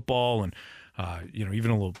baseball and football and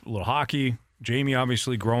even a little hockey. Jamie,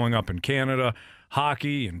 obviously, growing up in Canada,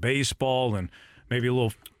 hockey and baseball and maybe a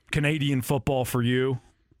little Canadian football for you.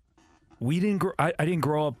 I didn't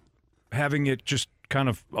grow up having it just kind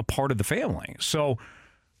of a part of the family. So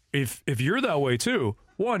if you're that way too,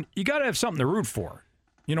 one, you got to have something to root for.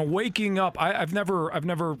 Waking up, I've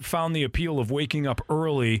never found the appeal of waking up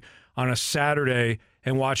early on a Saturday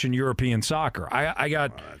and watching European soccer. I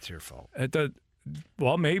got. Oh, that's your fault.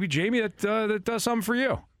 Well, maybe Jamie, that does something for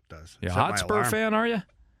you. It does. You a Hotspur fan, are you?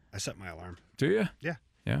 I set my alarm. Do you? Yeah.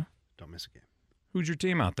 Yeah. Don't miss a game. Who's your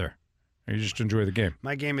team out there? Or you just enjoy the game?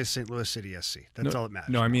 My game is St. Louis City SC. That's all that matters.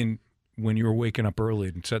 No, I mean when you were waking up early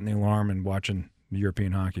and setting the alarm and watching the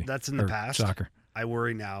European hockey. That's in the past. Soccer. I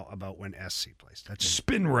worry now about when SC plays. That's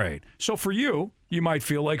spin rate. So for you, you might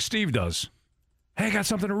feel like Steve does. Hey, I got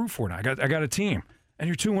something to root for now. I got a team, and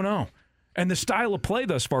you're 2-0. And the style of play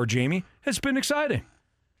thus far, Jamie, has been exciting.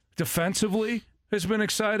 Defensively has been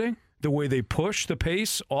exciting. The way they push the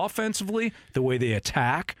pace offensively, the way they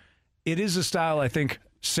attack. It is a style I think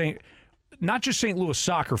not just St. Louis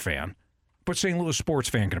soccer fan, but St. Louis sports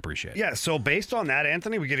fan can appreciate. Yeah, so based on that,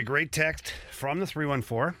 Anthony, we get a great text from the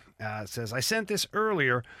 314. It says, I sent this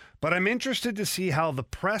earlier, but I'm interested to see how the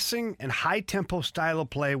pressing and high-tempo style of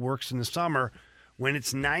play works in the summer when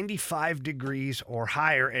it's 95 degrees or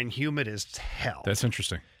higher and humid as hell. That's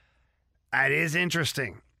interesting. That is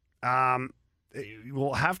interesting.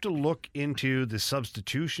 We'll have to look into the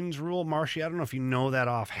substitutions rule. Marshy, I don't know if you know that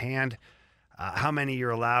offhand, how many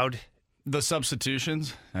you're allowed. The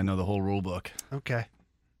substitutions? I know the whole rule book. Okay.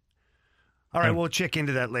 All right, we'll check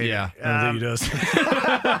into that later. Yeah, I think he does.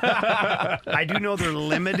 I do know they're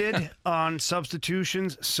limited on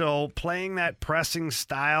substitutions, so playing that pressing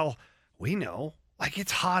style, we know, like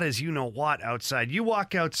it's hot as you know what outside. You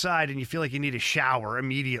walk outside and you feel like you need a shower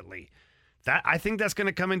immediately. I think that's going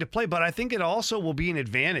to come into play, but I think it also will be an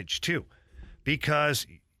advantage too, because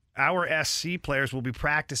our SC players will be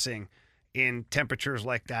practicing in temperatures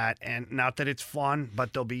like that, and not that it's fun,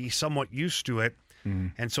 but they'll be somewhat used to it.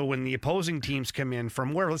 And so when the opposing teams come in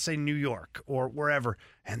from where, let's say New York or wherever,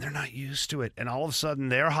 and they're not used to it, and all of a sudden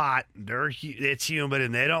they're hot, it's humid,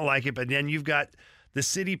 and they don't like it, but then you've got the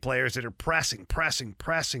city players that are pressing.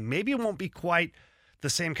 Maybe it won't be quite the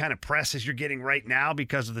same kind of press as you're getting right now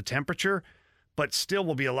because of the temperature, but still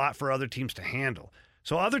will be a lot for other teams to handle.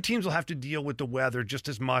 So other teams will have to deal with the weather just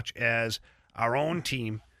as much as our own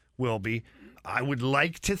team will be. I would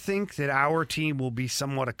like to think that our team will be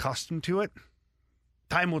somewhat accustomed to it.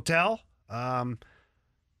 Time will tell, but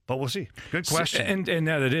we'll see. Good question. And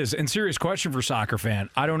that it is. And serious question for soccer fan.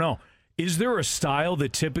 I don't know. Is there a style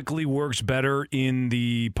that typically works better in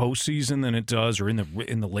the postseason than it does, or in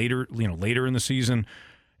the later in the season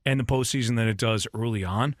and the postseason than it does early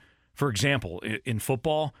on? For example, in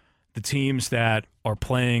football, the teams that are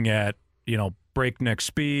playing at breakneck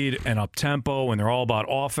speed and up tempo, and they're all about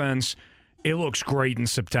offense, it looks great in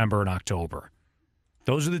September and October.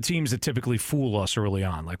 Those are the teams that typically fool us early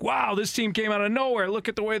on. Like, wow, this team came out of nowhere. Look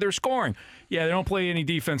at the way they're scoring. Yeah, they don't play any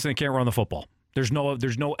defense and they can't run the football. There's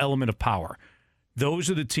no element of power. Those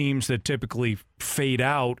are the teams that typically fade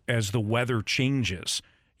out as the weather changes.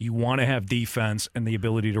 You want to have defense and the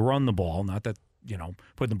ability to run the ball. Not that,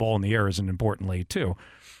 putting the ball in the air isn't important late too,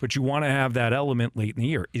 but you want to have that element late in the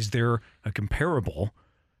year. Is there a comparable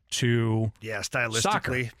to stylistically?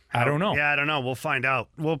 Soccer? I don't know. Yeah, I don't know. We'll find out.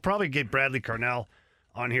 We'll probably get Bradley Carnell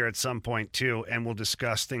on here at some point too, and we'll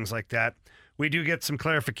discuss things like that. We do get some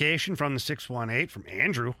clarification from the 618 from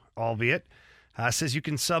Andrew, albeit. Says you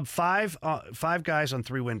can sub five guys on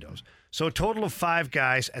 3 windows. So a total of 5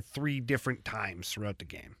 guys at 3 different times throughout the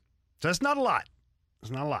game. So that's not a lot.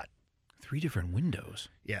 It's not a lot. 3 different windows?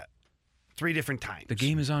 Yeah. 3 different times. The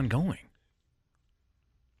game is ongoing.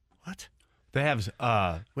 What? They have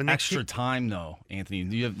extra time, though, Anthony.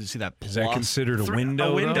 You have to see that plus. Is that considered a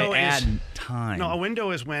window? A window they is add time. No, a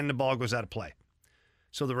window is when the ball goes out of play.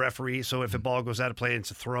 So the referee, if a ball goes out of play,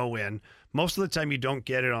 it's a throw in. Most of the time, you don't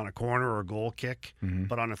get it on a corner or a goal kick,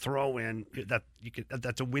 but on a throw in,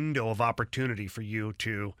 that's a window of opportunity for you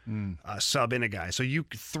to sub in a guy. So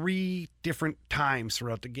 3 different times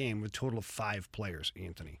throughout the game with a total of 5 players,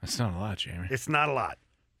 Anthony. That's not a lot, Jamie. It's not a lot.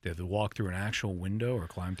 Did they walk through an actual window or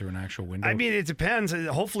climb through an actual window? I mean, it depends.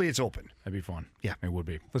 Hopefully, it's open. That'd be fun. Yeah, it would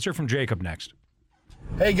be. Let's hear from Jacob next.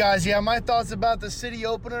 Hey, guys. Yeah, my thoughts about the city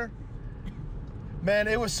opener. Man,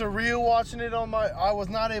 it was surreal watching it I was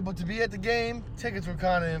not able to be at the game. Tickets were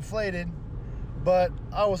kind of inflated. But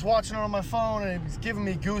I was watching it on my phone, and it was giving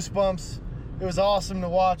me goosebumps. It was awesome to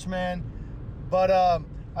watch, man. But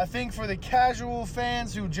I think for the casual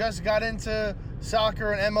fans who just got into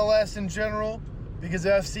soccer and MLS in general, because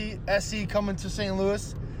of SC coming to St.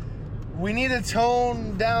 Louis, we need to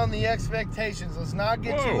tone down the expectations. Let's not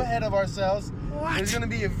get too ahead of ourselves. What? There's going to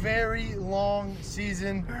be a very long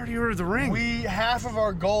season. I already ordered the ring. Half of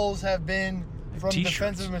our goals have been from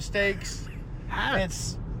defensive mistakes.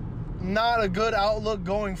 It's not a good outlook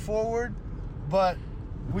going forward, but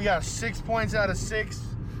we got 6 points out of 6.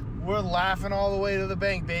 We're laughing all the way to the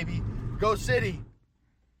bank, baby. Go City.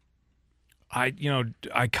 I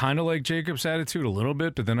kind of like Jacob's attitude a little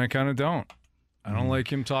bit, but then I kind of don't. I don't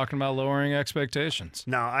like him talking about lowering expectations.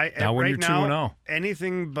 No, now when right you're 2-0,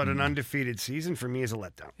 anything but an undefeated season for me is a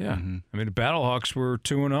letdown. Yeah, I mean the Battlehawks were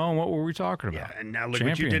 2-0, and what were we talking about? Yeah, and now look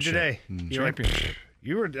what you did today. Championship.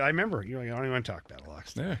 I remember. You don't even want to talk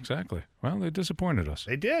Battlehawks. Yeah, exactly. Well, they disappointed us.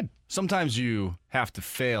 They did. Sometimes you have to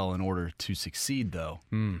fail in order to succeed, though.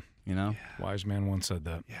 You know? Yeah. Wise man once said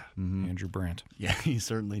that. Yeah. Andrew Brandt. Yeah, he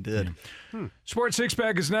certainly did. Yeah. Sports Six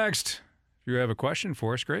Pack is next. If you have a question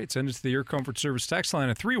for us, great. Send it to the Your Comfort Service text line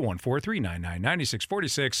at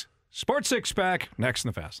 314-399-9646. Sports Six Pack, next in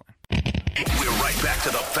the Fast Lane. We're right back to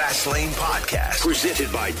the Fast Lane Podcast, presented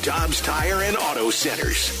by Dobbs Tire and Auto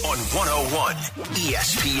Centers on 101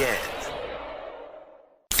 ESPN.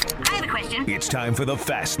 I have a question. It's time for the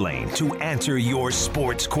Fast Lane to answer your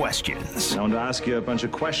sports questions. I want to ask you a bunch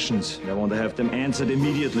of questions. I want to have them answered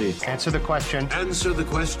immediately. Answer the question. Answer the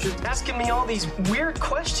question. Asking me all these weird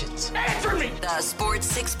questions. Answer me! The Sports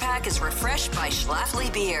Six Pack is refreshed by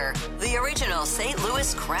Schlafly Beer, the original St.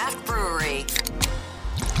 Louis craft brewery.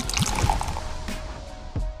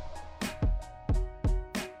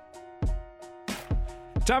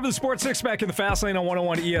 Time for the Sports Six Pack in the Fast Lane on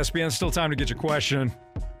 101 ESPN. Still time to get your question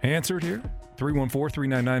answered here.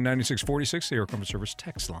 314-399-9646, the Air Comfort Service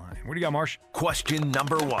text line. What do you got, Marsh? Question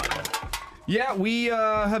number 1. Yeah, we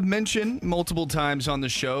have mentioned multiple times on the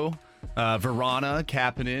show, Vrana,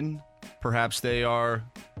 Kapanen, perhaps they are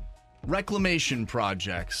reclamation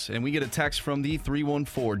projects. And we get a text from the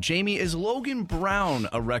 314. Jamie, is Logan Brown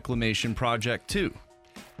a reclamation project too?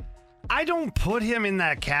 I don't put him in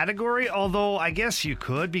that category, although I guess you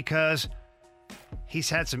could because he's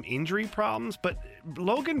had some injury problems. But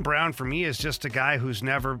Logan Brown, for me, is just a guy who's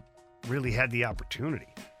never really had the opportunity.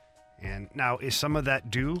 And now, is some of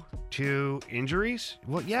that due to injuries?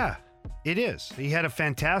 Well, yeah, it is. He had a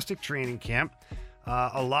fantastic training camp,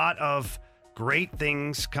 a lot of great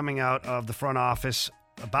things coming out of the front office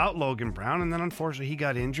about Logan Brown, and then unfortunately he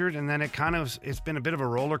got injured, and then it's been a bit of a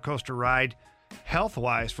roller coaster ride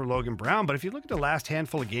health-wise for Logan Brown. But if you look at the last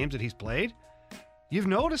handful of games that he's played, you've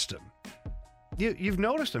noticed him. You've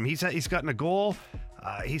noticed him. He's gotten a goal.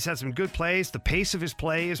 He's had some good plays. The pace of his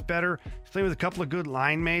play is better. He's playing with a couple of good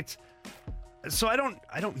line mates. So I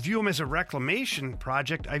don't view him as a reclamation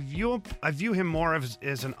project. I view him more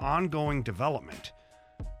as an ongoing development.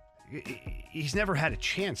 He's never had a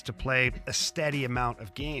chance to play a steady amount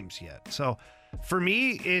of games yet. So for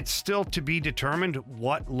me, it's still to be determined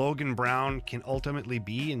what Logan Brown can ultimately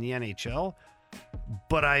be in the NHL.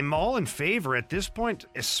 But I'm all in favor at this point,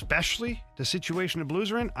 especially the situation the Blues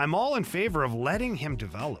are in. I'm all in favor of letting him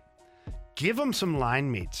develop. Give him some line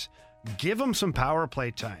mates. Give him some power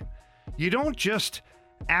play time. You don't just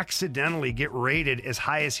accidentally get rated as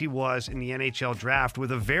high as he was in the NHL draft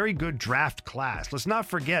with a very good draft class. Let's not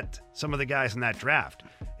forget some of the guys in that draft.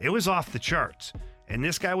 It was off the charts. And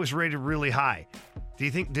this guy was rated really high.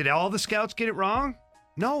 Did all the scouts get it wrong?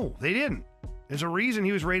 No, they didn't. There's a reason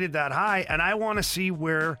he was rated that high, and I want to see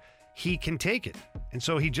where he can take it. And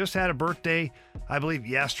so he just had a birthday, I believe,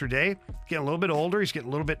 yesterday. Getting a little bit older. He's getting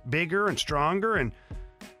a little bit bigger and stronger, and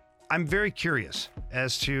I'm very curious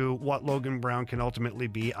as to what Logan Brown can ultimately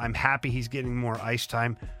be. I'm happy he's getting more ice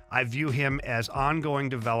time. I view him as ongoing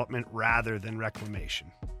development rather than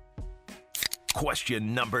reclamation.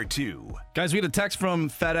 Question number 2. Guys, we had a text from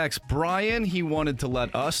FedEx Brian. He wanted to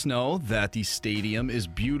let us know that the stadium is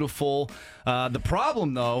beautiful. The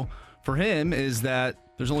problem, though, for him is that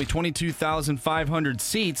there's only 22,500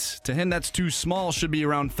 seats. To him, that's too small. Should be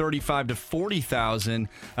around 35 to 40,000.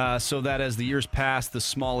 So that as the years pass, the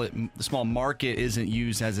small market isn't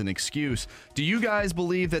used as an excuse. Do you guys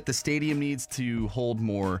believe that the stadium needs to hold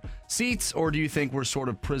more seats, or do you think we're sort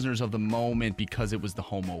of prisoners of the moment because it was the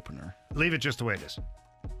home opener? Leave it just the way it is.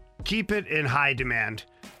 Keep it in high demand.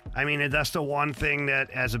 I mean, that's the one thing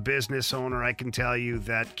that as a business owner, I can tell you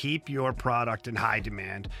that keep your product in high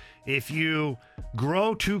demand. If you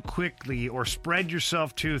grow too quickly or spread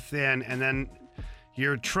yourself too thin and then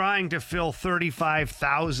you're trying to fill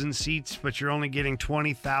 35,000 seats, but you're only getting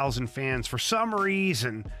 20,000 fans for some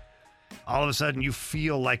reason, all of a sudden you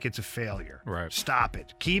feel like it's a failure. Right. Stop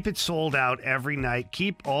it. Keep it sold out every night.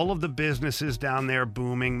 Keep all of the businesses down there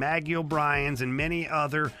booming. Maggie O'Brien's and many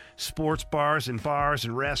other sports bars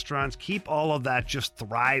and restaurants. Keep all of that just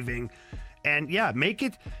thriving. And yeah, make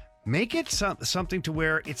it something to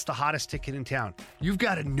where it's the hottest ticket in town. You've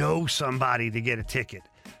got to know somebody to get a ticket.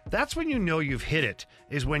 That's when you know you've hit it,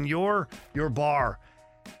 is when your bar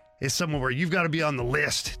is somewhere where you've got to be on the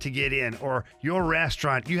list to get in, or your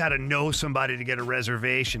restaurant, you got to know somebody to get a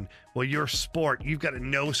reservation. Well, your sport, you've got to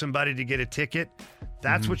know somebody to get a ticket.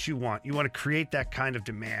 That's what you want. You want to create that kind of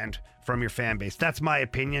demand from your fan base. That's my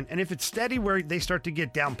opinion. And if it's steady where they start to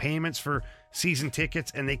get down payments for season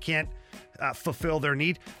tickets and they can't fulfill their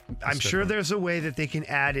need, I'm sure there's a way that they can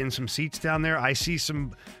add in some seats down there. I see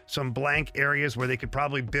some blank areas where they could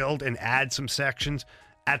probably build and add some sections.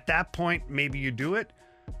 At that point, maybe you do it.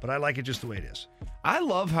 But I like it just the way it is. I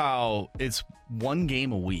love how it's one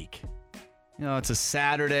game a week. You know, it's a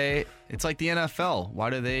Saturday. It's like the NFL. Why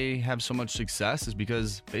do they have so much success? Is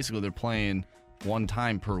because basically they're playing one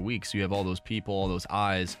time per week. So you have all those people, all those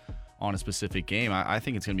eyes on a specific game. I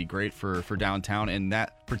think it's going to be great for downtown and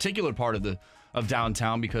that particular part of of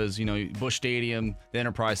downtown because, Busch Stadium, the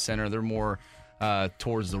Enterprise Center, they're more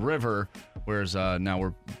towards the river, whereas now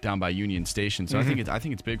we're down by Union Station. So I think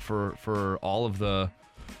it's big for all of the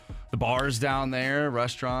bars down there,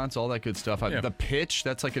 restaurants, all that good stuff. The Pitch,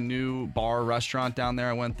 that's like a new bar restaurant down there.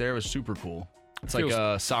 I went there. It was super cool. It's like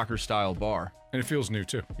a soccer-style bar. And it feels new,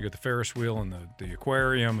 too. You got the Ferris wheel and the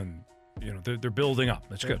aquarium, and, they're building up.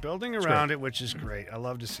 That's good. They're building around it, which is great. I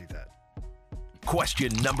love to see that.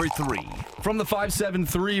 Question number 3. From the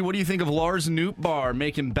 573, what do you think of Lars Nootbaar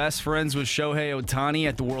making best friends with Shohei Ohtani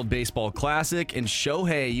at the World Baseball Classic and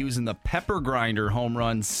Shohei using the pepper grinder home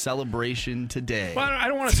run celebration today? Well, I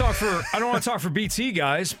don't want to talk for BT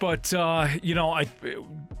guys, but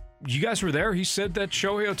you guys were there. He said that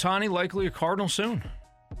Shohei Ohtani likely a Cardinal soon.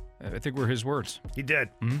 I think were his words. He did.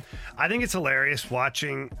 Mm-hmm. I think it's hilarious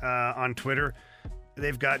watching on Twitter.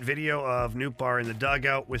 They've got video of Nootbaar in the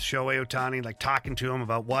dugout with Shohei Ohtani, like talking to him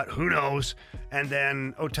about what, who knows, and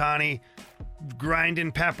then Ohtani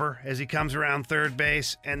grinding pepper as he comes around third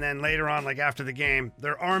base, and then later on, like after the game,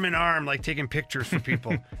 they're arm in arm, like taking pictures for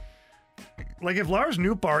people. Like if Lars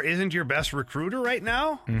Nootbaar isn't your best recruiter right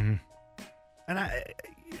now, and I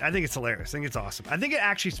think it's hilarious. I think it's awesome. I think it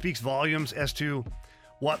actually speaks volumes as to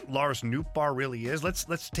what Lars Nootbaar really is.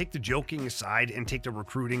 Let's take the joking aside and take the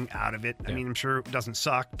recruiting out of it. Yeah. I mean, I'm sure it doesn't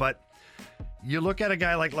suck, but you look at a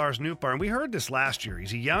guy like Lars Nootbaar, and we heard this last year.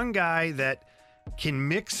 He's a young guy that can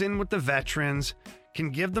mix in with the veterans,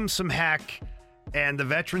 can give them some heck, and the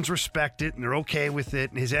veterans respect it, and they're okay with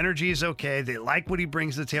it, and his energy is okay. They like what he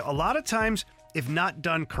brings to the table. A lot of times, if not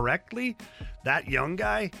done correctly, that young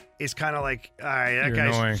guy is kind of like, all right, that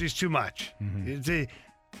guy's he's too much. Mm-hmm.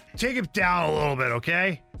 Take it down a little bit,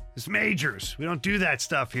 okay? It's majors. We don't do that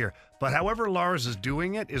stuff here. But however Lars is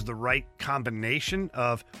doing it is the right combination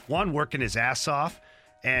of, one, working his ass off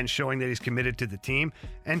and showing that he's committed to the team,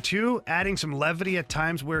 and two, adding some levity at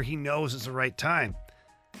times where he knows it's the right time.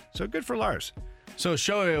 So good for Lars. So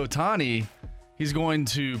Shohei Ohtani, he's going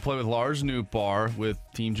to play with Lars Nootbaar with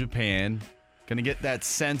Team Japan. Going to get that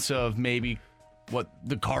sense of maybe what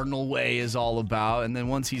the Cardinal way is all about. And then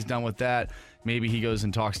once he's done with that, maybe he goes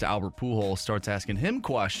and talks to Albert Pujols, starts asking him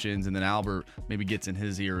questions, and then Albert maybe gets in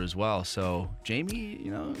his ear as well. So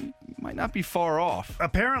Jamie, might not be far off.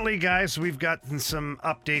 Apparently, guys, we've gotten some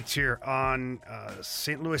updates here on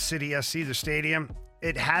St. Louis City SC, the stadium.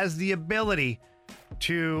 It has the ability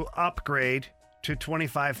to upgrade to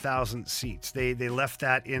 25,000 seats. They left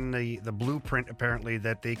that in the blueprint, apparently,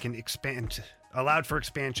 that they can expand, allowed for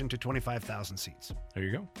expansion to 25,000 seats. There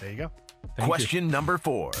you go. There you go. Question number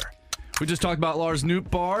 4. We just talked about Lars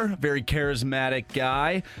Nootbaar, very charismatic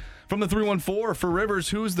guy. From the 314, for Rivers,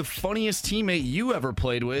 who's the funniest teammate you ever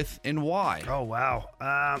played with and why? Oh, wow.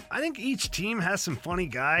 I think each team has some funny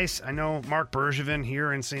guys. I know Mark Bergevin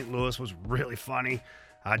here in St. Louis was really funny.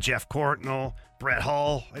 Jeff Courtnall, Brett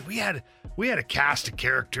Hull. Like we had a cast of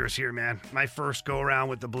characters here, man. My first go-around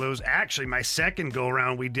with the Blues. Actually, my second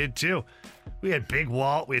go-around we did too. We had Big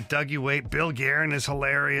Walt. We had Dougie Waite. Bill Guerin is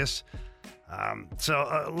hilarious.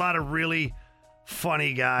 So a lot of really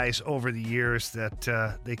funny guys over the years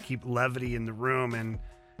that they keep levity in the room, and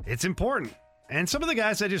it's important. And some of the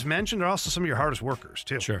guys I just mentioned are also some of your hardest workers,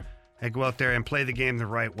 too. Sure. They go out there and play the game the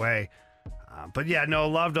right way. But, yeah, no,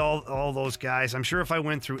 loved all those guys. I'm sure if I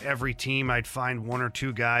went through every team, I'd find one or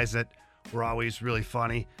two guys that were always really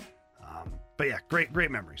funny. But, yeah,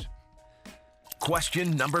 great memories.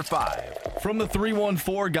 Question number 5. From the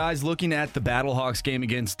 314, guys, looking at the Battlehawks game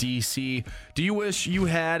against DC, do you wish you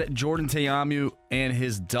had Jordan Ta'amu and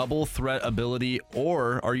his double threat ability,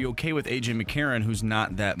 or are you okay with A.J. McCarron, who's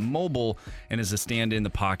not that mobile and is a stand-in the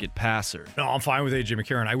pocket passer? No, I'm fine with A.J.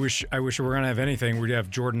 McCarron. I wish we were going to have anything. We'd have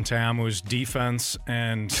Jordan Ta'amu's defense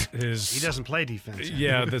and his... He doesn't play defense.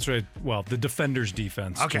 Yeah, that's right. Well, the defender's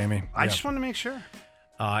defense, okay. Jamie. I just wanted to make sure.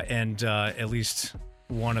 And at least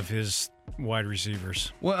one of his wide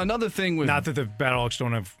receivers. Well, another thing with... Not that the Battlehawks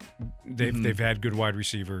don't have... They've had good wide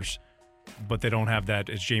receivers, but they don't have that,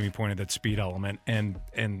 as Jamie pointed, that speed element. And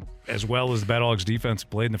as well as the Battlehawks defense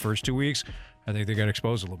played in the first 2 weeks, I think they got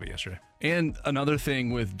exposed a little bit yesterday. And another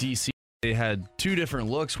thing with DC, they had two different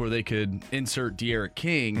looks where they could insert De'Aaron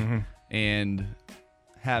King and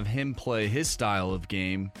have him play his style of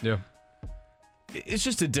game. Yeah. It's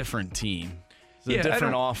just a different team. It's a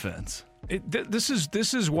different offense.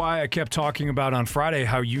 This is why I kept talking about on Friday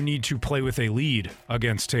how you need to play with a lead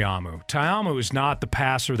against Ta'amu. Ta'amu is not the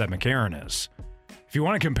passer that McCarron is. If you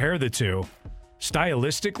want to compare the two,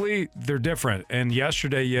 stylistically, they're different. And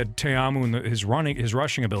yesterday you had Ta'amu and his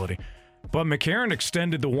rushing ability. But McCarron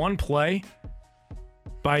extended the one play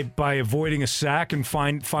by avoiding a sack and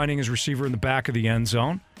finding his receiver in the back of the end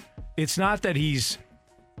zone. it's not that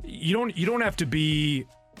you don't have to be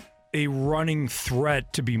a running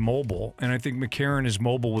threat to be mobile, and I think McCarron is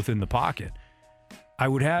mobile within the pocket. I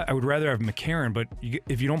would rather have McCarron, but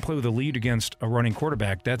if you don't play with a lead against a running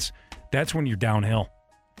quarterback, that's when you're downhill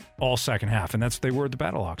all second half, and they were the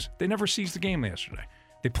Battlehawks. They never seized the game yesterday.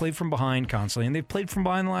 They played from behind constantly, and they've played from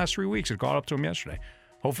behind the last 3 weeks. It caught up to them yesterday.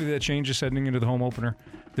 Hopefully that changes heading into the home opener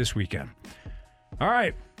this weekend. All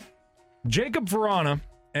right, Jacob Vrana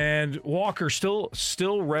and Walker still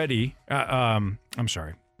ready. I'm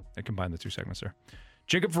sorry, I combined the two segments there.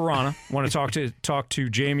 Jacob Vrana, want to talk to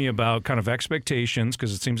Jamie about kind of expectations,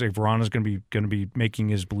 because it seems like Vrana's going to be making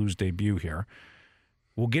his Blues debut here.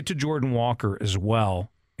 We'll get to Jordan Walker as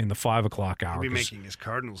well in the 5 o'clock hour. He'll be making his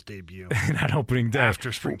Cardinals debut on opening day.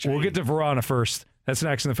 After spring training. We'll get to Vrana first. That's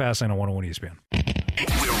next in the Fast Lane on 101 ESPN.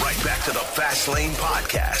 We're right back to the Fast Lane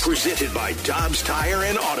Podcast, presented by Dobbs Tire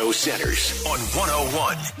and Auto Centers on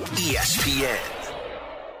 101 ESPN.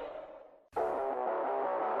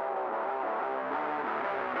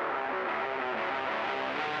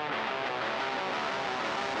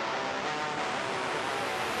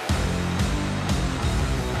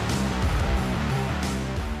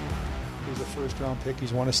 First-round pick.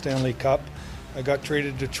 He's won a Stanley Cup. I got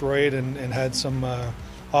traded to Detroit and had some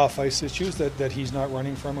off-ice issues that he's not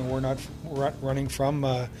running from and we're not running from.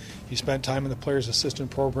 He spent time in the Players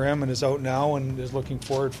Assistant Program and is out now and is looking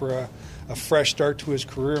forward for a fresh start to his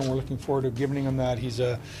career, and we're looking forward to giving him that. He's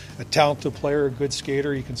a talented player, a good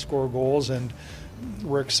skater. He can score goals, and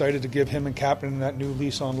we're excited to give him and Captain that new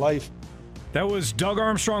lease on life. That was Doug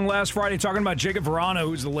Armstrong last Friday talking about Jacob Vrana,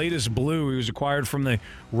 who's the latest Blue. He was acquired from the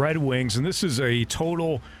Red Wings, and this is a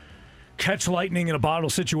total catch lightning in a bottle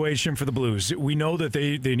situation for the Blues. We know that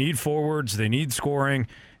they need forwards, they need scoring.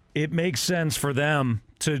 It makes sense for them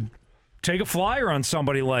to take a flyer on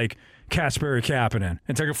somebody like Kasperi Kapanen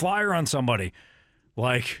and take a flyer on somebody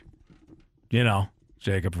like,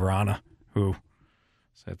 Jacob Vrana, who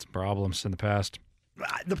has had some problems in the past.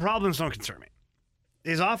 The problems don't concern me.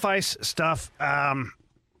 His off-ice stuff,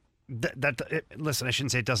 listen, I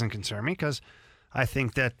shouldn't say it doesn't concern me, because I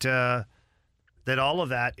think that all of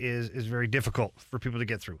that is very difficult for people to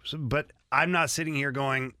get through. But I'm not sitting here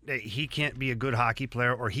going, he can't be a good hockey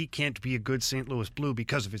player or he can't be a good St. Louis Blue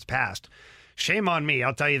because of his past. Shame on me,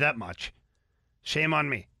 I'll tell you that much. Shame on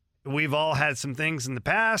me. We've all had some things in the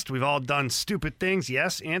past. We've all done stupid things.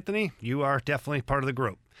 Yes, Anthony, you are definitely part of the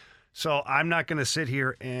group. So I'm not going to sit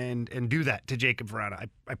here and do that to Jacob Vrana.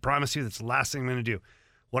 I promise you that's the last thing I'm going to do.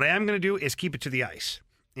 What I am going to do is keep it to the ice.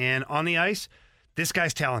 And on the ice, this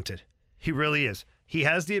guy's talented. He really is. He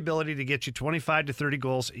has the ability to get you 25 to 30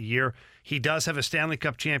 goals a year. He does have a Stanley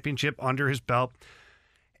Cup championship under his belt.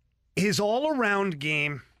 His all-around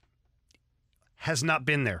game has not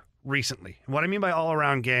been there recently. What I mean by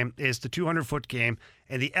all-around game is the 200-foot game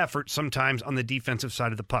and the effort sometimes on the defensive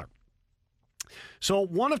side of the puck. So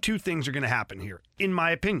one of two things are going to happen here, in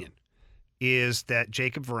my opinion, is that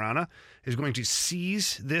Jacob Vrana is going to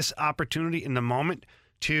seize this opportunity in the moment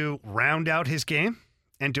to round out his game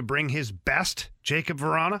and to bring his best Jacob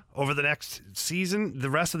Vrana over the next season, the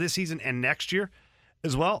rest of this season and next year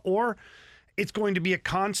as well. Or it's going to be a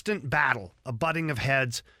constant battle, a butting of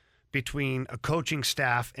heads between a coaching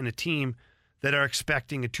staff and a team that are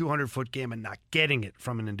expecting a 200-foot game and not getting it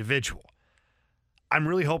from an individual. I'm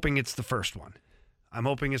really hoping it's the first one. I'm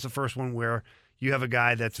hoping it's the first one where you have a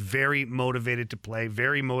guy that's very motivated to play,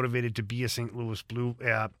 very motivated to be a St. Louis Blue,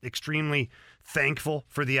 extremely thankful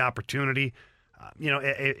for the opportunity.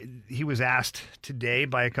 He was asked today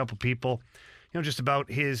by a couple people, just about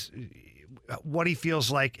what he feels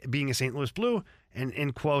like being a St. Louis Blue. And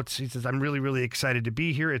in quotes, he says, "I'm really, really excited to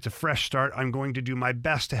be here. It's a fresh start. I'm going to do my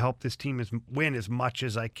best to help this team win as much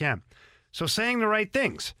as I can." So saying the right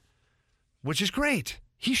things, which is great.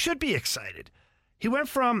 He should be excited. He went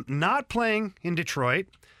from not playing in Detroit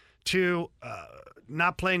to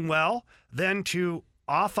not playing well, then to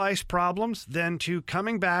off-ice problems, then to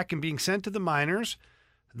coming back and being sent to the minors,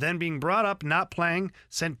 then being brought up, not playing,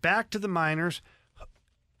 sent back to the minors.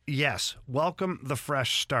 Yes, welcome the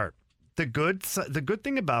fresh start. The good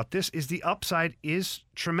thing about this is the upside is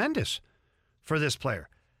tremendous for this player.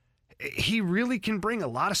 He really can bring a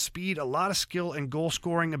lot of speed, a lot of skill, and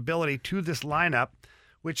goal-scoring ability to this lineup,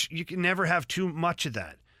 which you can never have too much of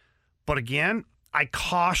that. But again, I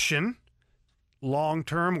caution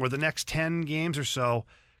long-term or the next 10 games or so,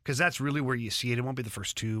 because that's really where you see it. It won't be the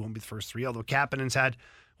first two, it won't be the first three, although Kapanen's had,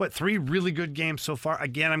 3 really good games so far.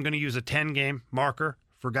 Again, I'm going to use a 10-game marker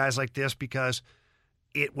for guys like this because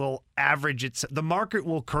it will average the market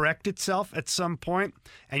will correct itself at some point,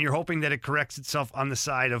 and you're hoping that it corrects itself on the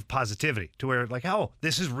side of positivity to where like, oh,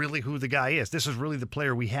 this is really who the guy is. This is really the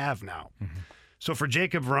player we have now. Mm-hmm. So for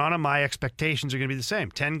Jakub Vrana, my expectations are going to be the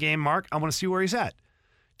same. 10-game mark, I want to see where he's at.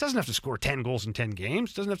 Doesn't have to score 10 goals in 10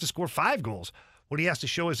 games. Doesn't have to score 5 goals. What he has to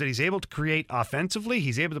show is that he's able to create offensively,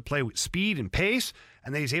 he's able to play with speed and pace,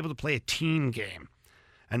 and that he's able to play a team game.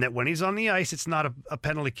 And that when he's on the ice, it's not a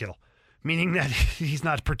penalty kill, meaning that he's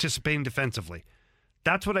not participating defensively.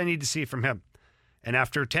 That's what I need to see from him. And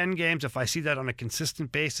after 10 games, if I see that on a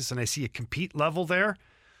consistent basis and I see a compete level there,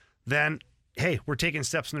 then, hey, we're taking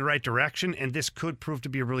steps in the right direction, and this could prove to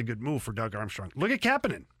be a really good move for Doug Armstrong. Look at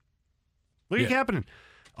Kapanen. Look at Kapanen.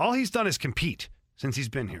 All he's done is compete since he's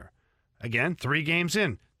been here. Again, 3 games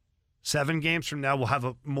in. 7 games from now, we'll have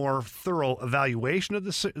a more thorough evaluation of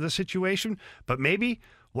the situation. But maybe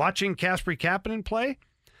watching Kasperi Kapanen play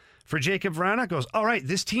for Jakub Vrana goes, all right,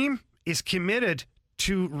 this team is committed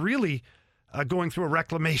to really going through a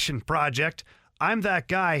reclamation project. I'm that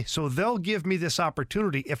guy, so they'll give me this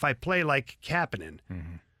opportunity if I play like Kapanen.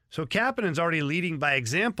 Mm-hmm. So Kapanen's already leading by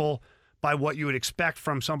example by what you would expect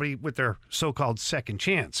from somebody with their so-called second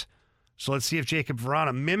chance. So let's see if Jakub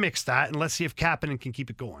Vrana mimics that, and let's see if Kapanen can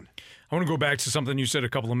keep it going. I want to go back to something you said a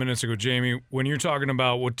couple of minutes ago, Jamie. When you're talking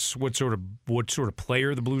about what sort of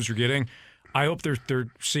player the Blues are getting, I hope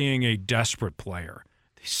they're seeing a desperate player,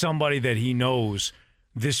 somebody that he knows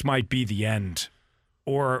this might be the end,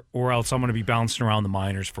 or else I'm going to be bouncing around the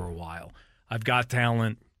minors for a while. I've got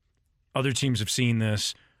talent. Other teams have seen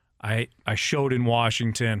this. I showed in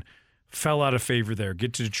Washington, fell out of favor there.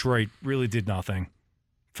 Get to Detroit, really did nothing.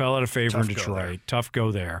 Fell out of favor in Detroit. Tough go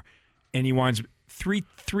there. And he winds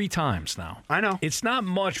three times now. I know. It's not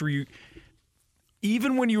much where you,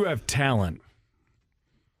 even when you have talent,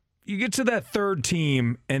 you get to that third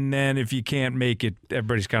team, and then if you can't make it,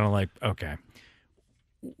 everybody's kind of like, okay,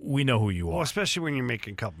 we know who you are. Well, especially when you're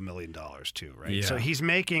making a couple $1 million too, right? Yeah. So he's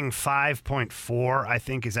making 5.4, I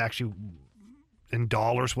think, is actually in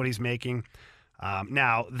dollars what he's making.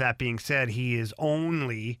 Now, that being said, he is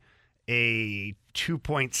only a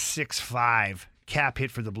 2.65 cap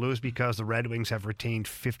hit for the Blues because the Red Wings have retained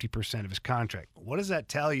 50% of his contract. What does that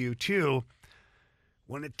tell you, too?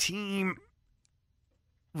 When a team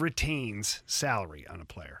retains salary on a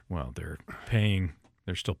player. Well, they're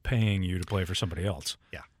still paying you to play for somebody else.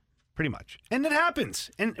 Yeah, pretty much. And it happens.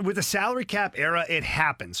 And with the salary cap era, it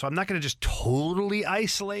happens. So I'm not going to just totally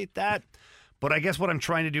isolate that. But I guess what I'm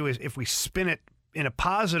trying to do is if we spin it in a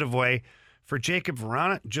positive way, for Jakub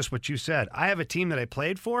Vrana, just what you said. I have a team that I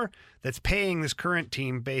played for that's paying this current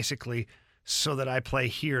team basically so that I play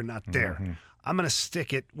here, not there. Mm-hmm. I'm going to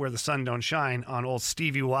stick it where the sun don't shine on old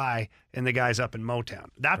Stevie Y and the guys up in Motown.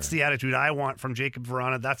 That's the attitude I want from Jakub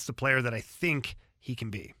Vrana. That's the player that I think he can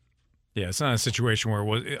be. Yeah, it's not a situation where it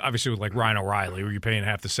was obviously with like Ryan O'Reilly, where you're paying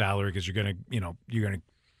half the salary because you're gonna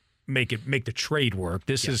make the trade work.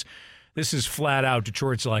 This is flat out.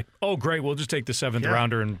 Detroit's like, oh great, we'll just take the 7th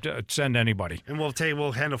rounder and send anybody, and we'll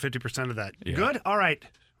handle 50% of that. Yeah. Good, all right.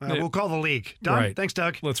 We'll call the league. Done. Right. Thanks,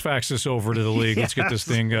 Doug. Let's fax this over to the league. Let's get this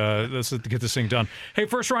thing. Let's get this thing done. Hey,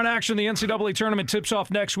 first round action. The NCAA tournament tips off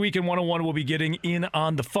next week, and 101 will be getting in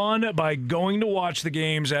on the fun by going to watch the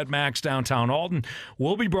games at Max downtown Alton.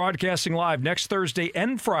 We'll be broadcasting live next Thursday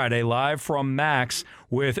and Friday, live from Max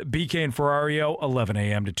with BK and Ferrario, 11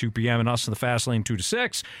 a.m. to 2 p.m. and us in the Fast Lane 2 to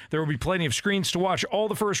 6. There will be plenty of screens to watch all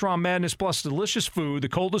the first round madness, plus delicious food, the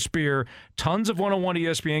coldest beer, tons of 101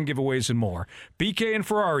 ESPN giveaways, and more. BK and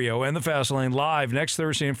Ferrario and the Fast Lane live next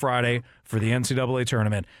Thursday and Friday for the NCAA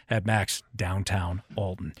tournament at Max downtown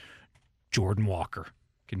Alton. Jordan Walker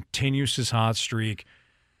continues his hot streak.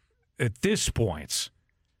 At this point,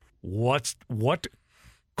 what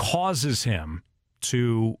causes him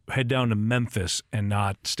to head down to Memphis and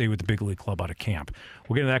not stay with the big league club out of camp?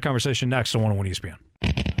 We'll get into that conversation next on 101 ESPN.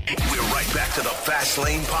 We're right back to the Fast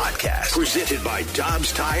Lane Podcast, presented by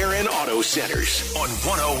Dobbs Tire and Auto Centers on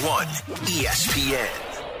 101 ESPN.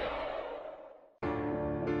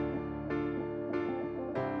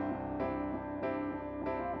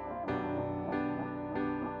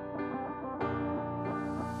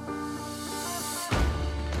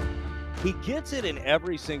 He gets it in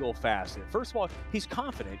every single facet. First of all, he's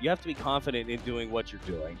confident. You have to be confident in doing what you're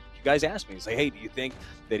doing. You guys asked me, say, hey, do you think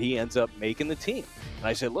that he ends up making the team? And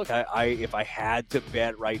I said, look, I if I had to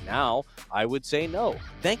bet right now, I would say no.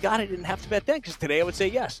 Thank God I didn't have to bet then, because today I would say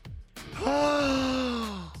yes.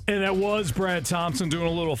 And that was Brad Thompson doing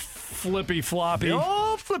a little flippy floppy.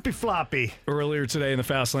 Oh, flippy floppy. Earlier today in the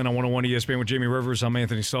Fast Lane on 101 ESPN with Jamie Rivers. I'm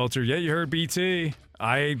Anthony Stalter. Yeah, you heard BT.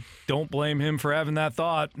 I don't blame him for having that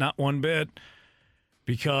thought, not one bit.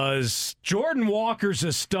 because Jordan Walker's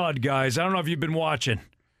a stud, guys. I don't know if you've been watching,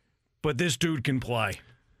 but this dude can play.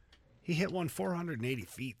 He hit one 480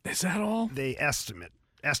 feet. Is that all? They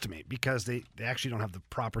estimate because they actually don't have the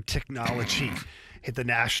proper technology at the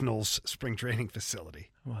Nationals spring training facility.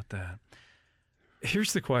 How about that?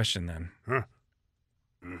 Here's the question then. Huh.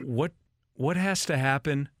 What has to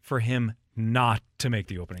happen for him not to make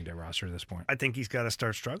the opening day roster at this point? I think he's got to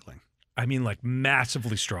start struggling. I mean, like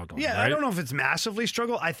massively struggling. Yeah, right? I don't know if it's massively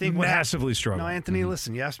struggle. I think massively struggling. No, Anthony,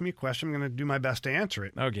 listen, you asked me a question. I'm going to do my best to answer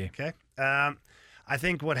it. Okay. Okay. I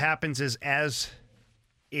think what happens is as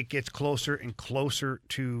it gets closer and closer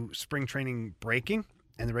to spring training breaking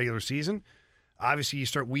and the regular season, obviously you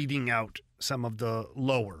start weeding out some of the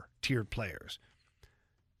lower tiered players.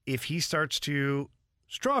 If he starts to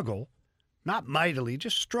struggle, not mightily,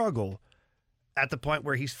 just struggle at the point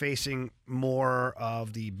where he's facing more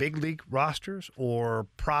of the big league rosters or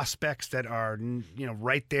prospects that are,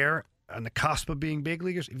 right there on the cusp of being big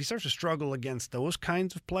leaguers, if he starts to struggle against those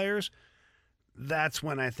kinds of players, that's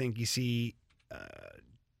when I think you see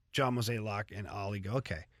John Mozeliak and Ollie go,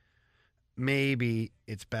 okay, maybe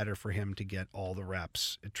it's better for him to get all the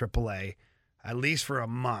reps at AAA, at least for a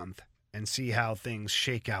month, and see how things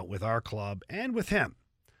shake out with our club and with him.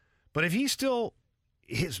 But if he still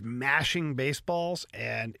is mashing baseballs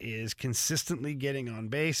and is consistently getting on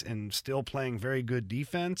base and still playing very good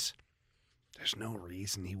defense, there's no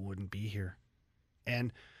reason he wouldn't be here.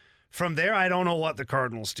 And from there, I don't know what the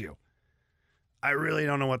Cardinals do. I really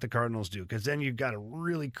don't know what the Cardinals do, because then you've got a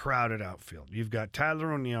really crowded outfield. You've got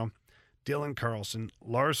Tyler O'Neill, Dylan Carlson,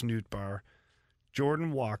 Lars Nootbaar,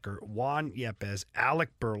 Jordan Walker, Juan Yepes, Alec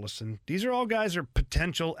Burleson. These are all guys that are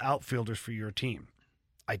potential outfielders for your team.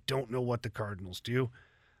 I don't know what the Cardinals do.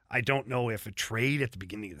 I don't know if a trade at the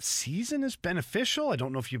beginning of the season is beneficial. I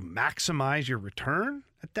don't know if you maximize your return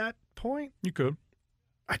at that point. You could.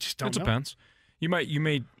 I just don't know. It depends. You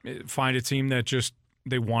may find a team that just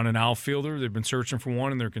they want an outfielder. They've been searching for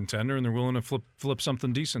one, and they're a contender, and they're willing to flip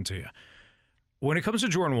something decent to you. When it comes to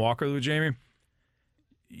Jordan Walker, though, Jamie,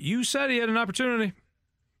 you said he had an opportunity.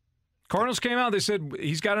 Cardinals came out. They said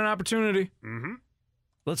he's got an opportunity. Mm-hmm.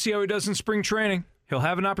 Let's see how he does in spring training. He'll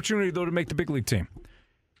have an opportunity, though, to make the big league team.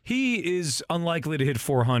 He is unlikely to hit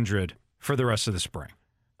 400 for the rest of the spring.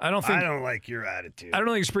 I don't like your attitude. I don't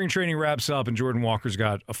think spring training wraps up and Jordan Walker's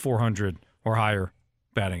got a 400 or higher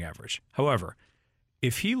batting average. However,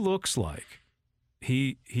 if he looks like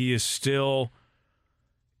he is still,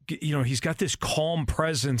 he's got this calm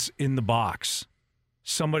presence in the box,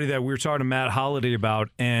 somebody that we were talking to Matt Holliday about,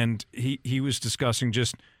 and he was discussing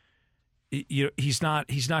just, he's not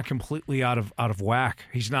completely out of whack.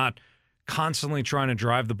 He's not constantly trying to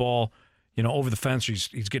drive the ball, over the fence. He's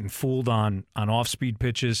getting fooled on off-speed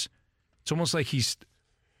pitches. It's almost like he's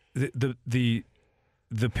the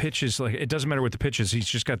pitches, like it doesn't matter what the pitch is. He's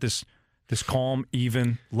just got this calm,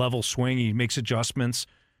 even, level swing. He makes adjustments.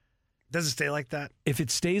 Does it stay like that? If it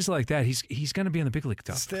stays like that, he's going to be on the big league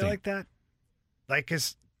top. Stay like that? Like,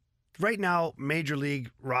 because right now, major league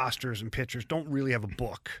rosters and pitchers don't really have a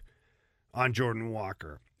book on Jordan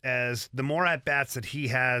Walker. As the more at-bats that he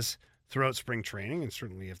has throughout spring training, and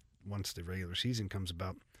certainly once the regular season comes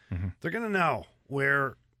about, they're going to know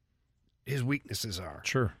where his weaknesses are.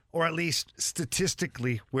 Sure. Or at least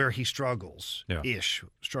statistically where he struggles. Yeah.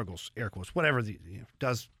 Struggles, air quotes, whatever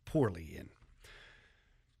does poorly in.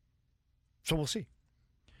 So we'll see.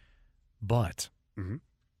 But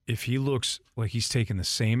if he looks like he's taking the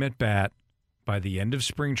same at-bat by the end of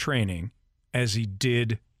spring training as he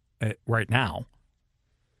did right now,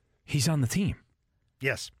 he's on the team.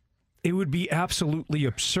 Yes. It would be absolutely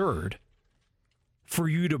absurd for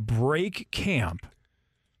you to break camp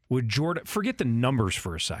with Jordan. Forget the numbers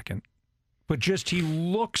for a second, but just he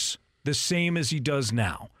looks the same as he does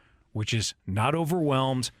now, which is not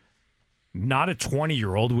overwhelmed, not a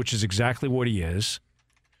 20-year-old, which is exactly what he is.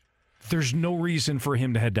 There's no reason for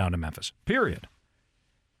him to head down to Memphis, period.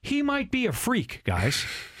 He might be a freak, guys.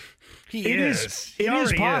 It is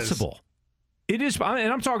possible. It is,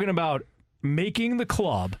 and I'm talking about making the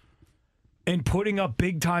club and putting up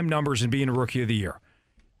big-time numbers and being a Rookie of the Year.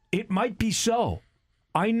 It might be so.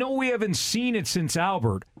 I know we haven't seen it since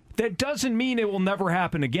Albert. That doesn't mean it will never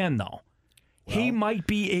happen again, though. Well, he might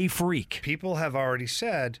be a freak. People have already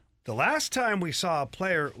said the last time we saw a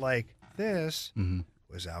player like this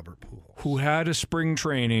was Albert Pujols, who had a spring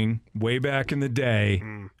training way back in the day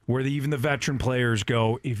where even the veteran players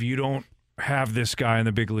go, if you don't have this guy in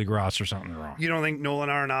the big league roster, something's wrong. You don't think Nolan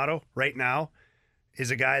Arenado right now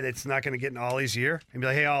is a guy that's not going to get in Ollie's ear and be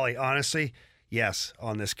like, hey, Ollie, honestly, yes,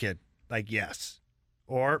 on this kid. Like, yes.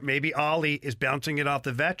 Or maybe Ollie is bouncing it off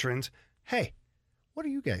the veterans. Hey, what are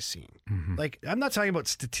you guys seeing? Mm-hmm. Like, I'm not talking about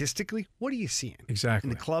statistically. What are you seeing? Exactly.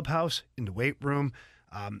 In the clubhouse, in the weight room,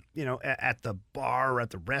 at the bar or at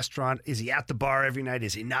the restaurant. Is he at the bar every night?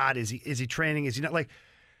 Is he not? Is he training? Is he not? Like,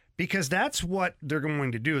 because that's what they're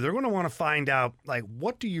going to do. They're going to want to find out, like,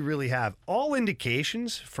 what do you really have? All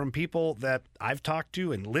indications from people that I've talked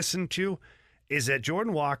to and listened to is that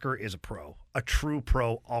Jordan Walker is a pro, a true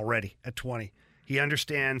pro already at 20. He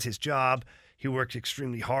understands his job. He worked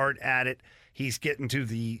extremely hard at it. He's getting to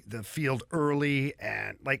the field early,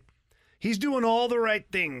 and, like, he's doing all the right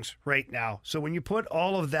things right now. So when you put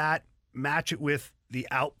all of that, match it with the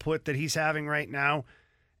output that he's having right now,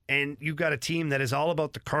 and you've got a team that is all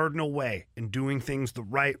about the Cardinal way and doing things the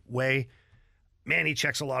right way, man, he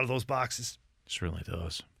checks a lot of those boxes. Certainly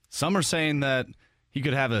does. Some are saying that he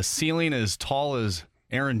could have a ceiling as tall as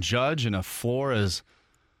Aaron Judge and a floor as,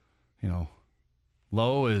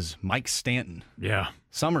 low as Mike Stanton. Yeah.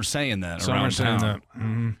 Some are saying that. Some are saying that.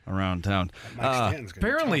 Mm-hmm. Around town.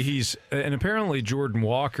 Apparently Jordan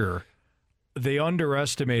Walker, they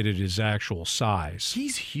underestimated his actual size.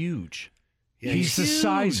 He's huge. Yeah, he's the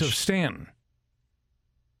size of Stanton.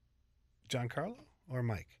 Giancarlo or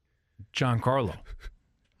Mike? Giancarlo.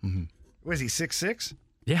 Mm-hmm. Was he 6'6"?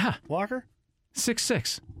 Yeah. Walker?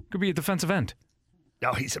 6'6". Could be a defensive end.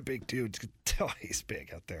 No, he's a big dude. He's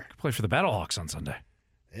big out there. Could play for the Battlehawks on Sunday.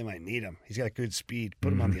 They might need him. He's got good speed.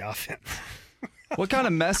 Put him on the offense. What kind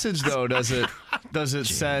of message, though, does it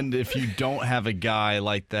send if you don't have a guy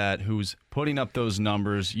like that who's putting up those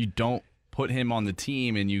numbers? You don't put him on the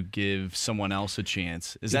team and you give someone else a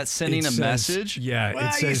chance. Is that sending a message? Yeah, well,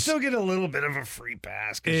 it says you still get a little bit of a free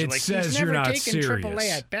pass. It says you're not serious. AAA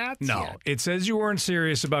at bats no, yet. it says you weren't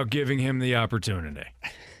serious about giving him the opportunity.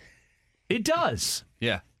 It does.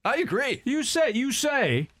 Yeah, I agree. You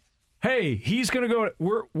say, hey, he's going to go.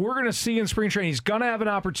 We're going to see in spring training. He's going to have an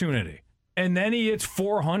opportunity, and then he hits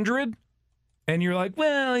 400, and you're like,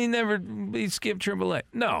 well, he skipped AAA.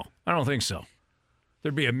 No, I don't think so.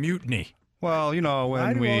 There'd be a mutiny. Well,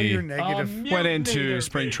 when we went into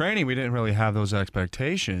spring training, we didn't really have those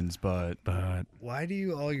expectations, but why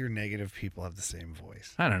do all your negative people have the same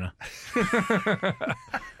voice? I don't know.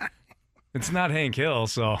 It's not Hank Hill,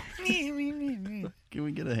 so. Can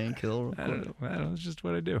we get a Hank Hill? I don't know. It's just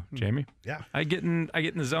what I do, Jamie. Yeah, I get in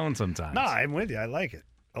the zone sometimes. No, I'm with you. I like it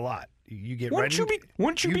a lot. You get Wouldn't you be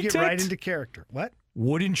get ticked? right into character. What?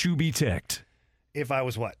 Wouldn't you be ticked if I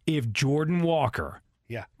was what? If Jordan Walker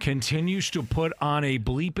continues to put on a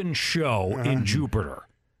bleeping show in Jupiter,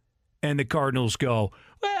 and the Cardinals go,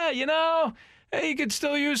 well, hey, you could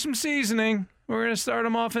still use some seasoning. We're going to start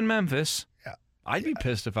him off in Memphis. Yeah, I'd be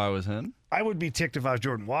pissed if I was him. I would be ticked if I was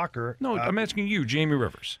Jordan Walker. No, I'm asking you, Jamie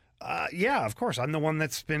Rivers. Yeah, of course. I'm the one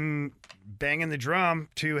that's been banging the drum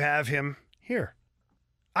to have him here.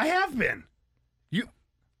 I have been.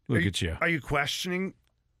 Look at you. Are you questioning?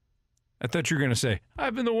 I thought you were going to say,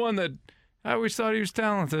 I've been the one that I always thought he was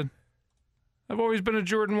talented. I've always been a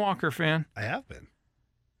Jordan Walker fan. I have been.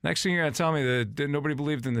 Next thing you're going to tell me that nobody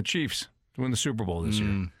believed in the Chiefs to win the Super Bowl this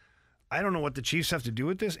year. I don't know what the Chiefs have to do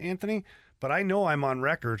with this, Anthony, but I know I'm on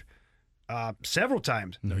record several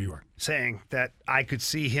times. No, you are. Saying that I could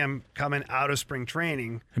see him coming out of spring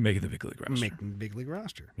training. And making the big league roster. Making the big league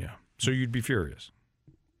roster. Yeah. So you'd be furious.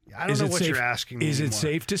 I don't know what you're asking me Is it anymore.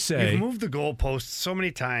 safe to say? You've moved the goalposts so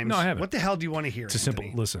many times. No, I haven't. What the hell do you want to hear, It's a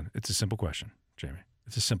Anthony? It's a simple question, Jamie.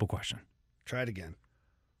 It's a simple question. Try it again.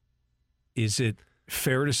 Is it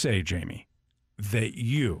fair to say, Jamie, that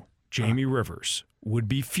you, Jamie Rivers, would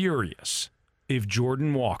be furious if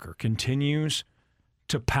Jordan Walker continues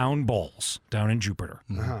to pound balls down in Jupiter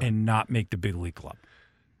and not make the big league club?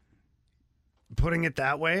 Putting it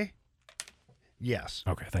that way, yes.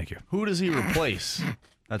 Okay, thank you. Who does he replace?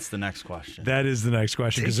 That's the next question. That is the next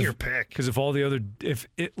question. Take your pick. Because if all the other,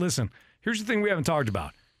 listen, here's the thing we haven't talked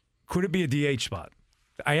about. Could it be a DH spot?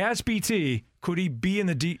 I asked BT, could he be in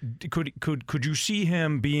the could you see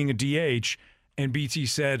him being a DH? And BT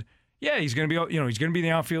said, yeah, he's going to be, he's going to be in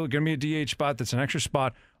the outfield, going to be a DH spot. That's an extra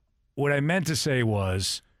spot. What I meant to say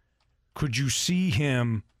was, could you see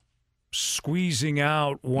him squeezing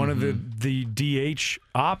out one of the DH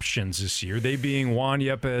options this year, they being Juan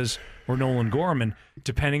Yepes or Nolan Gorman,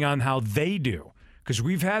 depending on how they do? Because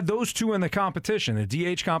we've had those two in the competition,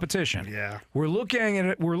 the DH competition. Yeah. We're looking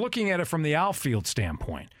at it from the outfield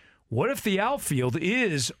standpoint. What if the outfield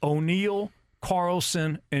is O'Neill,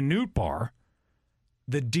 Carlson, and Nootbaar?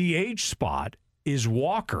 The DH spot is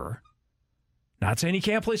Walker. Not saying he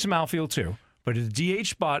can't play some outfield too, but the DH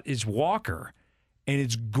spot is Walker, and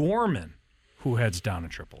it's Gorman who heads down to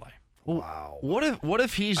AAA. Wow. What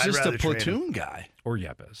if he's just a platoon guy? Or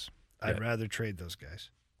Yepes. I'd rather trade those guys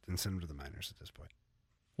than send them to the minors at this point.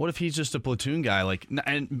 What if he's just a platoon guy? Like,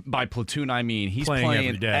 and by platoon, I mean he's Playing playing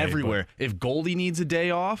every day, everywhere. If Goldie needs a day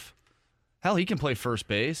off, hell, he can play first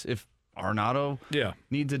base. If Arenado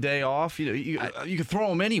needs a day off, you can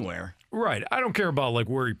throw him anywhere. Right. I don't care about like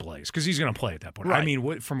where he plays because he's going to play at that point. Right. I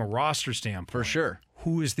mean, from a roster standpoint, for sure,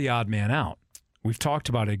 who is the odd man out? We've talked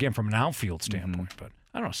about it again from an outfield standpoint, but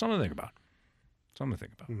I don't know. Something to think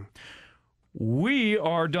about. We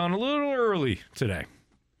are done a little early today.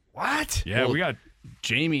 What? Yeah, we got.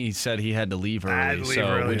 Jamie said he had to leave early,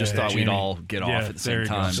 we just thought Jamie. we'd all get off at the same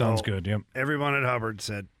time. Sounds good. Yep. Everyone at Hubbard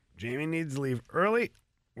said Jamie needs to leave early.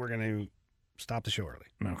 We're going to stop the show early.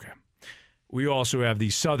 Okay. We also have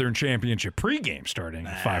the Southern Championship pregame starting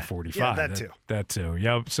at 5:45. Yeah, that too. That too.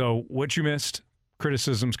 Yep. So what you missed,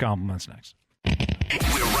 criticisms, compliments next. We're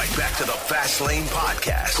right back to the Fast Lane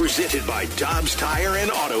Podcast, presented by Dobbs Tire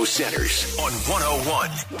and Auto Centers on 101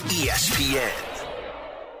 ESPN.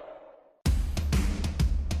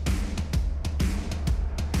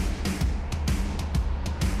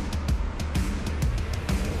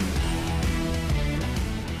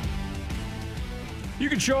 You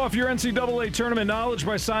can show off your NCAA tournament knowledge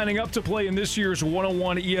by signing up to play in this year's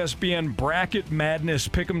 101 ESPN Bracket Madness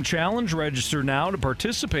Pick'em Challenge. Register now to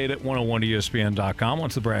participate at 101ESPN.com.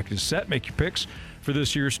 Once the bracket is set, make your picks for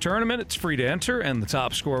this year's tournament. It's free to enter, and the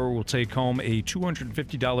top scorer will take home a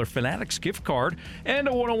 $250 Fanatics gift card and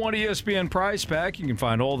a 101 ESPN prize pack. You can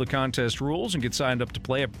find all the contest rules and get signed up to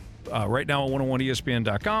play right now at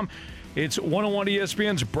 101ESPN.com. It's 101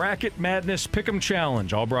 ESPN's Bracket Madness Pick'em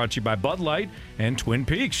Challenge, all brought to you by Bud Light and Twin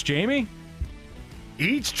Peaks. Jamie?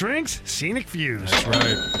 Eats, drinks, scenic views. That's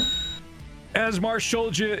right. As Marsh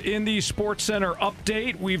told you in the Sports Center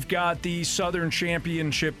update, we've got the Southern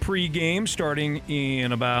Championship pregame starting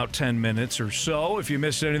in about 10 minutes or so. If you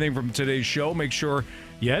missed anything from today's show, make sure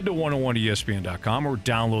you head to 101ESPN.com or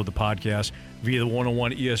download the podcast via the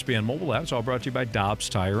 101 ESPN mobile app. It's all brought to you by Dobbs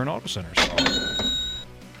Tire and Auto Centers.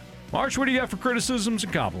 Marsh, what do you got for criticisms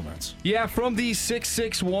and compliments? Yeah, from the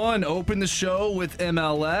 661, open the show with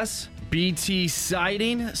MLS. BT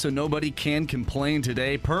sighting, so nobody can complain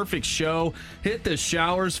today. Perfect show. Hit the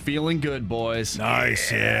showers feeling good, boys.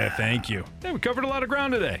 Nice, yeah, thank you. Yeah, we covered a lot of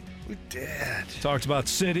ground today. We did. Talked about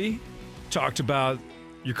City. Talked about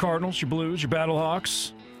your Cardinals, your Blues, your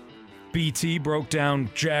Battlehawks. BT broke down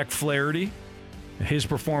Jack Flaherty, his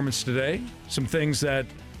performance today. Some things that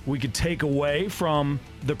we could take away from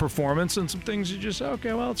the performance and some things you just,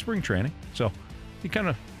 okay, well, it's spring training. So you kind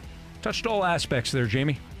of touched all aspects there,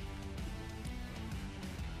 Jamie.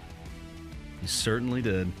 You certainly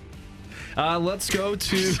did. Let's go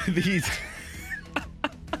to these.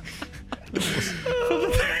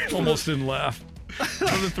 Almost didn't laugh.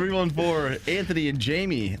 On the 314, Anthony and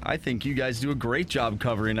Jamie, I think you guys do a great job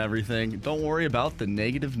covering everything. Don't worry about the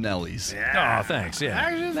negative Nellies. Yeah. Oh, thanks. Yeah.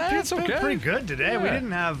 Actually, that's been okay. pretty good today. Yeah. We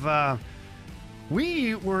didn't have,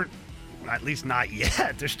 we were, at least not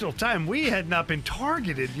yet. There's still time. We had not been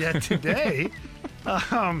targeted yet today.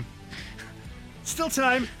 Still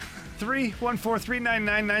time.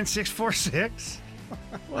 314-399-9646.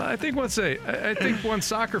 Well, I think once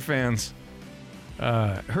soccer fans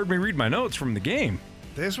heard me read my notes from the game,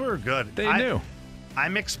 These were good. They knew.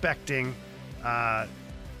 I'm expecting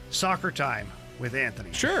soccer time with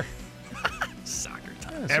Anthony. Sure. Soccer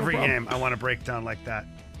time. Every game I want to break down like that.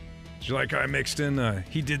 Did you like how I mixed in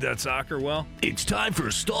he did that soccer well? It's time for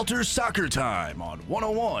Stalter's Soccer Time on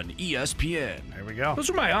 101 ESPN. There we go. Those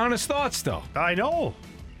are my honest thoughts, though. I know.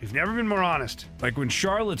 You've never been more honest. Like when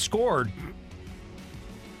Charlotte scored,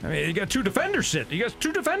 I mean, you got two defenders sitting. You got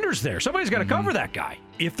two defenders there. Somebody's got to cover that guy.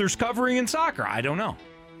 If there's covering in soccer, I don't know.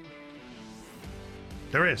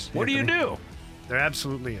 There is. What do you do? There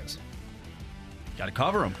absolutely is. Got to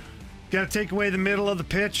cover him. Got to take away the middle of the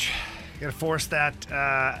pitch. Got to force that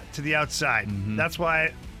to the outside. That's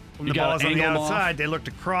why when the ball is on the outside, they look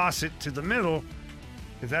to cross it to the middle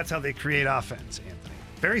because that's how they create offense, Anthony.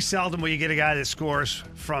 Very seldom will you get a guy that scores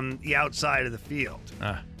from the outside of the field.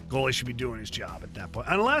 Goalie should be doing his job at that point.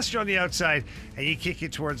 Unless you're on the outside and you kick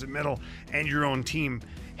it towards the middle and your own team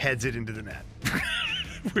heads it into the net.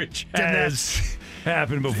 Which has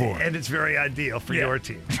happened before. And it's very ideal for your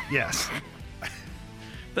team. Yes.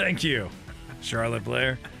 Thank you, Charlotte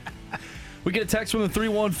Blair. We get a text from the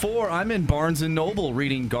 314. I'm in Barnes & Noble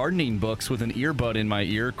reading gardening books with an earbud in my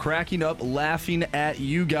ear, cracking up, laughing at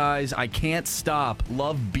you guys. I can't stop.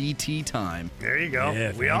 Love BT time. There you go.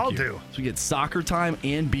 Yeah, we all do. So we get soccer time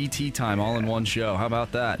and BT time all in one show. How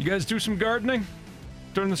about that? You guys do some gardening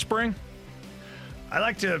during the spring? I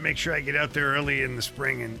like to make sure I get out there early in the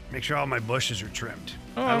spring and make sure all my bushes are trimmed.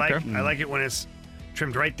 Oh, I okay. like it when it's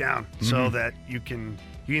trimmed right down so that you can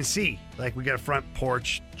you can see, like we got a front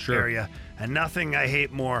porch area, and nothing I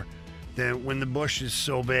hate more than when the bush is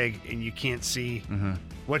so big and you can't see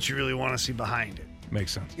what you really want to see behind it.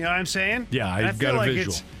 Makes sense. You know what I'm saying? Yeah, And I've got a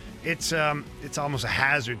visual. It's almost a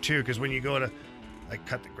hazard too, because when you go to like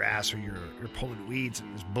cut the grass or you're pulling weeds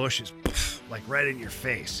and this bush is like right in your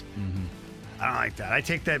face. I don't like that. I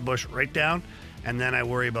take that bush right down, and then I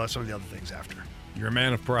worry about some of the other things after. You're a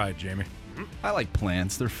man of pride, Jamie. I like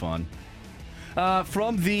plants. They're fun.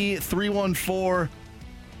 From the 314,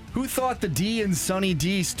 who thought the D in Sunny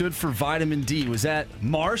D stood for vitamin D? Was that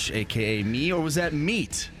Marsh, a.k.a. me, or was that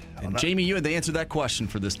Meat? And Jamie, you had to answer that question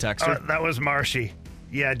for this texter. That was Marshy.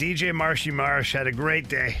 Yeah, DJ Marshy Marsh had a great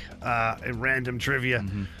day in random trivia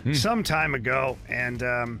some time ago, and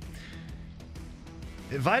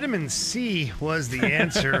vitamin C was the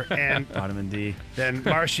answer. And vitamin D. Then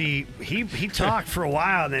Marshy, he talked for a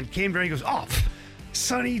while, and then came down and he goes, "Oh,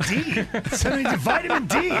 Sunny D, Sunny D, vitamin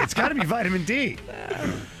D. It's got to be vitamin D."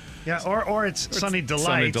 Yeah, or it's Sunny Delight.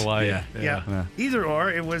 Sunny Delight. Yeah. Either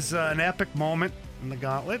or. It was an epic moment in the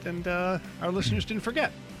gauntlet, and our listeners didn't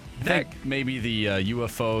forget. I think maybe the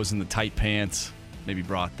UFOs and the tight pants maybe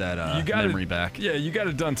brought that memory back. Yeah, you got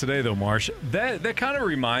it done today, though, Marsh. That kind of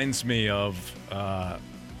reminds me of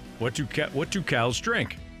what do cows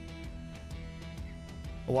drink?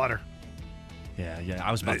 Water. Yeah.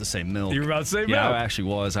 I was about to say milk. You were about to say milk? Yeah, I actually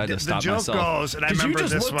was. I had to stop myself. The joke goes, and I remember you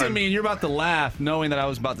just this looked one. at me and you're about to laugh, knowing that I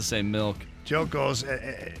was about to say milk. Joke goes,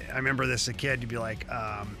 I remember this as a kid. You'd be like,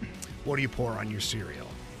 what do you pour on your cereal?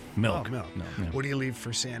 Milk. Oh, milk. No. What do you leave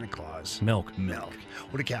for Santa Claus? Milk.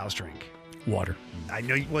 What do cows drink? Water. I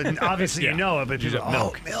know. Well, obviously you know it, but people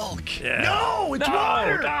milk. Milk. Yeah. No, it's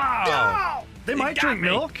water. No. They might got drink me.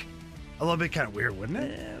 milk. A little bit kind of weird, wouldn't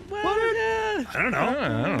it? I don't know. I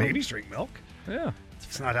don't know. Babies drink milk. Yeah.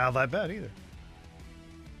 It's not how that bad either.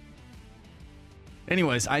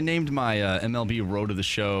 Anyways, I named my MLB Road to the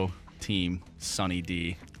Show team Sunny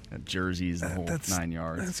D. Jerseys, the whole 9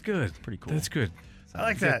 yards. That's good. Pretty cool. That's good. I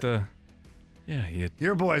like You got that.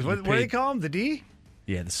 Your boys. What do they call them? The D?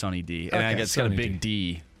 Yeah, the Sunny D. Okay. And I guess got a Sunny big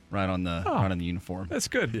D right on the uniform. That's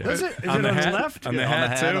good. Yeah. Is it on on the the hat? left? On the Yeah,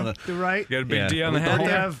 hat, too? on The right? You got a big Yeah. D on the Don't hat they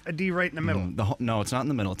there? have a D right in the middle? No, it's not in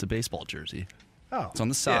the middle. It's a baseball jersey. Oh. It's on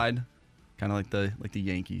the side, kind of like the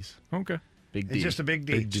Yankees. Okay. Big D. It's just a big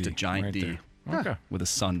D. Just a giant right D. there. Okay. With a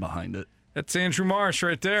sun behind it. That's Andrew Marsh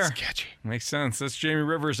right there. Sketchy. Makes sense. That's Jamie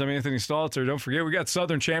Rivers. I'm Anthony Stalter. Don't forget, we got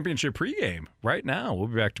Southern Championship pregame right now. We'll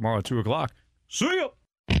be back tomorrow at 2 o'clock. See ya!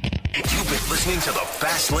 You've been listening to the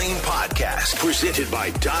Fast Lane Podcast, presented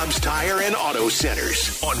by Dobbs Tire and Auto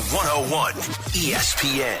Centers on 101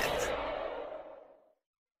 ESPN.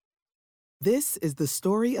 This is the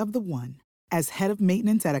story of the one. As head of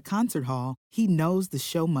maintenance at a concert hall, he knows the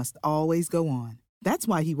show must always go on. That's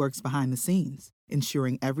why he works behind the scenes,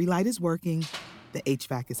 ensuring every light is working, the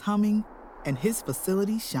HVAC is humming, and his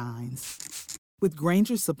facility shines. With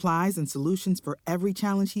Grainger's supplies and solutions for every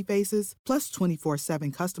challenge he faces, plus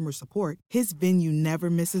 24/7 customer support, his venue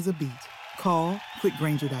never misses a beat. Call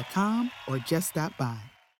quickgrainger.com or just stop by.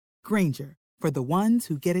 Grainger, for the ones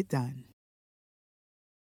who get it done.